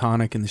gin and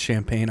tonic and the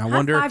champagne. I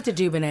wonder. High five to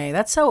Dubonnet.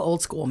 That's so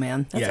old school,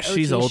 man. That's Yeah, OG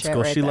she's old shit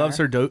school. right She loves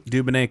there. her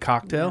Dubonnet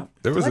cocktail.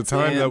 There was What's a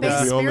time the that was base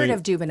the spirit only.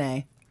 of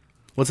Dubonnet?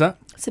 What's that?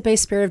 What's the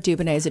base spirit of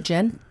Dubonnet? Is it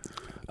gin?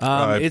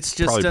 It's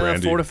just probably a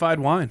brandy. fortified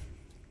wine.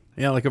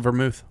 Yeah, like a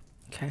vermouth.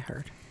 Okay,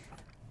 heard.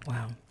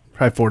 Wow.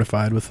 Probably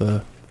fortified with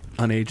a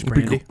unaged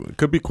brandy.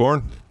 Could be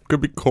corn.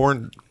 Could be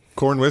corn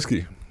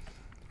whiskey.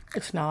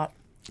 It's not.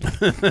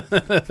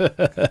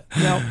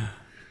 No.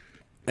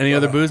 Any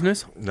other booze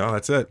news? No,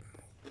 that's it.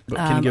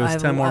 Can you give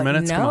us 10 more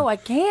minutes? Come No, on. I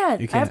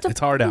can't. You I have can't. to It's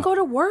hard out. go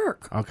to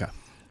work. Okay.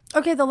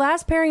 Okay, the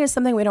last pairing is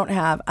something we don't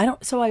have.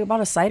 So I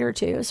bought a cider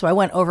too. So I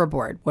went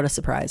overboard. What a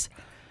surprise.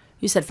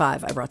 You said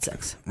 5. I brought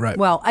 6. Right.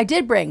 Well, I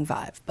did bring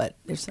 5, but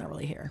it's not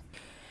really here.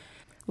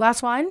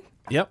 Last wine?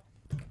 Yep.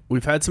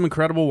 We've had some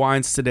incredible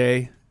wines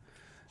today,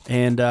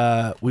 and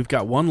we've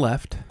got one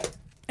left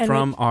And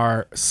from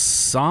our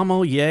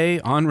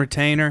sommelier on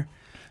retainer.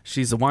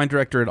 She's the wine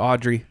director at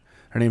Audrey.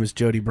 Her name is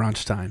Jody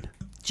Bronstein.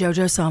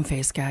 Jojo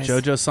Somface, guys.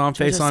 Jojo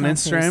Somface Jojo on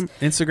Somface.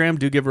 Instagram.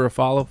 Do give her a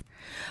follow.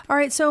 All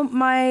right, so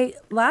my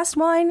last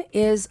wine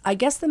is, I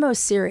guess, the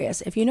most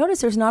serious. If you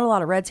notice, there's not a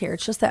lot of reds here.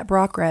 It's just that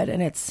Brock red,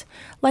 and it's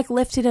like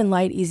lifted and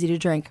light, easy to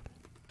drink.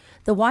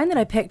 The wine that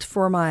I picked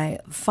for my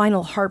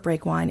final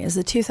heartbreak wine is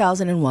the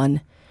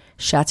 2001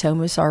 Chateau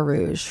Moussard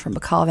Rouge from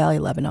Bacal Valley,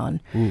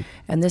 Lebanon.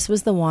 And this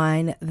was the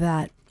wine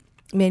that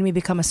made me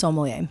become a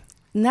sommelier.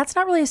 And that's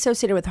not really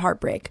associated with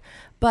heartbreak.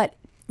 But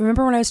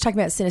remember when I was talking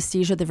about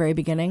synesthesia at the very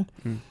beginning?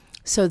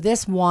 So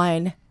this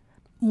wine,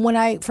 when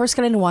I first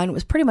got into wine, it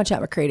was pretty much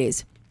at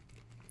McCrady's.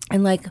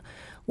 And like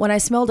when I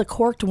smelled a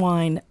corked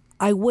wine,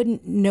 I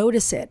wouldn't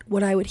notice it.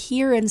 What I would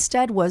hear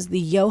instead was the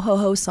Yo Ho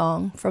Ho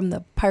song from the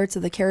Pirates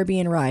of the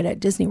Caribbean ride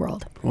at Disney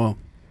World. Well,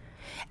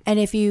 And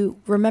if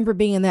you remember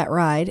being in that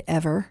ride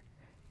ever,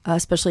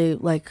 especially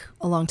like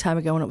a long time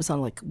ago when it was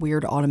on like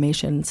weird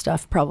automation and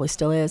stuff, probably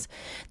still is,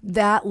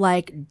 that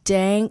like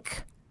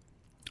dank,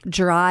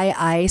 dry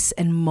ice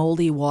and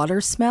moldy water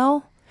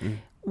smell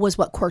was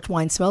what corked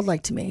wine smelled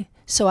like to me.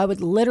 So I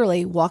would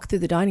literally walk through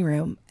the dining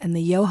room and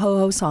the Yo Ho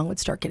Ho song would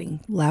start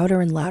getting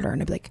louder and louder.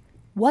 And I'd be like,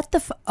 what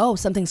the oh,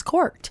 something's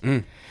corked.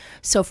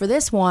 So for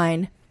this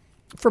wine,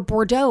 for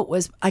Bordeaux, it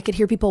was, I could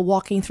hear people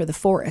walking through the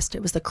forest.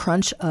 It was the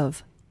crunch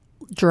of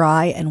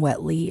dry and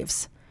wet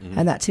leaves.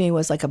 And that to me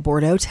was like a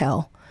Bordeaux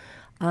tell.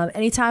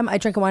 Anytime I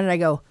drink a wine and I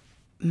go,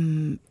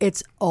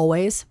 it's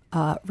always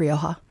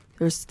Rioja.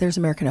 There's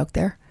American oak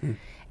there.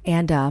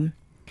 And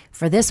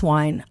for this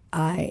wine,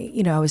 I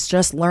was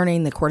just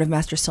learning the Court of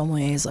Master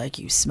Sommeliers, like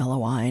you smell a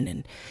wine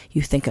and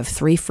you think of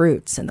 3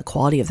 fruits and the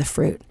quality of the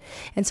fruit.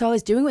 And so I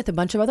was doing it with a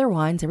bunch of other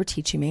wines. They were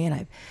teaching me, and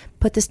I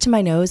put this to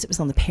my nose. It was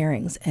on the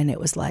pairings, and it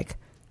was like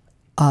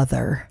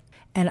other.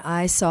 And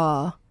I've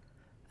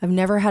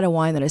never had a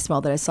wine that I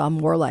smelled that I saw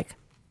more like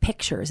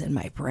pictures in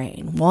my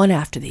brain, one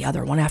after the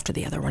other, one after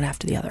the other, one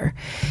after the other.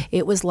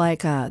 It was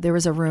like there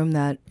was a room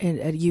that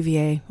at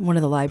UVA, one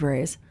of the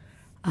libraries,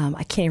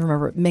 I can't even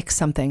remember, mixed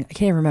something. I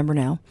can't even remember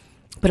now,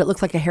 but it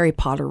looked like a Harry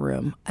Potter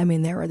room. I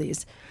mean, there were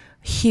these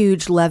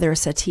huge leather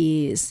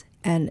settees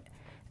and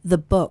the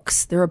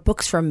books. There were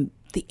books from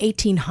the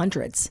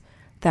 1800s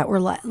that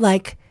were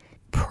like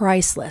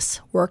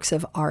priceless works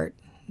of art.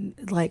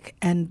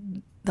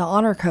 And the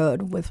honor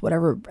code, with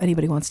whatever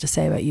anybody wants to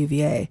say about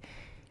UVA,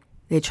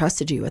 they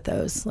trusted you with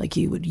those. Like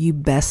you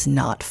best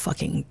not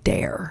fucking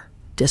dare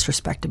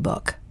disrespect a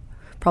book.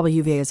 Probably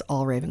UVA is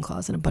all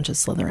Ravenclaws and a bunch of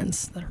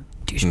Slytherins that are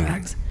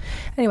douchebags.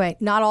 Anyway,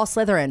 not all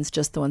Slytherins,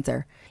 just the ones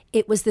there.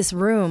 It was this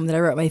room that I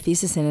wrote my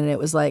thesis in, and it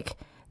was like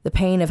the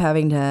pain of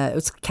having to, it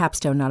was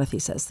capstone, not a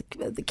thesis,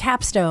 the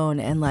capstone,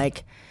 and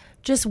like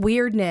just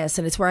weirdness.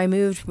 And it's where I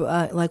moved,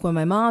 like when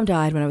my mom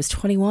died when I was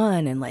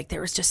 21, and like there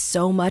was just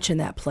so much in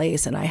that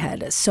place, and I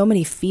had so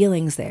many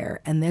feelings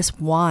there, and this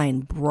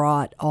wine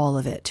brought all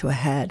of it to a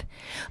head,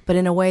 but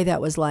in a way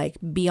that was like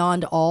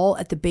beyond all.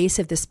 At the base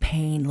of this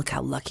pain, look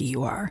how lucky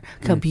you are,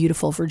 look how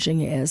beautiful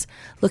Virginia is,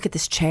 look at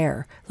this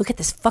chair, look at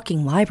this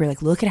fucking library,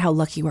 like look at how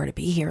lucky you are to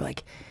be here.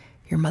 Like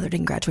your mother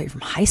didn't graduate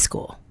from high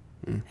school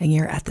and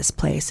you're at this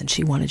place, and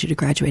she wanted you to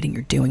graduate and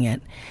you're doing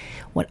it.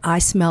 When I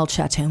smelled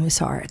Chateau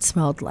Moussard, it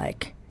smelled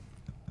like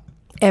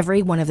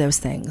every one of those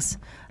things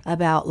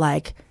about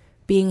like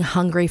being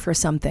hungry for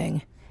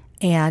something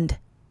and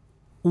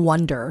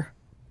wonder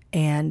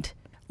and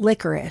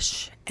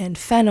licorice and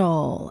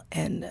fennel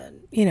and,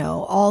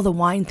 all the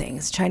wine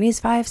things,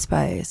 Chinese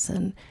 5-spice,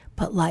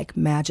 but like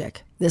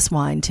magic. This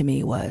wine to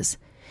me was.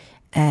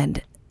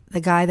 And the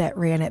guy that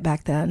ran it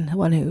back then, the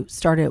one who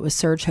started it was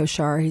Serge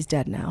Hochar. He's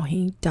dead now.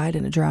 He died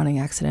in a drowning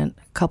accident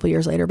a couple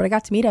years later, but I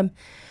got to meet him.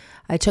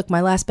 I took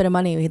my last bit of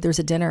money. There was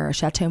a dinner, a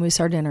Chateau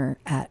Moussard dinner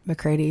at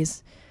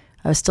McCrady's.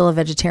 I was still a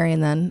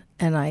vegetarian then,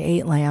 and I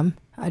ate lamb.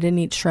 I didn't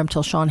eat shrimp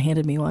till Sean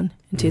handed me one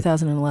in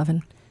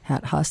 2011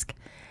 at Husk.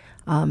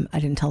 I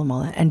didn't tell him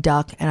all that. And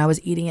duck, and I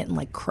was eating it and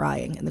like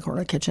crying in the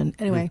corner of the kitchen.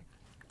 Anyway,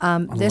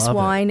 this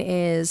wine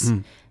is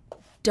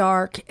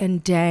dark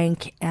and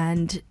dank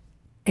and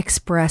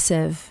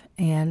expressive,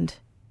 and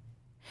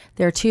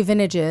there are two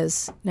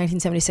vintages,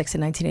 1976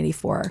 and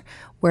 1984,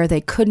 where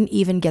they couldn't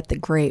even get the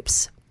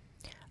grapes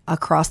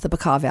across the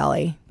Bekaa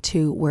Valley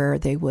to where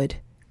they would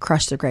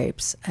crush the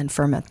grapes and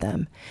ferment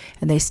them.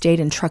 And they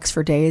stayed in trucks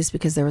for days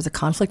because there was a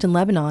conflict in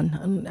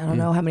Lebanon. I don't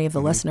know how many of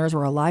the listeners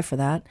were alive for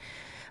that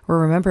or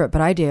remember it,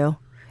 but I do.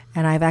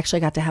 And I've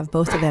actually got to have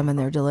both of them, and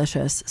they're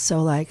delicious.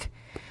 So like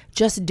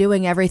just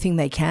doing everything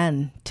they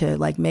can to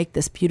like make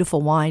this beautiful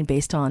wine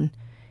based on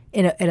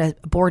in a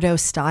Bordeaux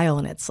style.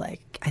 And it's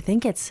like, I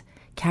think it's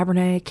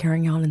Cabernet,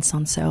 Carignan, and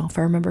Sancerre, if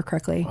I remember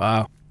correctly.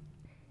 Wow.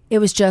 It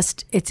was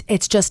just,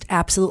 it's just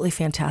absolutely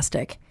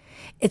fantastic.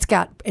 It's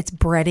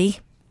bready,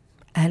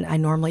 and I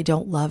normally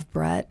don't love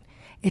Brett.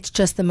 It's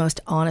just the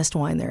most honest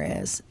wine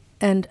there is.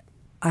 And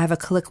I have a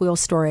colloquial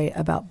story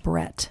about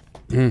Brett.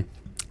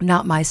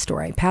 Not my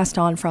story. Passed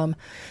on from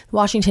the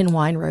Washington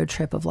wine road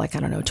trip of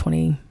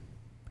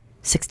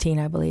 2016,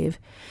 I believe.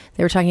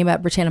 They were talking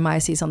about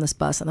Brettanomyces on this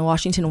bus. And the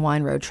Washington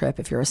wine road trip,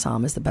 if you're a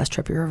Somm, is the best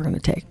trip you're ever going to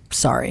take.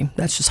 Sorry,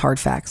 that's just hard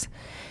facts.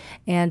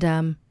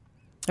 And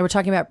they were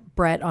talking about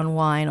Brett on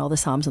wine, all the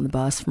Somms on the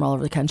bus from all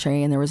over the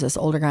country. And there was this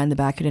older guy in the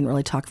back who didn't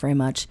really talk very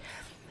much.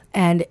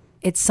 And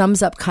it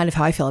sums up kind of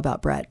how I feel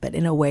about Brett, but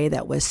in a way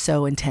that was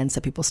so intense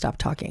that people stopped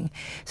talking.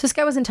 So this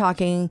guy wasn't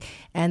talking,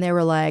 and they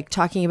were like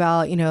talking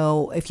about,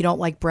 if you don't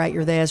like Brett,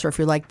 you're this, or if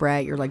you like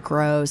Brett, you're like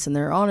gross. And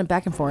they're on and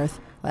back and forth,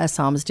 as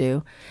Somms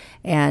do.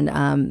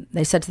 And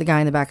they said to the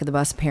guy in the back of the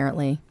bus,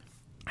 apparently,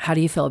 how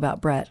do you feel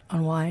about Brett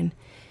on wine?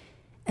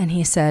 And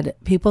he said,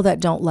 people that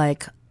don't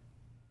like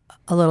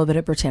a little bit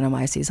of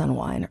Brettanomyces on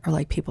wine are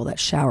like people that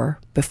shower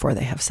before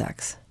they have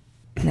sex.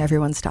 And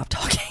everyone stopped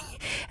talking.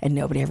 And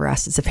nobody ever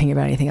asked his opinion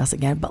about anything else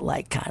again, but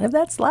kind of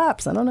that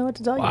slaps. I don't know what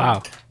to tell you.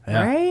 Wow.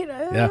 Yeah. Right?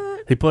 Yeah.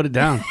 He put it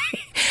down.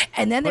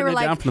 And then they were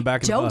like, from the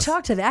back of the don't bus.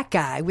 talk to that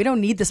guy. We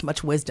don't need this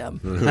much wisdom.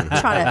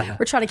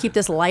 We're trying to keep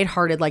this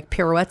lighthearted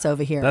pirouettes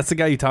over here. That's the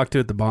guy you talked to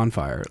at the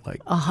bonfire at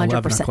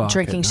 100%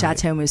 drinking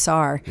Chateau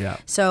Moussard. Yeah.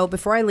 So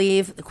before I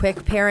leave, the quick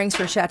pairings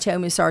for Chateau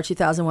Moussard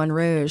 2001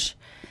 Rouge.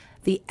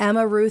 The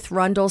Emma Ruth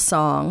Rundle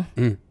song,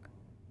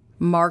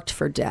 Marked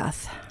for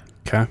Death.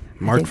 Okay.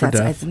 Marked for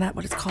Death. Isn't that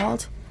what it's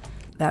called?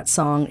 That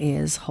song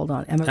is, hold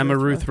on, Emma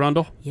Ruth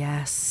Rundle?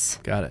 Yes.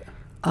 Got it.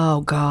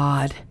 Oh,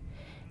 God.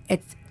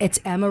 It's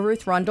Emma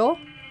Ruth Rundle,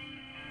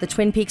 the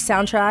Twin Peaks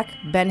soundtrack,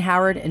 Ben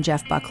Howard, and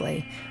Jeff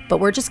Buckley. But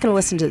we're just going to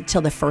listen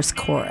till the first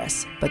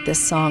chorus. But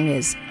this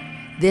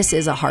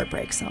is a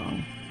heartbreak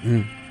song.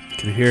 You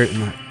can hear it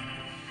in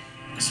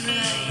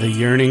the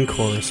yearning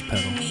chorus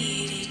pedal.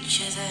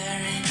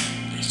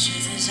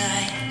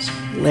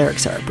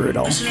 Lyrics are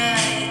brutal.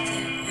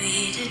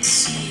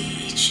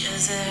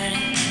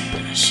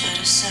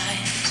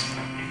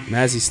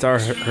 Mazzy Star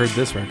heard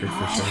this record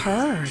for sure.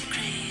 Heard.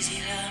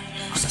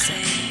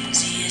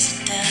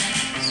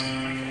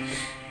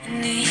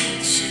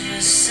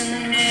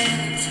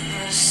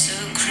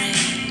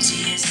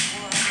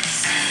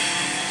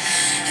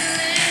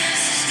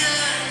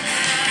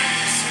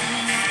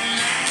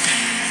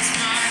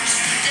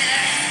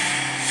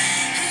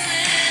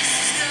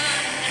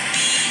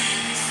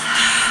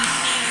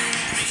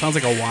 It sounds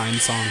like a wine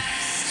song.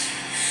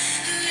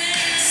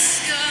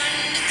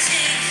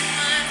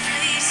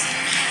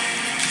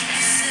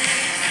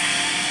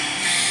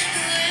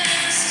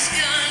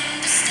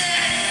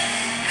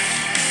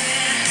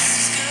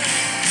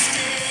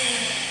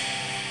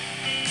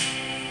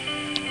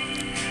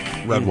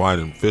 Red wine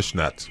and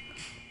fishnets.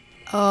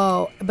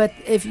 Oh, but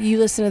if you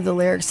listen to the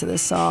lyrics to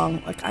this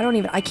song,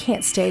 I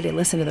can't stay to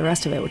listen to the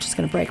rest of it, which is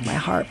going to break my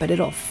heart, but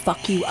it'll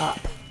fuck you up.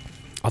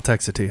 I'll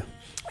text it to you.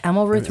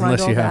 Emma Ruth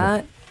Unless Rundle, you have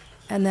that,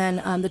 and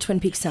then the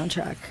Twin Peaks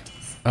soundtrack.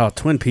 Oh,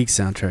 Twin Peaks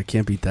soundtrack.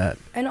 Can't beat that.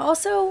 And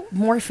also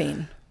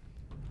Morphine.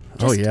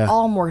 Oh, yeah.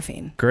 All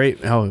Morphine. Great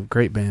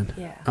band.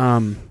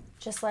 Yeah.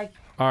 Just like...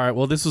 All right,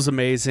 well, this was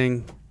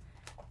amazing.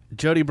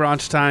 Jody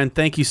Bronstein,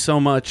 thank you so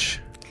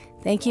much.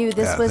 Thank you.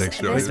 Yeah, thanks,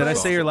 Jody. Did I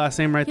say your last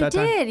name right that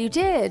time? You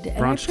did. And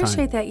I Bronstein.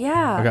 appreciate that,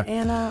 yeah. Okay.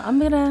 And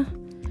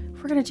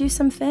we're going to do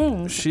some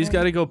things. She's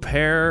got to go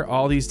pair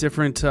all these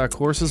different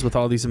courses with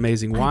all these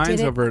amazing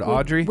wines over at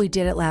Audrey. We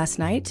did it last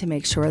night to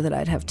make sure that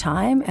I'd have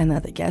time and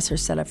that the guests are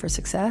set up for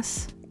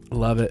success.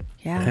 Love it.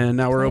 Yeah. And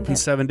now we're Planned open it.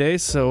 7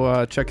 days,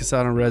 so check us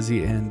out on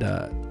Resi and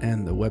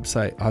the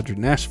website Audrey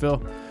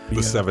Nashville.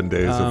 The 7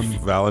 days of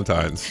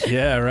Valentine's.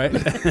 Yeah, right.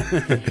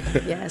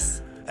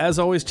 Yes. As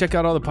always, check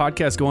out all the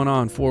podcasts going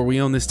on for We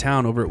Own This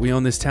Town over at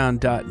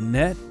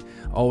weownthistown.net.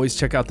 Always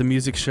check out the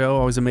music show.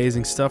 Always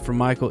amazing stuff from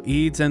Michael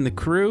Eads and the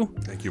crew.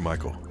 Thank you,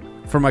 Michael.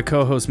 For my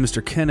co-host,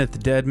 Mr.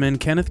 Kenneth Deadman.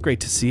 Kenneth, great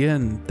to see you,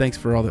 and thanks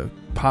for all the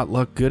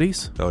potluck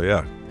goodies. Oh,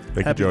 yeah.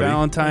 Thank Happy you, Jody.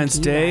 Valentine's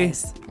Thank you, Day.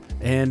 guys.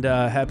 And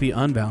happy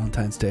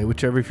Un-Valentine's Day,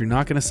 whichever. If you're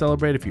not going to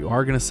celebrate, if you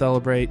are going to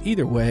celebrate,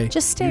 either way.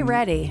 Just stay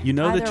ready. You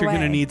know that Either you're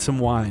going to way. need some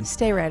wine.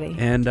 Stay ready.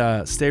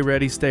 And stay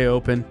ready, stay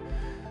open.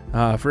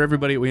 For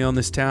everybody at We Own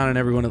This Town and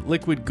everyone at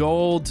Liquid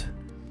Gold,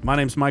 my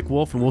name's Mike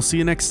Wolf, and we'll see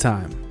you next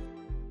time.